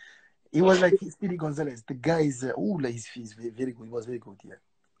 He was like Speedy Gonzalez. The guy is he's very good. He was very good. Yeah,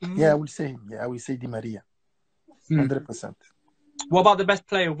 yeah. I will say him. Yeah, I will say Di Maria. 100%. What about the best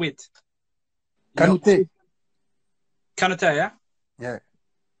player with? Kanouté. Kanouté, yeah. Yeah.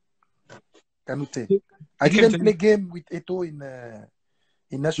 Kanouté. I didn't play game with Etoo in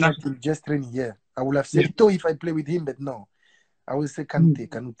national team, just training. Yeah, I would have said Etoo if I play with him, but no. I will say Kanouté.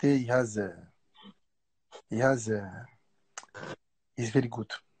 Kanouté, he's very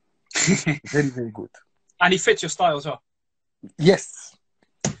good. Very, very good. And he fits your style as well. Yes.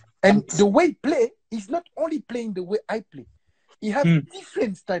 And the way he play, he's not only playing the way I play. He has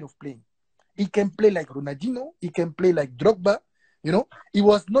different style of playing. He can play like Ronaldinho. He can play like Drogba. You know, he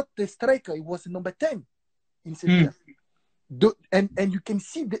was not the striker. He was number 10 in Sevilla. And you can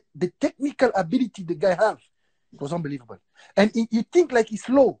see the technical ability the guy has. It was unbelievable. And you think like he's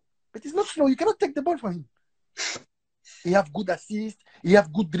slow, but he's not slow. You cannot take the ball from him. He have good assist. He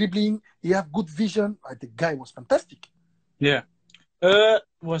have good dribbling. He have good vision. The guy was fantastic. Yeah.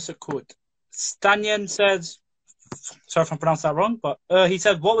 What's it called? Stanyan says, sorry if I pronounced that wrong, but he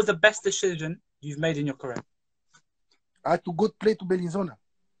said, what was the best decision you've made in your career? I had to go play to Bellinzona.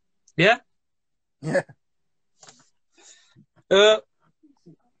 Yeah? Yeah.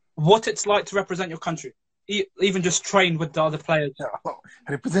 What it's like to represent your country? Even just train with the other players.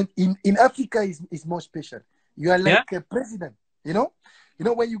 Represent in Africa is more special. You are like a president, you know? You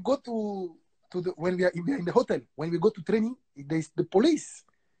know, when you go to when we are in the hotel. When we go to training, there's the police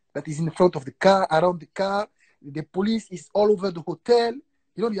that is in front of the car, around the car. The police is all over the hotel.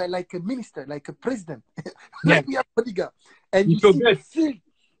 You know, you are like a minister, like a president. Like we have bodyguard. And you see the field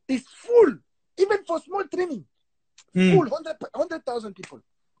is full, even for small training. Full, 100,000 people.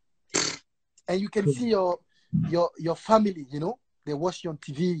 And you can see your family, you know, they watch you on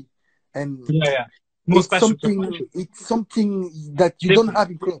TV. And More it's something that you don't have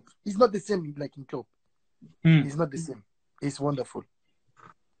in club. It's not the same like in club. It's not the same. It's wonderful.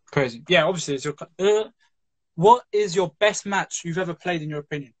 Crazy. Yeah, obviously it's your what is your best match you've ever played in your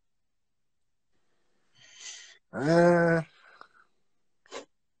opinion?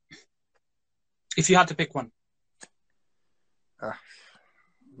 If you had to pick one.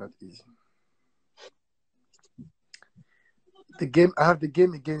 Not easy. I have the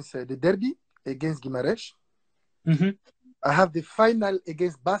game against the derby against Guimarães. I have the final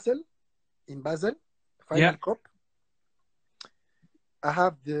against Basel in Basel, final cup. I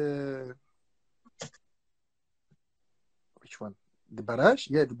have which one? The barrage,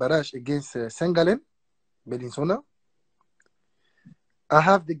 the barrage against Saint-Gallen, Bellinzona. I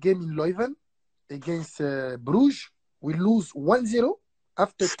have the game in Leuven against Bruges. We lose 1-0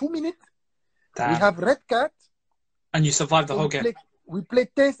 after 2 minutes. Damn. We have red card. And you survived the whole game. We play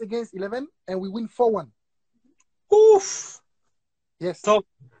 10 against 11 and we win 4-1. Oof. Yes. So,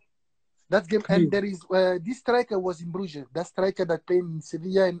 that game. And there is this striker was in Bruges. That striker that played in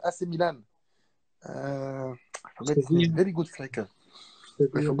Sevilla and AC Milan. I forgot his name. Very good striker.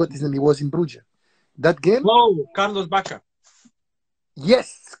 I forgot his name. He was in Bruges. That game. Whoa, Carlos Bacca.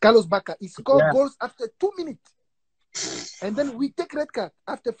 Yes, Carlos Bacca. He scored goals after 2 minutes. And then we take red card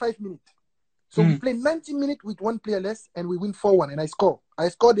after 5 minutes. So we play 90 minutes with 1 player less and we win 4-1 and I score. I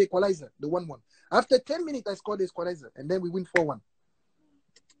scored the equalizer, the 1-1. After 10 minutes, I scored the equalizer and then we win 4-1.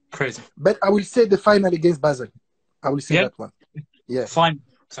 Crazy. But I will say the final against Basel. I will say that one. Yeah. Fine.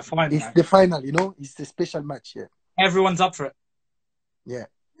 It's a final. It's the final, you know. It's a special match, Everyone's up for it. Yeah.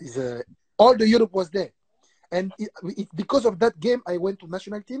 It's, all the Europe was there. And because of that game, I went to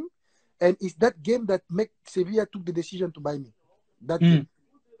national team. And it's that game that made Sevilla took the decision to buy me. That game.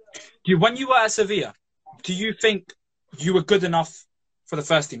 When you were at Sevilla, do you think you were good enough for the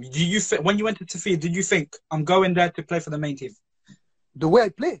first team? When you went to Sevilla, did you think, I'm going there to play for the main team? The way I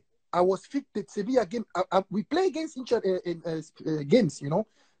play, I was fit. The Sevilla game, we play against each other in games, you know.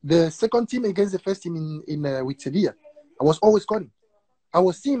 The second team against the first team with Sevilla. I was always scoring. I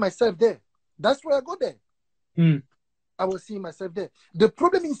was seeing myself there. That's why I go there. I was seeing myself there. The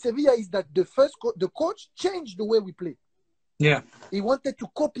problem in Sevilla is that the coach changed the way we play. Yeah. He wanted to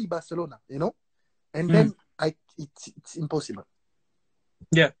copy Barcelona, you know? And then it's impossible.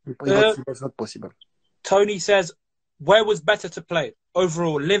 Yeah. It's not possible. Tony says, where was better to play?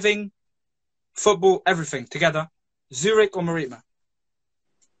 Overall, living, football, everything together. Zurich or Maritime?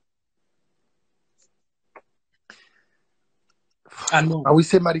 I will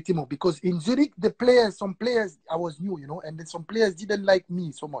say Maritimo because in Zurich, some players I was new, you know, and then some players didn't like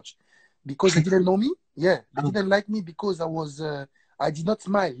me so much because they didn't know me. Yeah, they didn't like me because I did not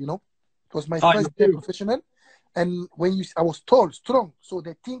smile, you know. It was my first day professional, and I was tall, strong, so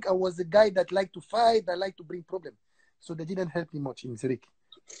they think I was a guy that liked to fight, that liked to bring problems. So they didn't help me much in Zurich.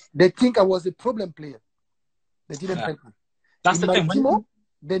 They think I was a problem player. They didn't help me. That's in the thing. Maritimo,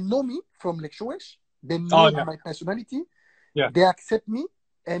 they know me from Lake Showesh. They know my personality. Yeah. They accept me,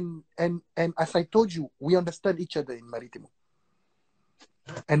 and as I told you, we understand each other in Maritimo.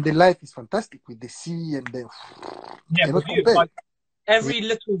 And the life is fantastic with the sea and the... every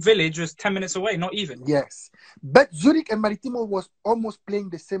little village was 10 minutes away, not even. Yes. But Zurich and Maritimo was almost playing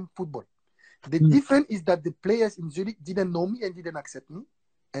the same football. The difference is that the players in Zurich didn't know me and didn't accept me.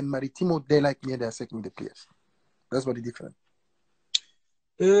 And Maritimo, they like me and they accept me, the players. That's what the difference.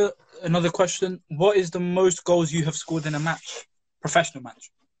 Another question. What is the most goals you have scored in a match? Professional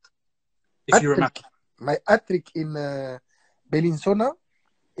match? If you remember. My hat-trick in Bellinzona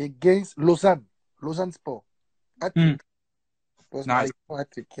against Lausanne Sport. Hat-trick. Was nice. My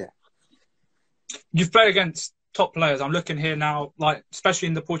hat-trick, yeah. You've played against top players. I'm looking here now, like especially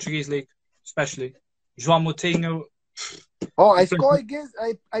in the Portuguese league, especially João Moutinho. Oh, I score against.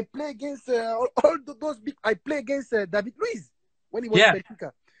 I play against all those big. I play against David Luiz when he was in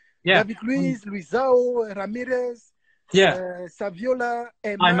Benfica. Yeah. David Luiz, Luizao, Ramirez, Saviola,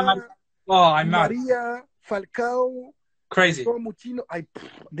 Emma, Maria, Falcao. Crazy. Moutinho.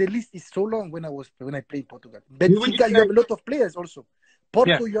 The list is so long when I play in Portugal. Benfica, you have a lot of players also.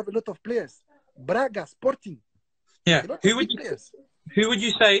 Porto, you have a lot of players. Braga, Sporting. Yeah. Who would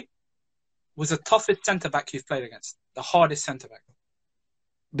you say was the toughest centre back you've played against? The hardest centre back?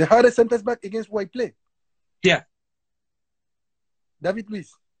 The hardest centre back against who I play. Yeah. David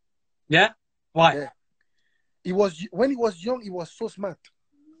Luiz. Yeah? Why? Yeah. When he was young, he was so smart.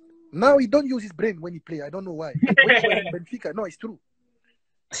 Now he don't use his brain when he play. I don't know why. But when he was in Benfica, no, it's true.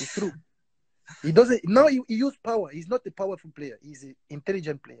 It's true. He doesn't. Now he use power. He's not a powerful player. He's an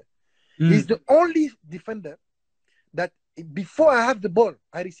intelligent player. He's the only defender that before I have the ball,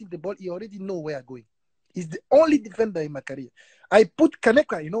 I receive the ball. He already know where I'm going. He's the only defender in my career. I put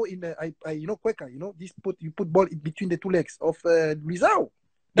Kaneka, Kweka, you put ball in between the two legs of Luizao.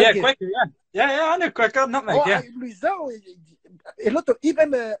 Yeah, Kweka, yeah, I know Kweka, not mate. Yeah. Luizao, a lot of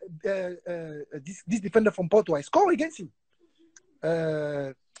even this defender from Porto, I score against him.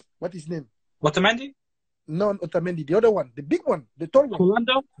 What is his name? Otamendi? No, Otamendi. The other one, the big one, the tall one.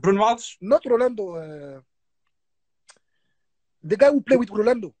 Rolando? Bruno Alves? Not Rolando. The guy who played with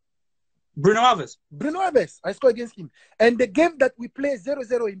Rolando. Bruno Alves. Bruno Alves. I scored against him. And the game that we played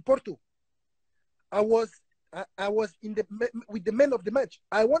 0-0 in Porto, I was with the man of the match.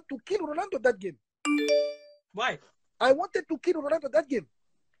 I want to kill Ronaldo that game. Why? I wanted to kill Ronaldo that game.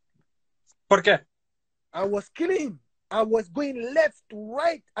 ¿Por qué? I was killing him. I was going left to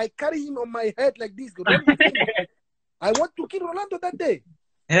right. I carry him on my head like this. I want to kill Ronaldo that day.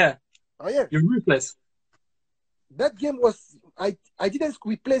 Yeah. Oh yeah. You're ruthless. That game was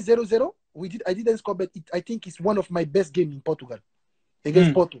we played 0-0. I didn't score, but I think it's one of my best games in Portugal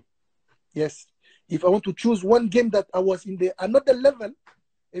against Porto. Yes. If I want to choose one game that I was in another level,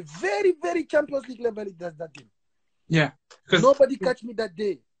 a very, very Champions League level, it does that game. Yeah. Nobody catch me that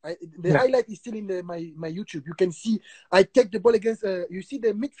day. The highlight is still in my YouTube. You can see I take the ball against, you see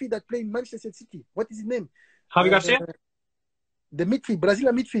the midfield that play in Manchester City. What is his name? Javi Garcia? The midfield,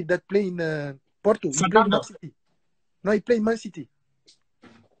 Brazilian midfield that play in Porto. He play in Man City. No, he play in Man City.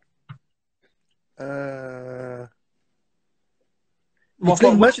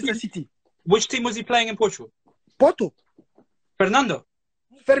 Manchester City. Which team was he playing in Portugal? Porto. Fernando,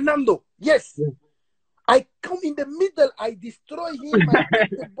 yes. Yeah. I come in the middle, I destroy him, I take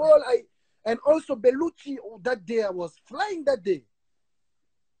the ball, and also Bellucci. Oh, that day I was flying that day.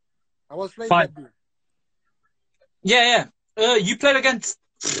 That day. Yeah. You played against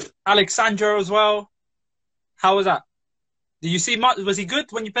Alexandro as well. How was that? Did you see much? Was he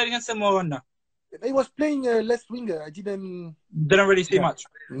good when you played against him or no? He was playing left winger. I didn't really see much.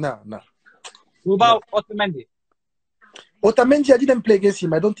 No. What about Otamendi? Otamendi, I didn't play against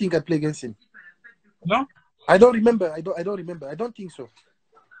him. I don't think I played against him. No? I don't remember. I don't remember. I don't think so.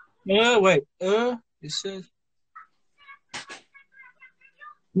 Wait. It says...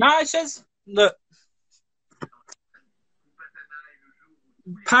 No, it says... Look.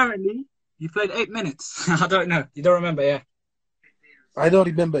 Apparently, you played 8 minutes. I don't know. You don't remember, yeah. I don't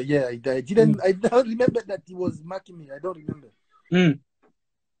remember, yeah. I don't remember that he was marking me. I don't remember.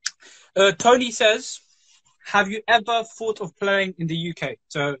 Tony says, have you ever thought of playing in the UK?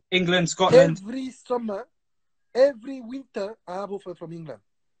 So, England, Scotland? Every summer, every winter, I have offer from England.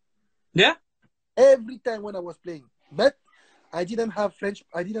 Yeah? Every time when I was playing. But I didn't have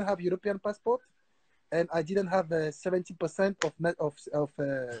I didn't have European passport. And I didn't have 70% of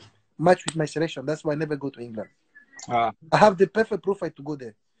match with my selection. That's why I never go to England. I have the perfect profile to go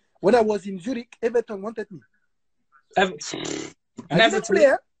there. When I was in Zurich, Everton wanted me.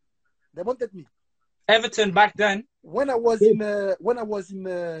 Player, they wanted me. Everton back then. When I was in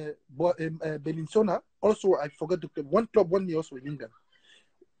Bellinzona, also I forgot one club won me also in England.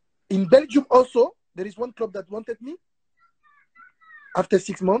 In Belgium also, there is one club that wanted me after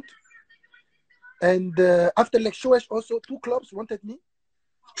 6 months. And after Lech Shoesh also, 2 clubs wanted me.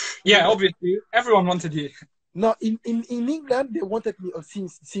 Yeah, obviously. Everyone wanted you. No, in England, they wanted me. Or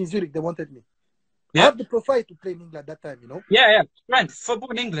since Zurich, they wanted me. Yeah. I have the profile to play in England that time, you know? Yeah. Strength.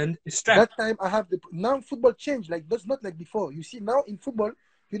 Football in England is strength. That time, I have now football changed. Like, that's not like before. You see, now in football,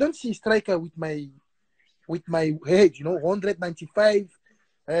 you don't see striker with my age, you know, 195,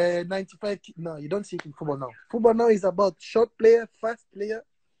 95. No, you don't see it in football now. Football now is about short player, fast player.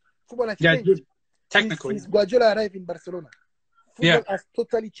 Football has changed. Technically. Since Guardiola arrived in Barcelona. Football has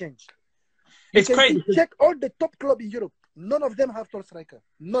totally changed. It's crazy. Check all the top clubs in Europe. None of them have tall striker.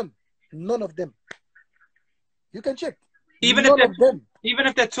 None of them. You can check. Even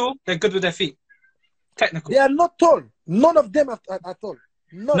if they're tall, they're good with their feet. Technical. They are not tall. None of them are tall.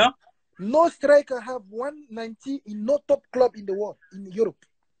 No? No striker have 190 in no top club in the world, in Europe.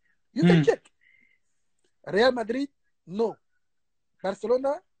 You can check. Real Madrid, no.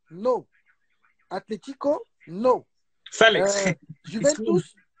 Barcelona, no. Atletico, no. Felix.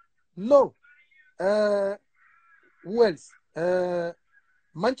 Juventus, no. Who else?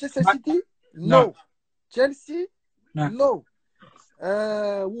 Manchester City, no. Chelsea, no.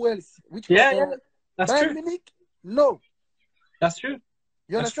 Who else? Which Yeah, club? yeah. That's Bayern true. Munich? No. That's true.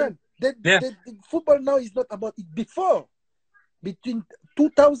 You That's understand? Yeah. The football now is not about it. Before, between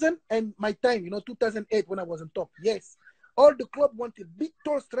 2000 and my time, 2008 when I was on top. Yes, all the club want a big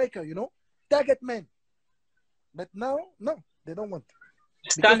tall striker, target man. But now, no, they don't want.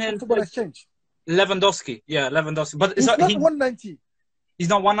 Because Daniel football has changed. Lewandowski. Yeah, Lewandowski. But He's not 190. He's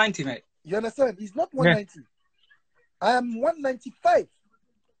not 190, mate. You understand? He's not 190. I am 195.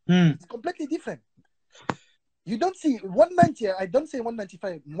 It's completely different. You don't see 190. I don't say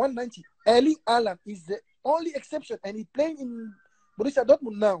 195. 190. Erling Haaland is the only exception, and he's playing in Borussia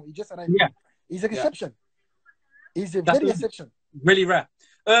Dortmund now. He just arrived. Yeah. He's an exception. He's a That's very exception. Really rare.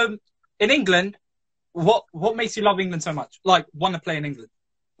 In England, what makes you love England so much? Like, want to play in England?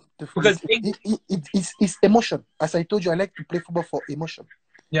 Because it's emotion. As I told you, I like to play football for emotion.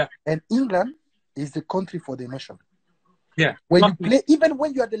 Yeah. And England is the country for the emotion. Yeah. When you play, even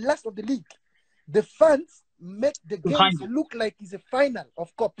when you are the last of the league, the fans make the games look like it's a final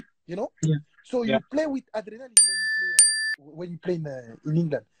of cup. Yeah. So you play with adrenaline when you play in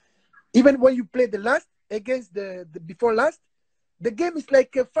England. Even when you play the last against the before last, the game is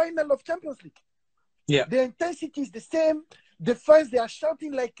like a final of Champions League. Yeah. The intensity is the same. The fans, they are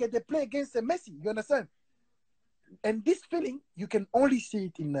shouting like they play against Messi. You understand? And this feeling you can only see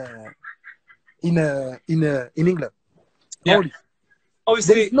it in England. Yeah. Only.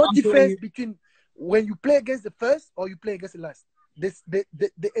 Obviously, there is no difference between when you play against the first or you play against the last. The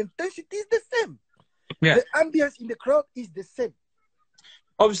intensity is the same. Yeah. The ambience in the crowd is the same.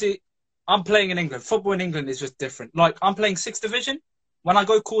 Obviously, I'm playing in England. Football in England is just different. Like, I'm playing 6th division. When I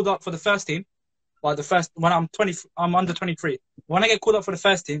go called up for the first team, like when I'm under 23. When I get called up for the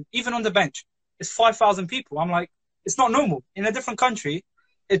first team, even on the bench, it's 5,000 people. I'm like, it's not normal. In a different country,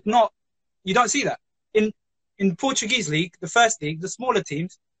 it's not. You don't see that. In Portuguese league, the first league, the smaller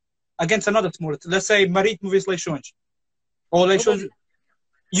teams against another smaller team, let's say Marítimo vs Leixões or Leixões,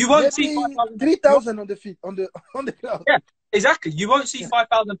 you won't see 5,000. 3,000 on the feet on the crowd. Yeah, exactly. You won't see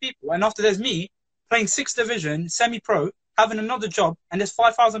 5,000 people, and after there's me playing 6th division, semi-pro, having another job, and there's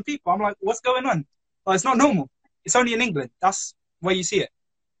 5,000 people. I'm like, what's going on? Like, it's not normal. It's only in England. That's where you see it.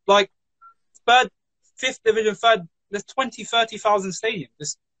 Like, 3rd, 5th division, 3rd, there's 20, 30,000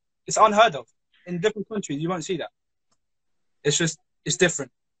 stadiums. It's unheard of. In different countries, you won't see that. It's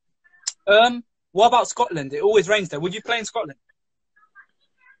different. What about Scotland? It always rains there. Would you play in Scotland?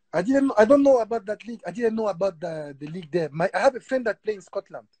 I don't know about that league. I didn't know about the league there. I have a friend that plays in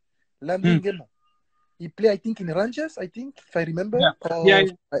Scotland. Landon Gilmore. He played, I think, in Rangers, I think, if I remember. Yeah.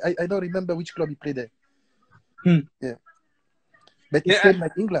 I don't remember which club he played there. Yeah. But it's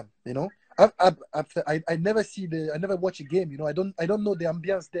like England, I never watch a game, I don't know the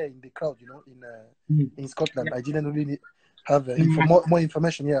ambience there in the crowd, in Scotland. I didn't really have more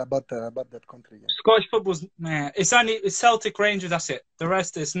information about that country. Yeah. Scottish football's it's Celtic, Rangers, that's it. The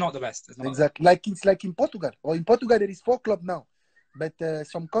rest is not the best. Exactly. It's like in Portugal. Or in Portugal there is 4 clubs now. But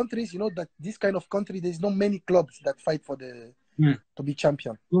some countries, that this kind of country, there's not many clubs that fight for to be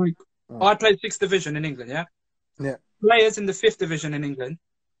champion. I played 6th division in England, yeah? Yeah. Players in the 5th division in England,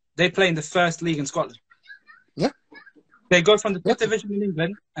 they play in the 1st league in Scotland. Yeah. They go from the 5th division in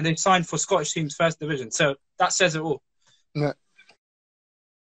England and they sign for Scottish teams 1st division. So that says it all. Yeah.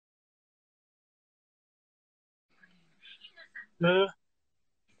 Did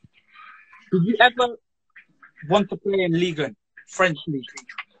you ever want to play in Ligue 1, French league?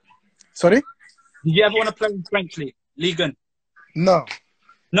 Sorry? Did you ever want to play in French league, Ligue 1? No.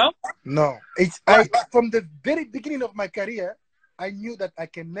 No? No. From the very beginning of my career, I knew that I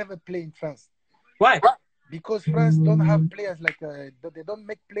can never play in France. Why? Because France don't have players like they don't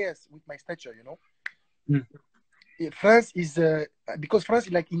make players with my stature, France is because France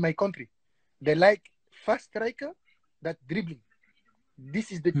is like in my country. They like fast striker that dribbling.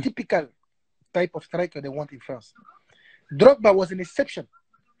 This is the typical type of striker they want in France. Drogba was an exception.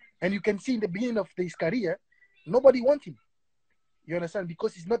 And you can see in the beginning of his career, nobody wants him. You understand?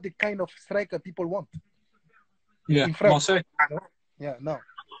 Because he's not the kind of striker people want. Yeah, in France. Marseille. Yeah, no.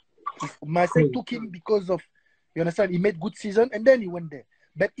 Marseille took him because of, you understand, he made good season and then he went there.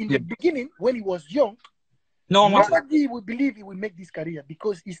 But in the beginning, when he was young, nobody would believe he will make this career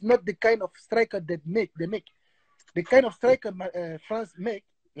because he's not the kind of striker they make. The kind of striker France make,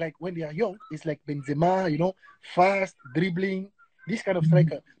 like when they are young, is like Benzema, fast, dribbling, this kind of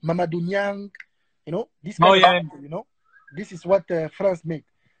striker. Mamadou Niang, this kind of this is what France made.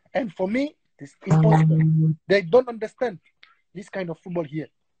 And for me, it's impossible. They don't understand this kind of football here.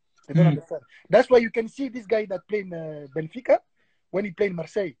 They don't understand. That's why you can see this guy that played in Benfica when he played in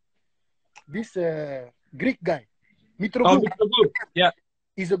Marseille. This Greek guy, Mitroglou. Yeah.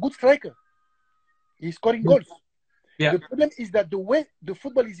 He's a good striker. He's scoring goals. Yeah. The problem is that the way the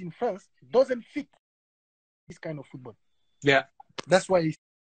football is in France doesn't fit this kind of football. Yeah. That's why it's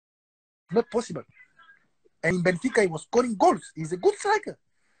not possible. And in Benfica, he was scoring goals. He's a good striker.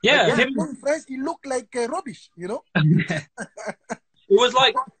 Yeah. But in France, he looked like rubbish, you know? It was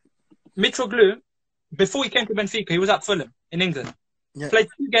like Mitroglou, before he came to Benfica, he was at Fulham in England. Yeah. Played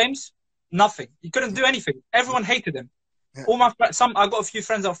 2 games, nothing. He couldn't do anything. Everyone hated him. Yeah. All my friends, I got a few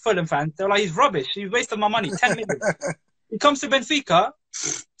friends that are Fulham fans. They're like, he's rubbish. He's wasted my money. 10 million. He comes to Benfica,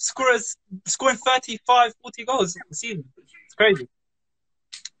 scoring 35, 40 goals a season. It's crazy.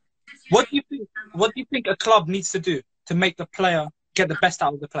 What do you think a club needs to do to make the player get the best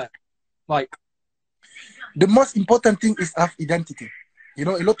out of the player? Like, the most important thing is have identity. You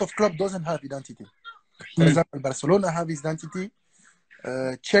know, a lot of clubs doesn't have identity. For example, Barcelona have identity.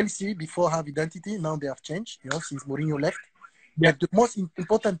 Chelsea before have identity. Now they have changed, you know, since Mourinho left. Yeah. But the most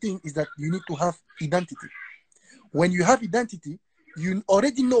important thing is that you need to have identity. When you have identity, you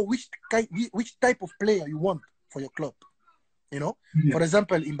already know which type of player you want for your club. You know, for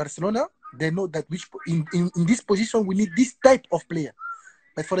example, in Barcelona, they know that in this position we need this type of player.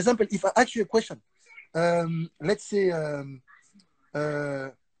 But for example, if I ask you a question, let's say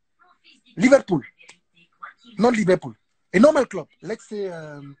Liverpool, not Liverpool, a normal club, let's say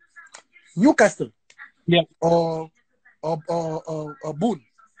Newcastle, yeah, or Boone,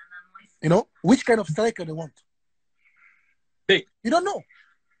 you know, which kind of striker they want? Big. You don't know.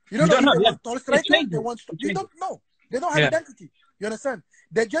 You don't know if they want tall striker. They want. You don't know. They don't have identity. You understand?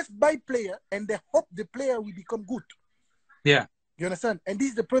 They just buy player and they hope the player will become good. Yeah. You understand? And this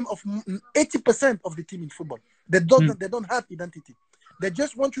is the problem of 80% of the team in football. They don't have identity. They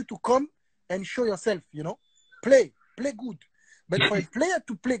just want you to come and show yourself, you know, play good. But for a player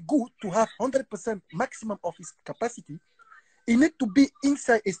to play good, to have 100% maximum of his capacity, he needs to be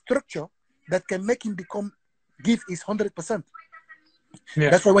inside a structure that can make him give his 100%. Yeah.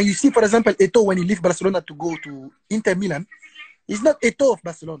 That's why when you see, for example, Etoo, when he left Barcelona to go to Inter Milan, it's not Etoo of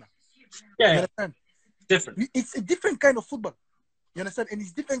Barcelona. Yeah, you understand? Different. It's a different kind of football. You understand? And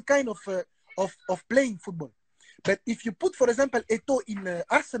it's different kind of playing football. But if you put, for example, Etoo in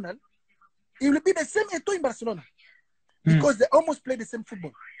Arsenal, it will be the same Etoo in Barcelona. Because they almost play the same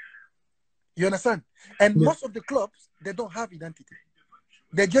football. You understand? And most of the clubs, they don't have identity.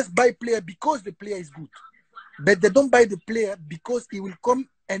 They just buy player because the player is good. But they don't buy the player because he will come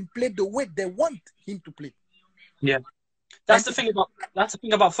and play the way they want him to play. Yeah. That's the thing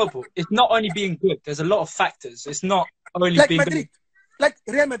about football. It's not only being good. There's a lot of factors. It's not only like being Madrid, good. like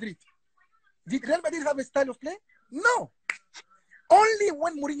Real Madrid. Did Real Madrid have a style of play? No. Only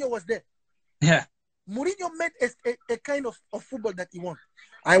when Mourinho was there. Yeah. Mourinho made a kind of football that he wants.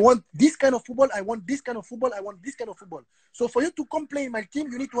 I want this kind of football. I want this kind of football. I want this kind of football. So for you to come play in my team,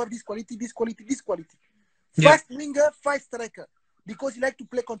 you need to have this quality, this quality, this quality. Fast winger, fast striker. Because he like to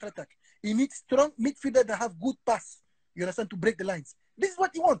play counter-attack. He needs strong midfielder that have good pass. You understand? To break the lines. This is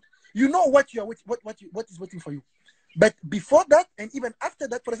what you want. You know what you are what is waiting for you. But before that, and even after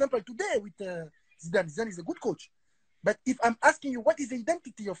that, for example, today with Zidane is a good coach. But if I'm asking you what is the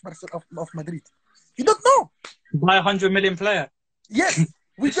identity of Madrid, you don't know. Buy 100 million player. Yes,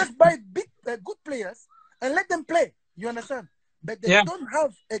 we just buy big, good players and let them play. You understand? But they don't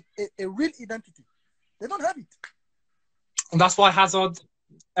have a real identity. They don't have it. And that's why Hazard,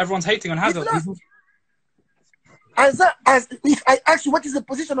 everyone's hating on Hazard. If I ask you what is the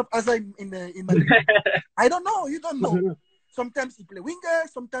position of Hazard in Madrid, I don't know. You don't know. Sometimes he play winger,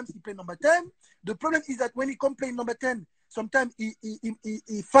 sometimes he play number 10. The problem is that when he come play number 10, sometimes he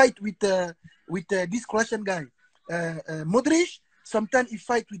fight with this Croatian guy, Modric. Sometimes he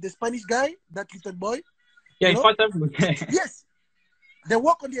fight with the Spanish guy, that little boy. Yeah, he fights everyone. Yes. They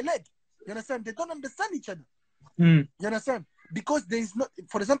walk on their leg. You understand? They don't understand each other. You understand? Because there is not,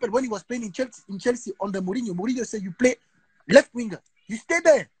 for example, when he was playing in Chelsea under Mourinho said you play left winger. You stay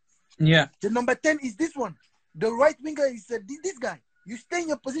there. Yeah. The number 10 is this one. The right winger is this guy. You stay in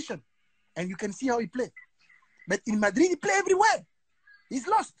your position and you can see how he plays. But in Madrid, he play everywhere. He's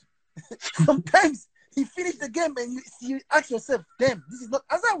lost. Sometimes he finished the game and you ask yourself, damn, this is not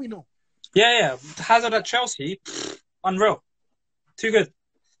Hazard we know. Yeah. Hazard at Chelsea, unreal. Too good.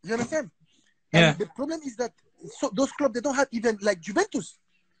 You understand? Yeah. And the problem is that those clubs, they don't have even, like Juventus,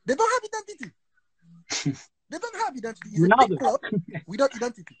 they don't have identity. They don't have identity. It's a big club without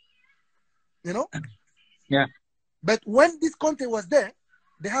identity. You know? Yeah. But when this Conte was there,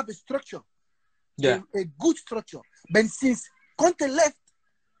 they have a structure. Yeah. A good structure. But since Conte left,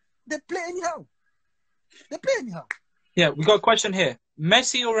 they play anyhow. They play anyhow. Yeah, we got a question here.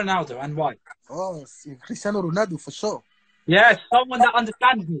 Messi or Ronaldo, and why? Oh, Cristiano Ronaldo for sure. Yeah, someone that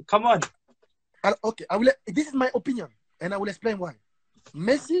understands me. Come on. Okay, this is my opinion, and I will explain why.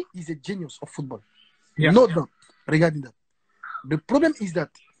 Messi is a genius of football. Yeah. No doubt regarding that. The problem is that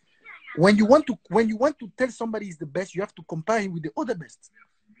when you want to tell somebody is the best, you have to compare him with the other best.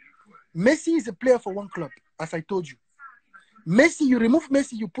 Messi is a player for one club, as I told you. Messi, you remove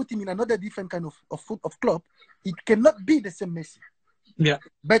Messi, you put him in another different kind of club, it cannot be the same Messi. Yeah.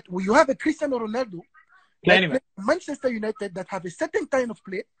 But when you have a Cristiano Ronaldo, Anyway. Manchester United, that have a certain kind of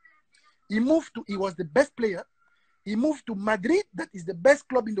play, he was the best player. He moved to Madrid, that is the best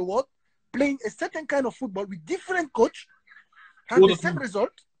club in the world, playing a certain kind of football with different coach, have the same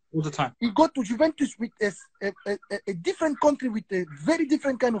result. All the time. He go to Juventus with a different country with a very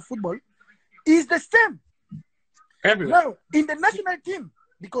different kind of football. Is the same. Everywhere. Now, in the national team,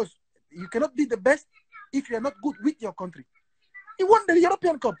 because you cannot be the best if you are not good with your country. He won the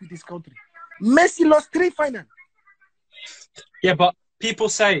European Cup with his country. Messi lost 3 finals. Yeah, but people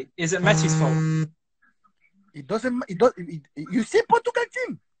say, is it Messi's fault? It doesn't. You see Portugal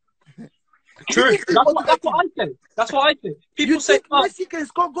team. True. That's what I say. That's what I say. People say Messi can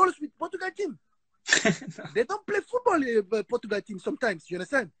score goals with Portugal team. They don't play football, Portugal team. Sometimes you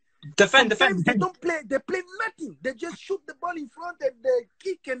understand. Defend. They don't play. They play nothing. They just shoot the ball in front and they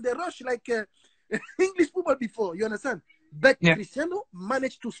kick and they rush like English football before. You understand? But Cristiano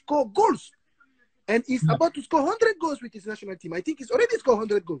managed to score goals, and he's about to score 100 goals with his national team. I think he's already scored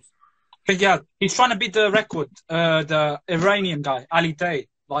 100 goals. Yeah, he's trying to beat the record. The Iranian guy, Ali Day,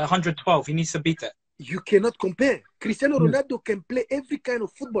 like 112. He needs to beat it. You cannot compare. Cristiano Ronaldo can play every kind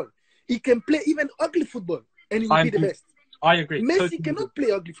of football. He can play even ugly football, and he will be the best. I agree. Messi cannot play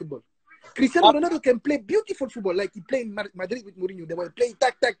ugly football. Cristiano Ronaldo can play beautiful football, like he played in Madrid with Mourinho. They were playing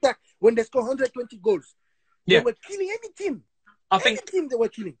tack. When they score 120 goals, they were killing any team. Any team they were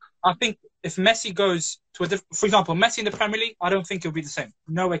killing. I think if Messi goes to for example, Messi in the Premier League, I don't think it'll be the same.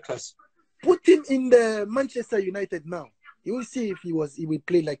 No way close. Put him in the Manchester United now. You will see if he will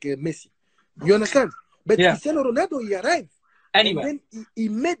play like Messi. You understand? But Cristiano Ronaldo, he arrived. Anyway. And then he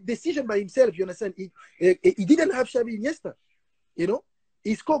made decision by himself. You understand? He didn't have Xavi Iniesta. You know?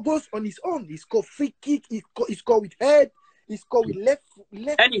 He scored goals on his own. He scored free kick. He scored with head. He scored with left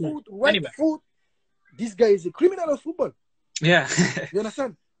foot, right foot. This guy is a criminal of football. Yeah. You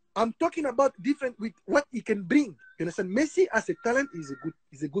understand? I'm talking about different with what he can bring. You understand? Messi as a talent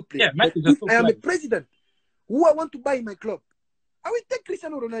is a good player. Yeah, if I am a president who I want to buy in my club, I will take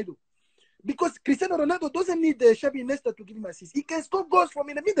Cristiano Ronaldo. Because Cristiano Ronaldo doesn't need Xavi Iniesta to give him assists. He can score goals from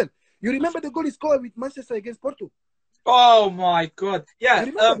in the middle. You remember the goal he scored with Manchester against Porto? Oh my God! Yeah,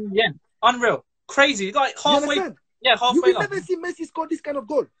 unreal, crazy. Like halfway. Yeah, halfway. You will never see Messi score this kind of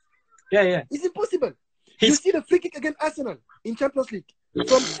goal. Yeah. It's impossible. You see the free kick against Arsenal in Champions League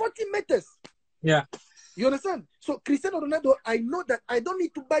from 40 meters. Yeah. You understand? So Cristiano Ronaldo, I know that I don't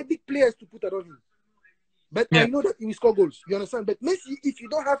need to buy big players to put around him. But I know that he will score goals. You understand? But Messi, if you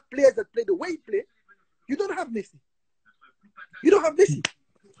don't have players that play the way he plays, you don't have Messi. You don't have Messi.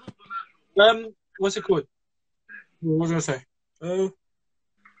 What's it called? What was I going to say?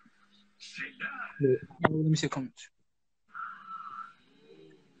 Let me see a comment.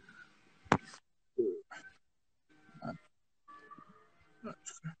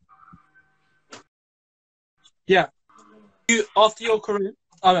 Yeah. You after your career,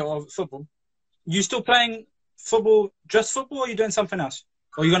 football, you still playing football, just football, or are you doing something else?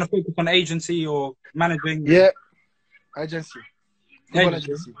 Or are you going to focus on agency or managing? Yeah, agency.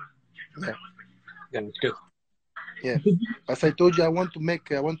 Agency. Yeah, that's good. Yeah, as I told you, I want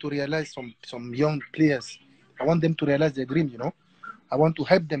to realize some young players. I want them to realize their dream. You know, I want to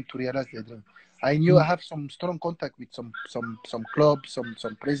help them to realize their dream. I knew I have some strong contact with some clubs,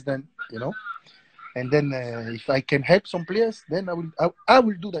 some president. You know, and then if I can help some players, then I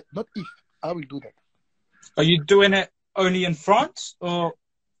will do that. Not if, I will do that. Are you doing it only in France or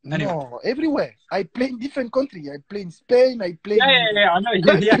anywhere? No, everywhere. I play in different countries. I play in Spain. I play. I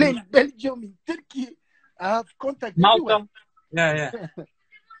know. I play in Belgium, in Turkey. I have contact Malta. Everywhere. Yeah.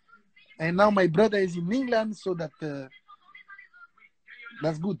 And now my brother is in England, so that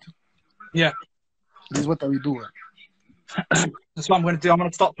that's good. Yeah. This is what I will do. That's what I'm going to do. I'm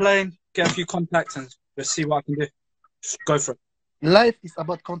going to start playing, get a few contacts, and let's see what I can do. Just go for it. Life is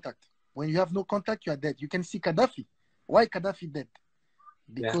about contact. When you have no contact, you are dead. You can see Gaddafi. Why Gaddafi dead?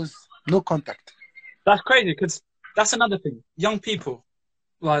 Because no contact. That's crazy, because that's another thing. Young people,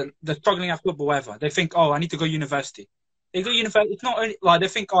 like, they're struggling at football, whatever. They think, oh, I need to go university. They go university. It's not only, like, they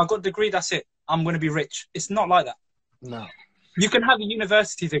think, oh, I got a degree, that's it. I'm going to be rich. It's not like that. No. You can have a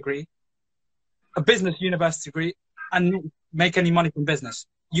university degree, a business university degree, and make any money from business.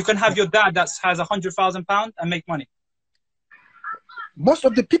 You can have your dad that has £100,000 and make money. Most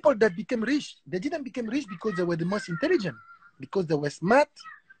of the people that became rich, they didn't become rich because they were the most intelligent, because they were smart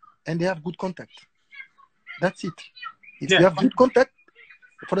and they have good contact. That's it. If you have good contact,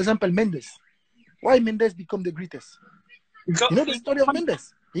 for example, Mendes. Why Mendes become the greatest? You know the story of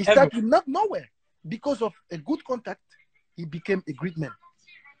Mendes? He started not nowhere. Because of a good contact, he became a great man.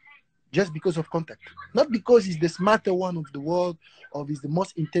 Just because of contact. Not because he's the smarter one of the world or he's the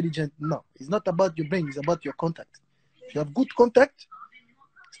most intelligent. No, it's not about your brain. It's about your contact. If you have good contact,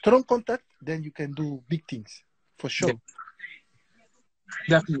 strong contact, then you can do big things. For sure.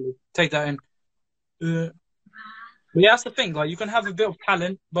 Yeah. Definitely. Take that in. But yeah, that's the thing. Like, you can have a bit of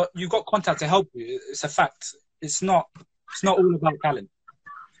talent, but you've got contact to help you. It's a fact. It's not all about talent.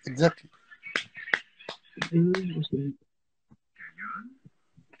 Exactly.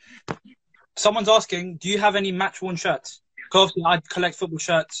 Someone's asking, do you have any match-worn shirts? Because obviously I collect football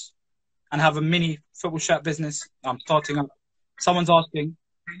shirts and have a mini football shirt business I'm starting up. Someone's asking,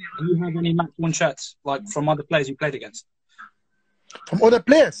 do you have any match-worn shirts, like from other players you played against? From other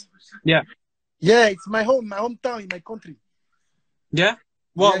players? Yeah. Yeah, it's my hometown, in my country. Yeah?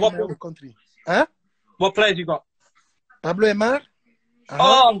 What country? Huh? What players you got? Pablo Emar.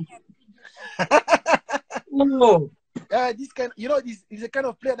 Oh! Oh! This kind, he's a kind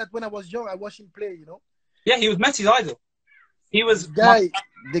of player that when I was young, I watched him play, Yeah, he was Messi's idol. He was the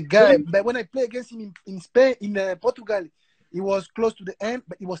guy. But when I play against him in Spain, in Portugal, he was close to the end,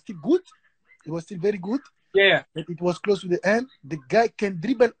 but he was still good. He was still very good. Yeah. But it was close to the end. The guy can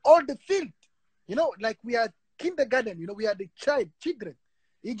dribble all the field. Like we are kindergarten. We are the children.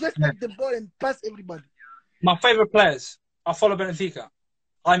 He just take the ball and pass everybody. My favorite players. I follow Benfica.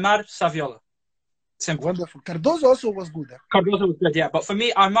 Aimar, Saviola. Simple. Wonderful. Cardozo also was good. Huh? Cardozo was good, yeah. But for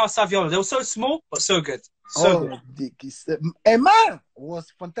me, Aimar, Saviola, they were so small, but so good. Good. Aimar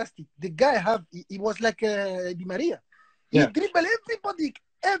was fantastic. The guy he was like Di Maria. He dribble everybody.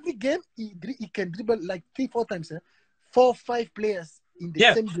 Every game, he can dribble like 3-4 times. 4-5 players in the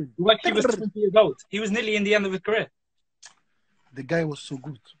same game. Like he was 20 years old. He was nearly in the end of his career. The guy was so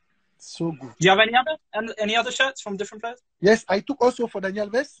good. So good. Do you have any other shirts from different players? Yes, I took also for Daniel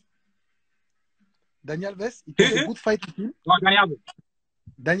Alves. Daniel Alves. It was a good fight with him.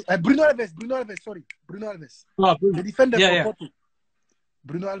 Daniel Alves. Bruno Alves, sorry. Bruno Alves. Oh, Bruno. The defender for Porto.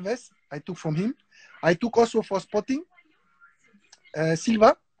 Bruno Alves, I took from him. I took also for Sporting.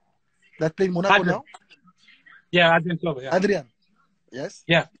 Silva, that played Monaco now. Yeah, Adrian Silva, yeah. Adrian. Yes.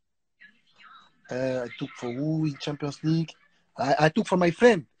 Yeah. I took for who in Champions League? I took for my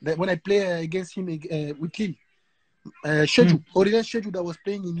friend that when I play against him with Lille. Shedju, Aurélien Shedju that was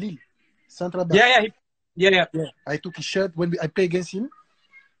playing in Lille. Central back. Yeah. I took his shirt when I play against him.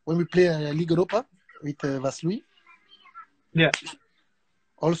 When we play Ligue Europa with Vaslui. Yeah.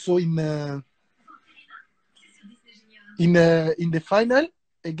 Also in the final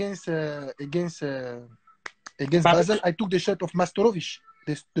against Basel, I took the shirt of Mastorovic,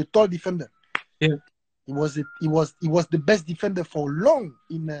 the tall defender. Yeah. He was the best defender for long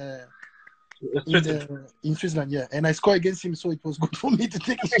in Switzerland, yeah. And I scored against him, so it was good for me to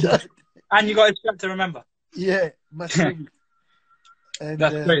take his shirt. And you got his shirt to remember. Yeah, Mastorovic. And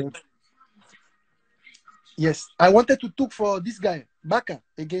that's great. Yes, I wanted to took for this guy, Baka,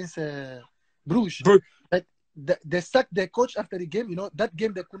 against Bruges. But they sacked their coach after the game. That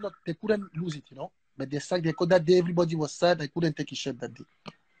game they couldn't lose it. But they sacked their coach that day. Everybody was sad. I couldn't take his shirt that day.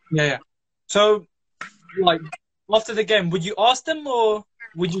 Yeah. So, like after the game, would you ask them or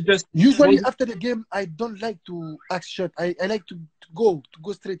would you just? Usually after the game, I don't like to ask shirt. I like to go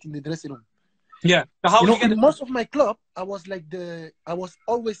straight in the dressing room. Yeah. So how in most of my club, I was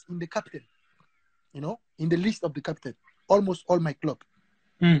always in the captain. In the list of the captain. Almost all my club.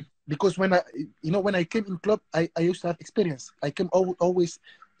 Because when I came in club, I used to have experience. I came always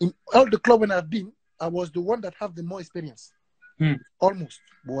in all the club when I've been, I was the one that have the more experience. Almost.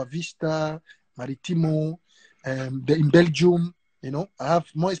 Boavista, Maritimo, in Belgium, I have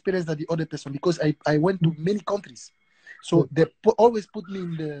more experience than the other person because I went to many countries. So they always put me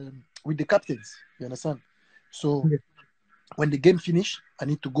with the captains. You understand? So when the game finish, I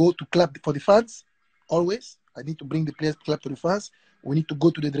need to go to clap for the fans. Always. I need to bring the players to clap to the fans. We need to go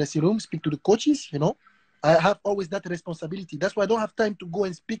to the dressing room, speak to the coaches, I have always that responsibility. That's why I don't have time to go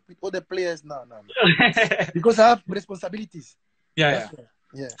and speak with other players. No. Because I have responsibilities. Yeah.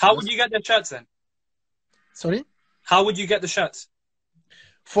 How would you get the shirts then? Sorry? How would you get the shirts?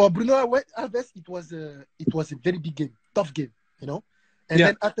 For Bruno Alves, it was a very big game, tough game, And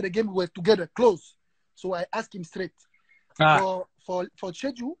then after the game, we were together, close. So I asked him straight. For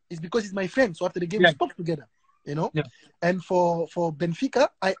Cheju, it's because he's my friend. So after the game, we spoke together. you know. Yeah. And for Benfica,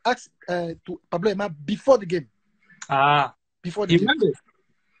 I asked to Pablo Ema before the game. Before the You game. remember?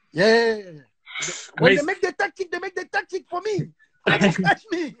 Yeah. When they make the tactic for me. They don't catch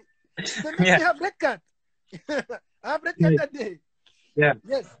me. They make me have red card. I have red card that day. Yeah.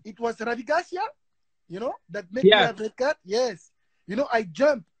 Yes, it was Ravi Garcia, you know, that made me have red card. Yes. You know, I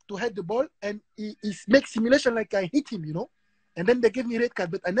jumped to head the ball and he makes simulation like I hit him, you know. And then they gave me red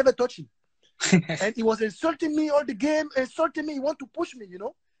card, but I never touched him. And he was insulting me all the game, insulting me. He want to push me, you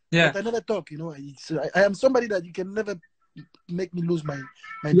know. Yeah. But I never talk, you know. I am somebody that you can never make me lose my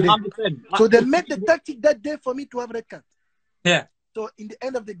You brain. understand. So they made the tactic that day for me to have red card. Yeah. So in the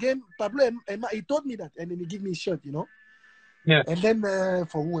end of the game, Pablo, he told me that, and then he gave me a shot, you know. Yeah. And then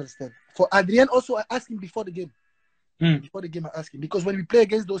for who else then? For Adrian also, I asked him before the game. Before the game, I asked him. Because when we play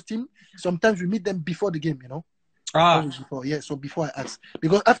against those teams, sometimes we meet them before the game, you know. Always before, yeah. So before I ask.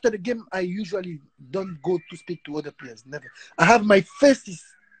 Because after the game, I usually don't go to speak to other players. Never. I have my face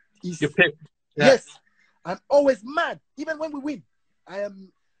is Your pick. Yeah. Yes. I'm always mad. Even when we win. I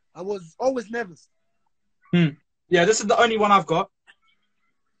was always nervous. Yeah, this is the only one I've got.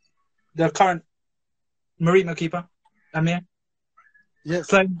 The current Marino keeper, Amir. Yes.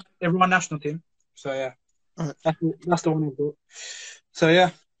 Playing everyone national team. So yeah. That's the one I've got. So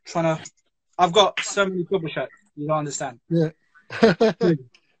yeah, I've got so many football shirts. You don't understand. Yeah.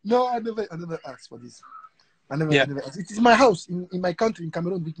 No, I never asked for this. I never asked. It is my house in my country, in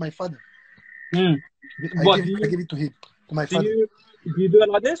Cameroon, with my father. I give it to him, to my father. Do you do it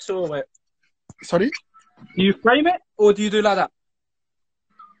like this or wait? Sorry? Do you frame it or do you do it like that?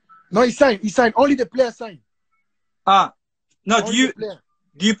 No, he signed. Only the player signed. No, Only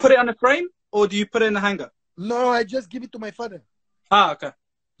do you put it on a frame or do you put it in the hanger? No, I just give it to my father. Okay.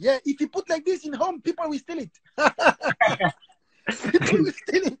 Yeah, if you put like this in home, people will steal it. People will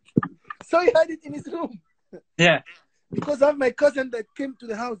steal it. So he had it in his room. Yeah. Because I have my cousin that came to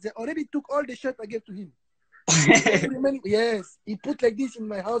the house. They already took all the shirt I gave to him. Yes, he put like this in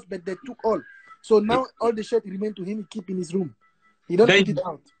my house, but they took all. So now all the shirt remain to him. He keep in his room. He don't put it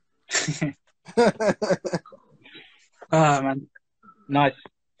out. Man, nice.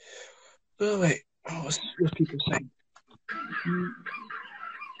 Oh wait, what's people saying?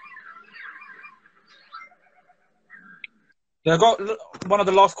 I got one of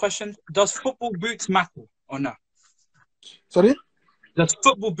the last questions. Does football boots matter or no? Sorry? Does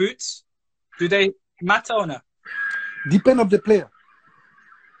football boots, do they matter or no? Depend of the player.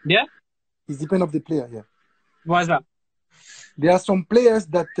 Yeah? It depend of the player, yeah. Why is that? There are some players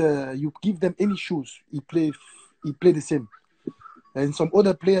that you give them any shoes, he play the same. And some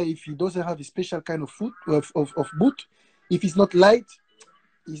other player, if he doesn't have a special kind of foot of boot, if it's not light,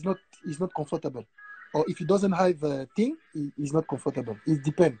 he's not comfortable. Or if he doesn't have a thing, he's not comfortable. It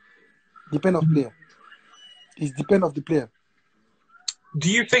depend of player. It depend of the player.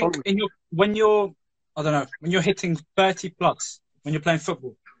 Do you think when you're hitting 30 plus, when you're playing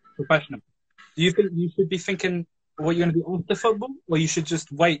football, professional, do you think you should be thinking what you're going to be after football, or you should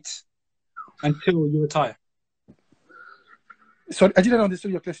just wait until you retire? Sorry, I didn't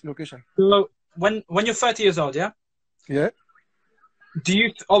understand your question. So when you're 30 years old, yeah? Yeah. Do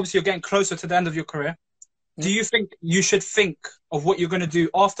you, obviously you're getting closer to the end of your career, do you think you should think of what you're going to do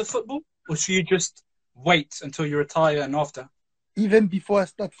after football, or should you just wait until you retire and after? Even before I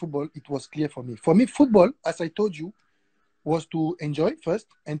start football, it was clear for me. For me, football, as I told you, was to enjoy first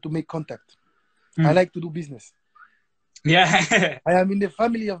and to make contact. I like to do business. Yeah. I am in the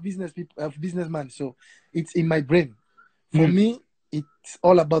family of businessmen, so it's in my brain. For me, it's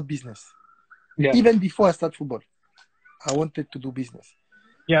all about business. Yeah. Even before I start football, I wanted to do business.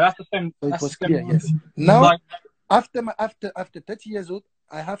 Yeah, that's the same. So it was clear, yes. Now, after 30 years old,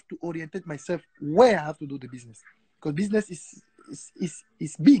 I have to orientate myself where I have to do the business. Because business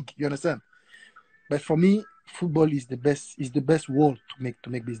is big, you understand? But for me, football is the best world to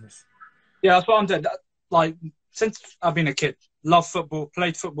make business. Yeah, that's what I'm doing. Like, since I've been a kid, love football,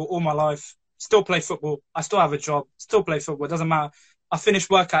 played football all my life, still play football. I still have a job, still play football. It doesn't matter. I finish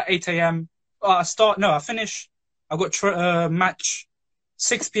work at 8 a.m. I got match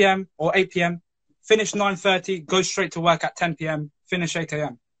 6 p.m. or 8 p.m. Finish 9:30, go straight to work at 10 p.m. Finish 8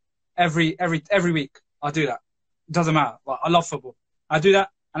 a.m. Every week. I do that. It doesn't matter. Like, I love football. I do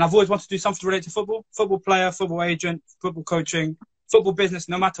that, and I've always wanted to do something related to football. Football player, football agent, football coaching, football business,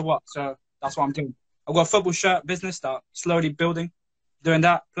 no matter what. So that's what I'm doing. I've got a football shirt business that slowly building, doing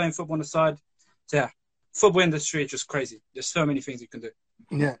that, playing football on the side. So yeah, football industry is just crazy. There's so many things you can do.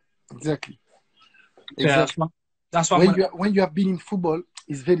 Yeah, exactly. Yeah, that's why when you have been in football,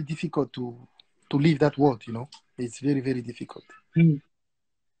 it's very difficult to leave that world. You know, it's very, very difficult.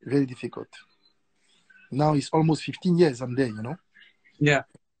 Very difficult. Now it's almost 15 years I'm there, you know. Yeah.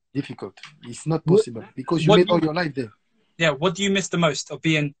 Difficult. It's not possible because you What made do all your life there. Yeah. What do you miss the most of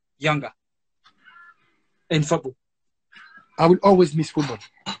being younger in football? I will always miss football.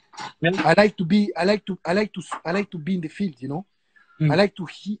 Yeah. I like to be in the field, you know. I like to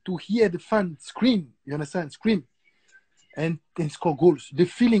hear the fans scream, you understand? Scream and score goals. The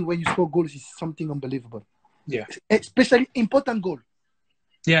feeling when you score goals is something unbelievable. Yeah. Especially important goal.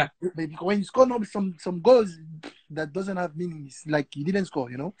 Yeah. Because when you score some goals that doesn't have meaning, it's like you didn't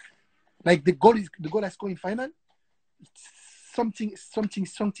score, you know. Like the goal I scored in final. It's something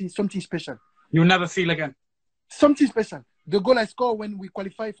special. You'll never feel again. Something special. The goal I scored when we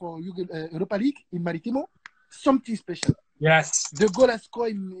qualified for Europa League in Maritimo, something special. Yes. The goal I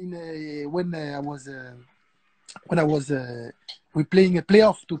scored when I was we playing a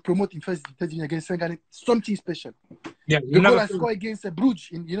playoff to promote in first division against Senegal, something special. Yeah. The goal I scored against Bruges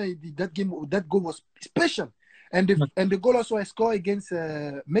in that game, that goal was special. And the goal also I scored against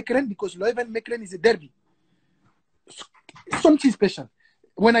Mechelen, because Leuven-Mechelen is a derby. Something special.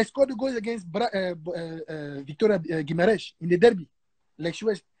 When I scored the goals against Victoria Guimaraes in the derby, like she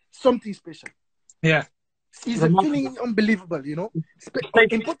was something special. Yeah. It's a feeling unbelievable, you know.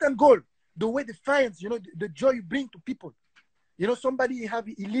 Important goal. The way the fans, you know, the joy you bring to people. You know, somebody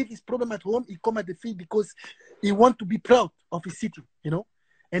he leave his problem at home, he come at the field because he want to be proud of his city, you know.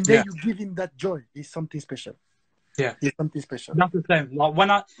 And then you give him that joy. It's something special. Yeah. It's something special. That's the same. Like when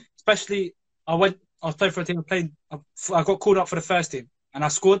I was playing for a team. I got called up for the first team, and I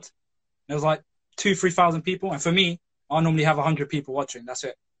scored. There was like 2,000-3,000 people, and for me, I normally have 100 people watching. That's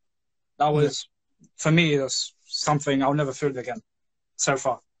it. That was for me. That's something I'll never feel again. So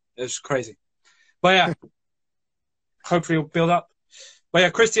far, it's crazy. But yeah, hopefully it'll build up. But yeah,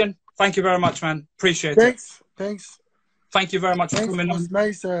 Christian, thank you very much, man. Appreciate it. Thanks. Thank you very much for coming on. It was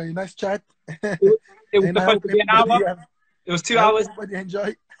nice chat. It was supposed to be an hour. It was 2 hours. Everybody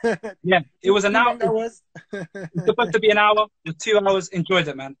enjoy. Yeah, it was an hour. Hours. It's supposed to be an hour. It was 2 hours. Enjoyed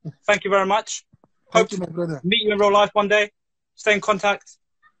it, man. Thank you very much. Hope Thank you, my brother. Meet you in real life one day. Stay in contact.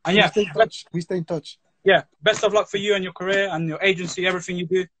 And yeah, we stay in touch. Yeah, best of luck for you and your career and your agency, everything you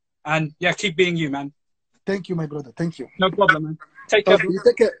do. And yeah, keep being you, man. Thank you, my brother. Thank you. No problem, man. Take care. You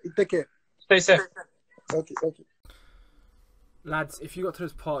take care. Take care. Stay safe. Okay. Lads, if you got to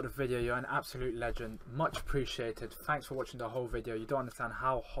this part of the video, you're an absolute legend. Much appreciated. Thanks for watching the whole video. You don't understand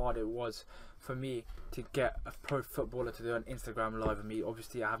how hard it was for me to get a pro footballer to do an Instagram live with me.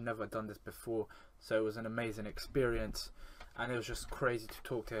 Obviously, I have never done this before, so it was an amazing experience. And it was just crazy to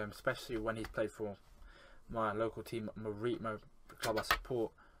talk to him, especially when he's played for my local team, Maritimo, the club I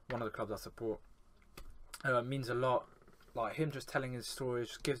support, one of the clubs I support. It means a lot. Like him just telling his story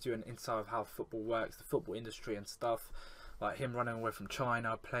just gives you an insight of how football works, the football industry and stuff. Like him running away from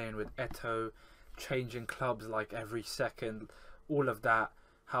China, playing with Etoo, changing clubs like every second, all of that,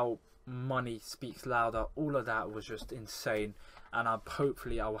 how money speaks louder, all of that was just insane. And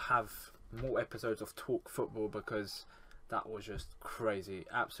hopefully I will have more episodes of Talk Football, because that was just crazy.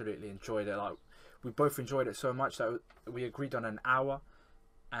 Absolutely enjoyed it. Like we both enjoyed it so much that we agreed on an hour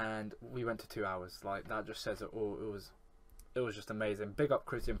and we went to 2 hours. Like that just says it all. It was just amazing. Big up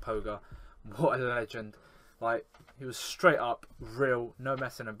Christian Pouga. What a legend. Like he was straight up real, no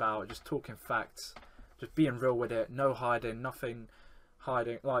messing about, just talking facts, just being real with it, no hiding, nothing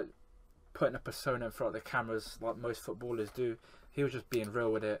hiding, like putting a persona in front of the cameras like most footballers do. He was just being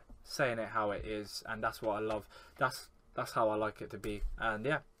real with it, saying it how it is, and that's what I love. That's how I like it to be. And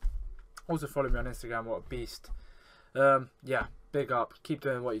yeah, also follow me on Instagram. What a beast. Yeah, big up, keep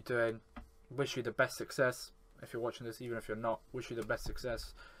doing what you're doing. Wish you the best success. If you're watching this, even if you're not, wish you the best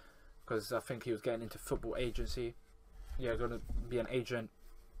success, because I think he was getting into football agency. Yeah, going to be an agent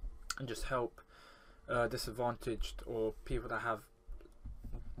and just help disadvantaged or people that have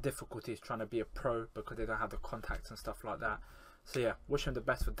difficulties trying to be a pro because they don't have the contacts and stuff like that. So yeah, wish him the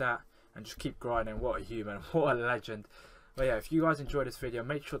best for that and just keep grinding. What a human, what a legend. But yeah, if you guys enjoyed this video,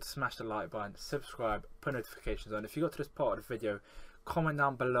 make sure to smash the like button, subscribe, put notifications on. If you got to this part of the video, comment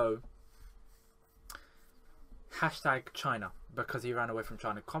down below #China, because he ran away from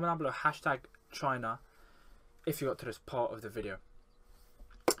China. Comment down below #China if you got to this part of the video.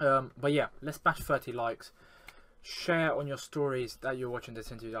 But yeah, let's bash 30 likes. Share on your stories that you're watching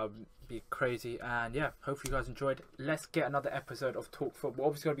this interview. That would be crazy. And yeah, hopefully you guys enjoyed. Let's get another episode of Talk Football.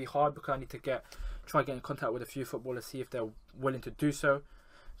 Obviously going to be hard because I need to try get in contact with a few footballers, see if they're willing to do so.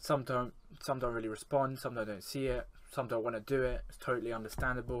 Some don't really respond, some don't see it, some don't want to do it. It's totally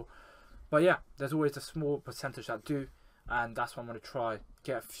understandable. But yeah, there's always a small percentage that do, and that's what I'm going to try.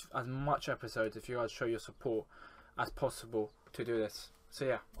 Get as much episodes, if you guys show your support, as possible to do this. So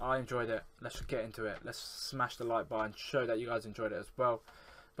yeah, I enjoyed it. Let's get into it. Let's smash the like button, show that you guys enjoyed it as well.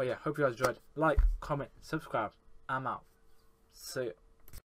 But yeah, hope you guys enjoyed. Like, comment, subscribe. I'm out. See ya.